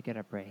Isabelle to get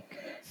a break.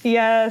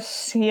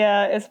 Yes,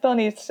 yeah. Isabelle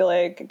needs to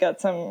like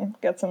get some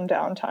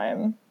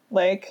downtime.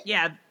 Like,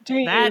 do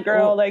you,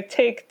 girl? Like,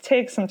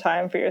 take some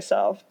time for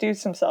yourself. Do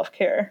some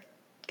self-care.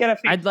 Get a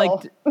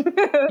facial.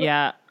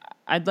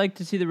 I'd like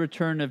to see the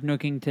return of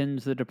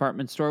Nookington's, the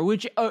department store,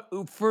 which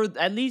for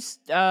at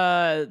least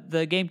the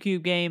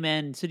GameCube game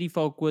and City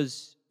Folk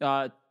was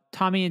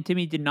Tommy and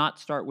Timmy did not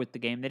start with the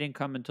game. They didn't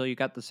come until you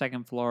got the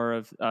second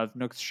floor of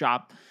Nook's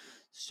shop.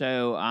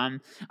 So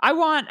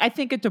I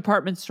think a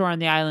department store on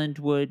the island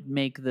would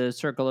make the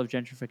circle of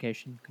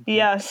gentrification complete.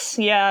 Yes,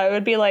 yeah, it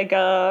would be like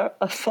a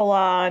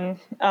full-on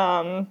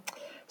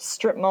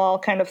strip mall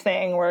kind of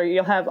thing where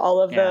you'll have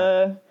all of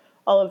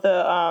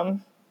the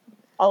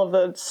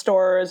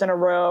stores in a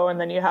row, and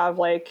then you have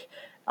like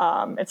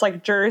it's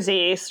like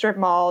Jersey strip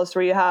malls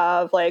where you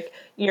have like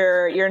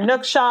your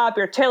Nook shop,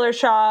 your tailor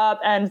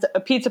shop, and a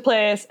pizza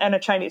place and a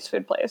Chinese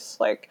food place,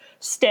 like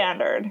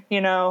standard,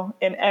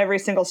 in every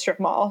single strip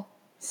mall.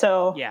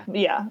 So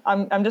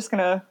I'm just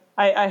gonna.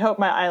 I hope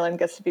my island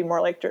gets to be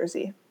more like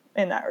Jersey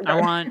in that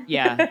regard.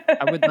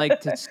 I would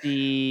like to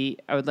see.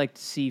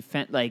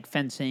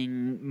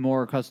 Fencing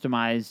more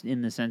customized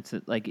in the sense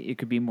that like it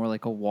could be more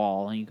like a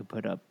wall and you could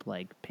put up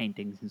like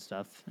paintings and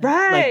stuff.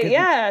 Right.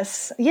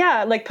 Yes.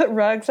 Yeah. Like put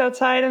rugs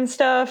outside and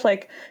stuff.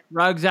 Like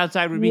rugs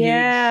outside would be huge.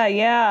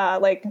 Yeah.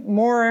 Like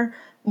more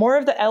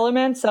of the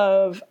elements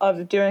of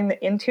doing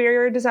the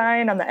interior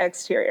design on the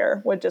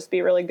exterior would just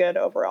be really good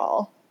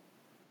overall.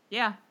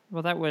 Yeah,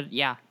 well,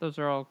 those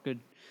are all good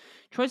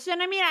choices.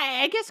 And I mean,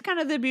 I guess kind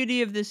of the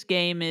beauty of this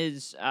game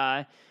is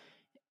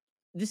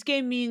this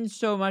game means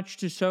so much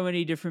to so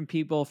many different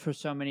people for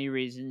so many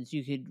reasons.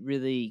 You could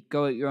really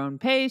go at your own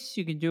pace.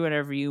 You can do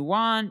whatever you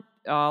want.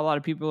 A lot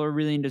of people are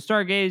really into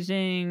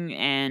stargazing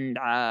and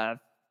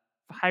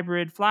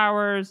hybrid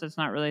flowers. That's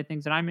not really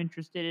things that I'm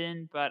interested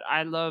in, but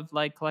I love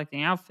like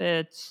collecting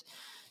outfits.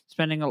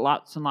 Spending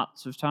lots and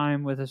lots of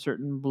time with a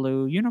certain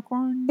blue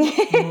unicorn.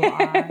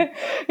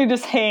 You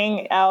just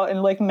hang out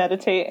and like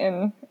meditate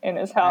in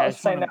his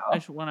house. I know. I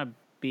just want to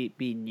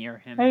be near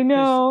him. I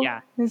know.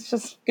 Yeah, it's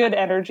just good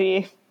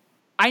energy.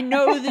 I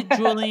know that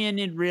Julian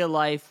in real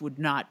life would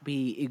not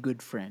be a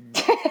good friend,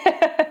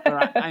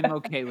 but I'm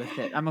okay with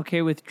it. I'm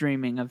okay with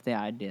dreaming of the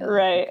idea.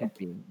 Right.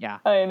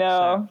 I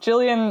know. So.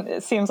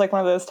 Julian seems like one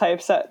of those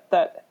types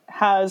that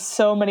has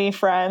so many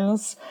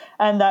friends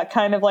and that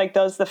kind of like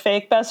does the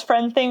fake best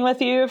friend thing with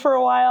you for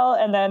a while,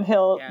 and then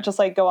he'll just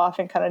like go off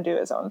and kind of do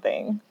his own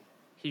thing.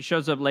 He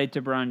shows up late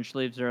to brunch,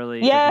 leaves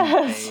early.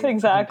 Yes,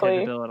 exactly. Doesn't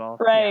pay the bill at all.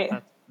 Right. Yeah,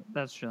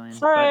 That's Julian.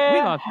 Sorry, But we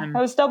love him.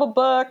 I was double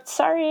booked.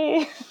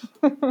 Sorry.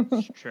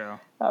 It's true.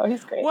 Oh,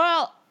 he's great.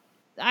 Well,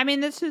 I mean,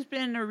 this has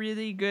been a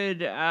really good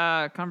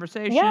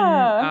conversation.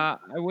 Yeah.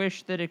 I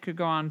wish that it could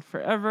go on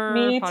forever.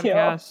 Me too.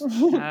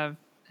 Podcasts have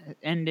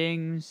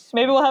endings.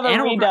 Maybe we'll have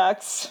a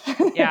redux.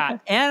 Yeah,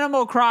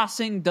 Animal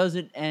Crossing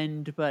doesn't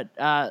end, but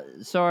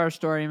so our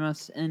story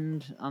must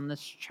end on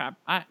this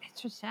chapter.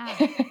 It's so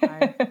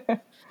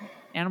sad.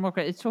 Animal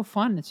Crossing, it's so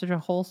fun. It's such a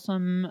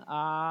wholesome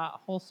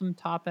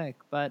topic.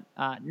 But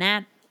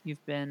Nat,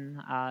 you've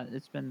been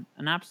it's been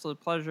an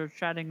absolute pleasure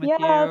chatting with you.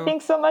 Yeah,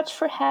 thanks so much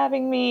for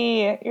having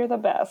me. You're the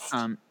best.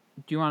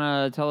 Do you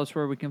want to tell us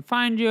where we can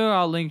find you?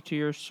 I'll link to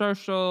your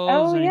socials.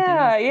 Oh,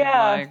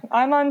 yeah.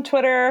 I'm on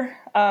Twitter,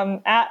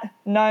 at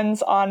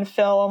nuns on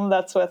film.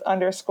 That's with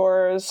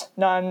underscores,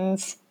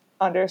 nuns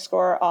 _on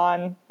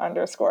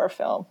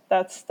 _film.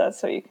 That's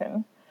so you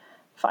can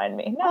find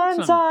me.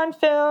 Nuns on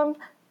film.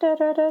 Da,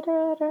 da, da,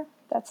 da, da.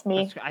 That's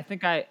me. I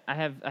think I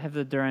have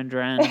the Duran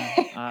Duran.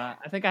 I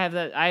think I have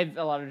that. I have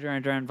a lot of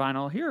Duran Duran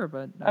vinyl here,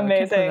 but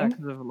amazing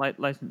because of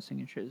licensing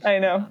issues. I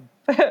know.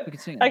 We can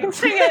sing it. I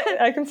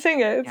can sing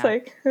it. It's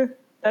like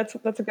that's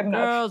a good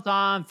enough. Girls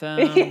on film.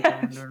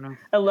 Yes.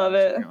 I love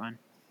it.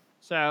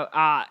 So,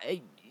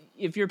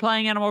 if you're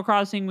playing Animal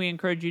Crossing, we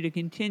encourage you to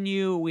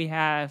continue. We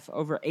have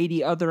over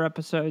 80 other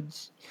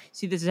episodes.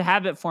 See, this is a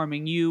habit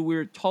forming.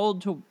 We're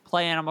told to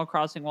play Animal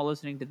Crossing while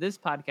listening to this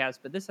podcast,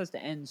 but this has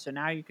to end. So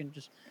now you can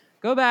just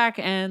go back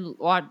and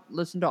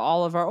listen to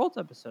all of our old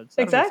episodes.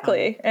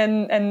 Exactly.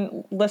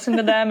 And listen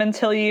to them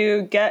until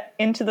you get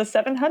into the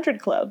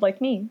 700 club,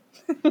 like me.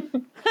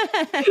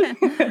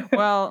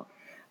 Well,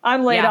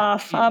 I'm laid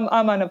off. I'm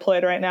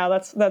unemployed right now.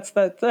 That's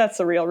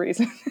the real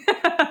reason.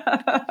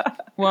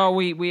 Well,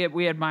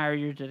 we admire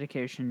your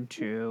dedication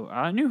to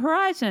New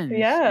Horizons.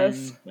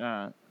 Yes.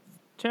 And,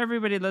 to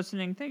everybody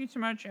listening, thank you so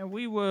much, and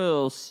we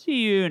will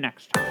see you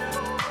next time.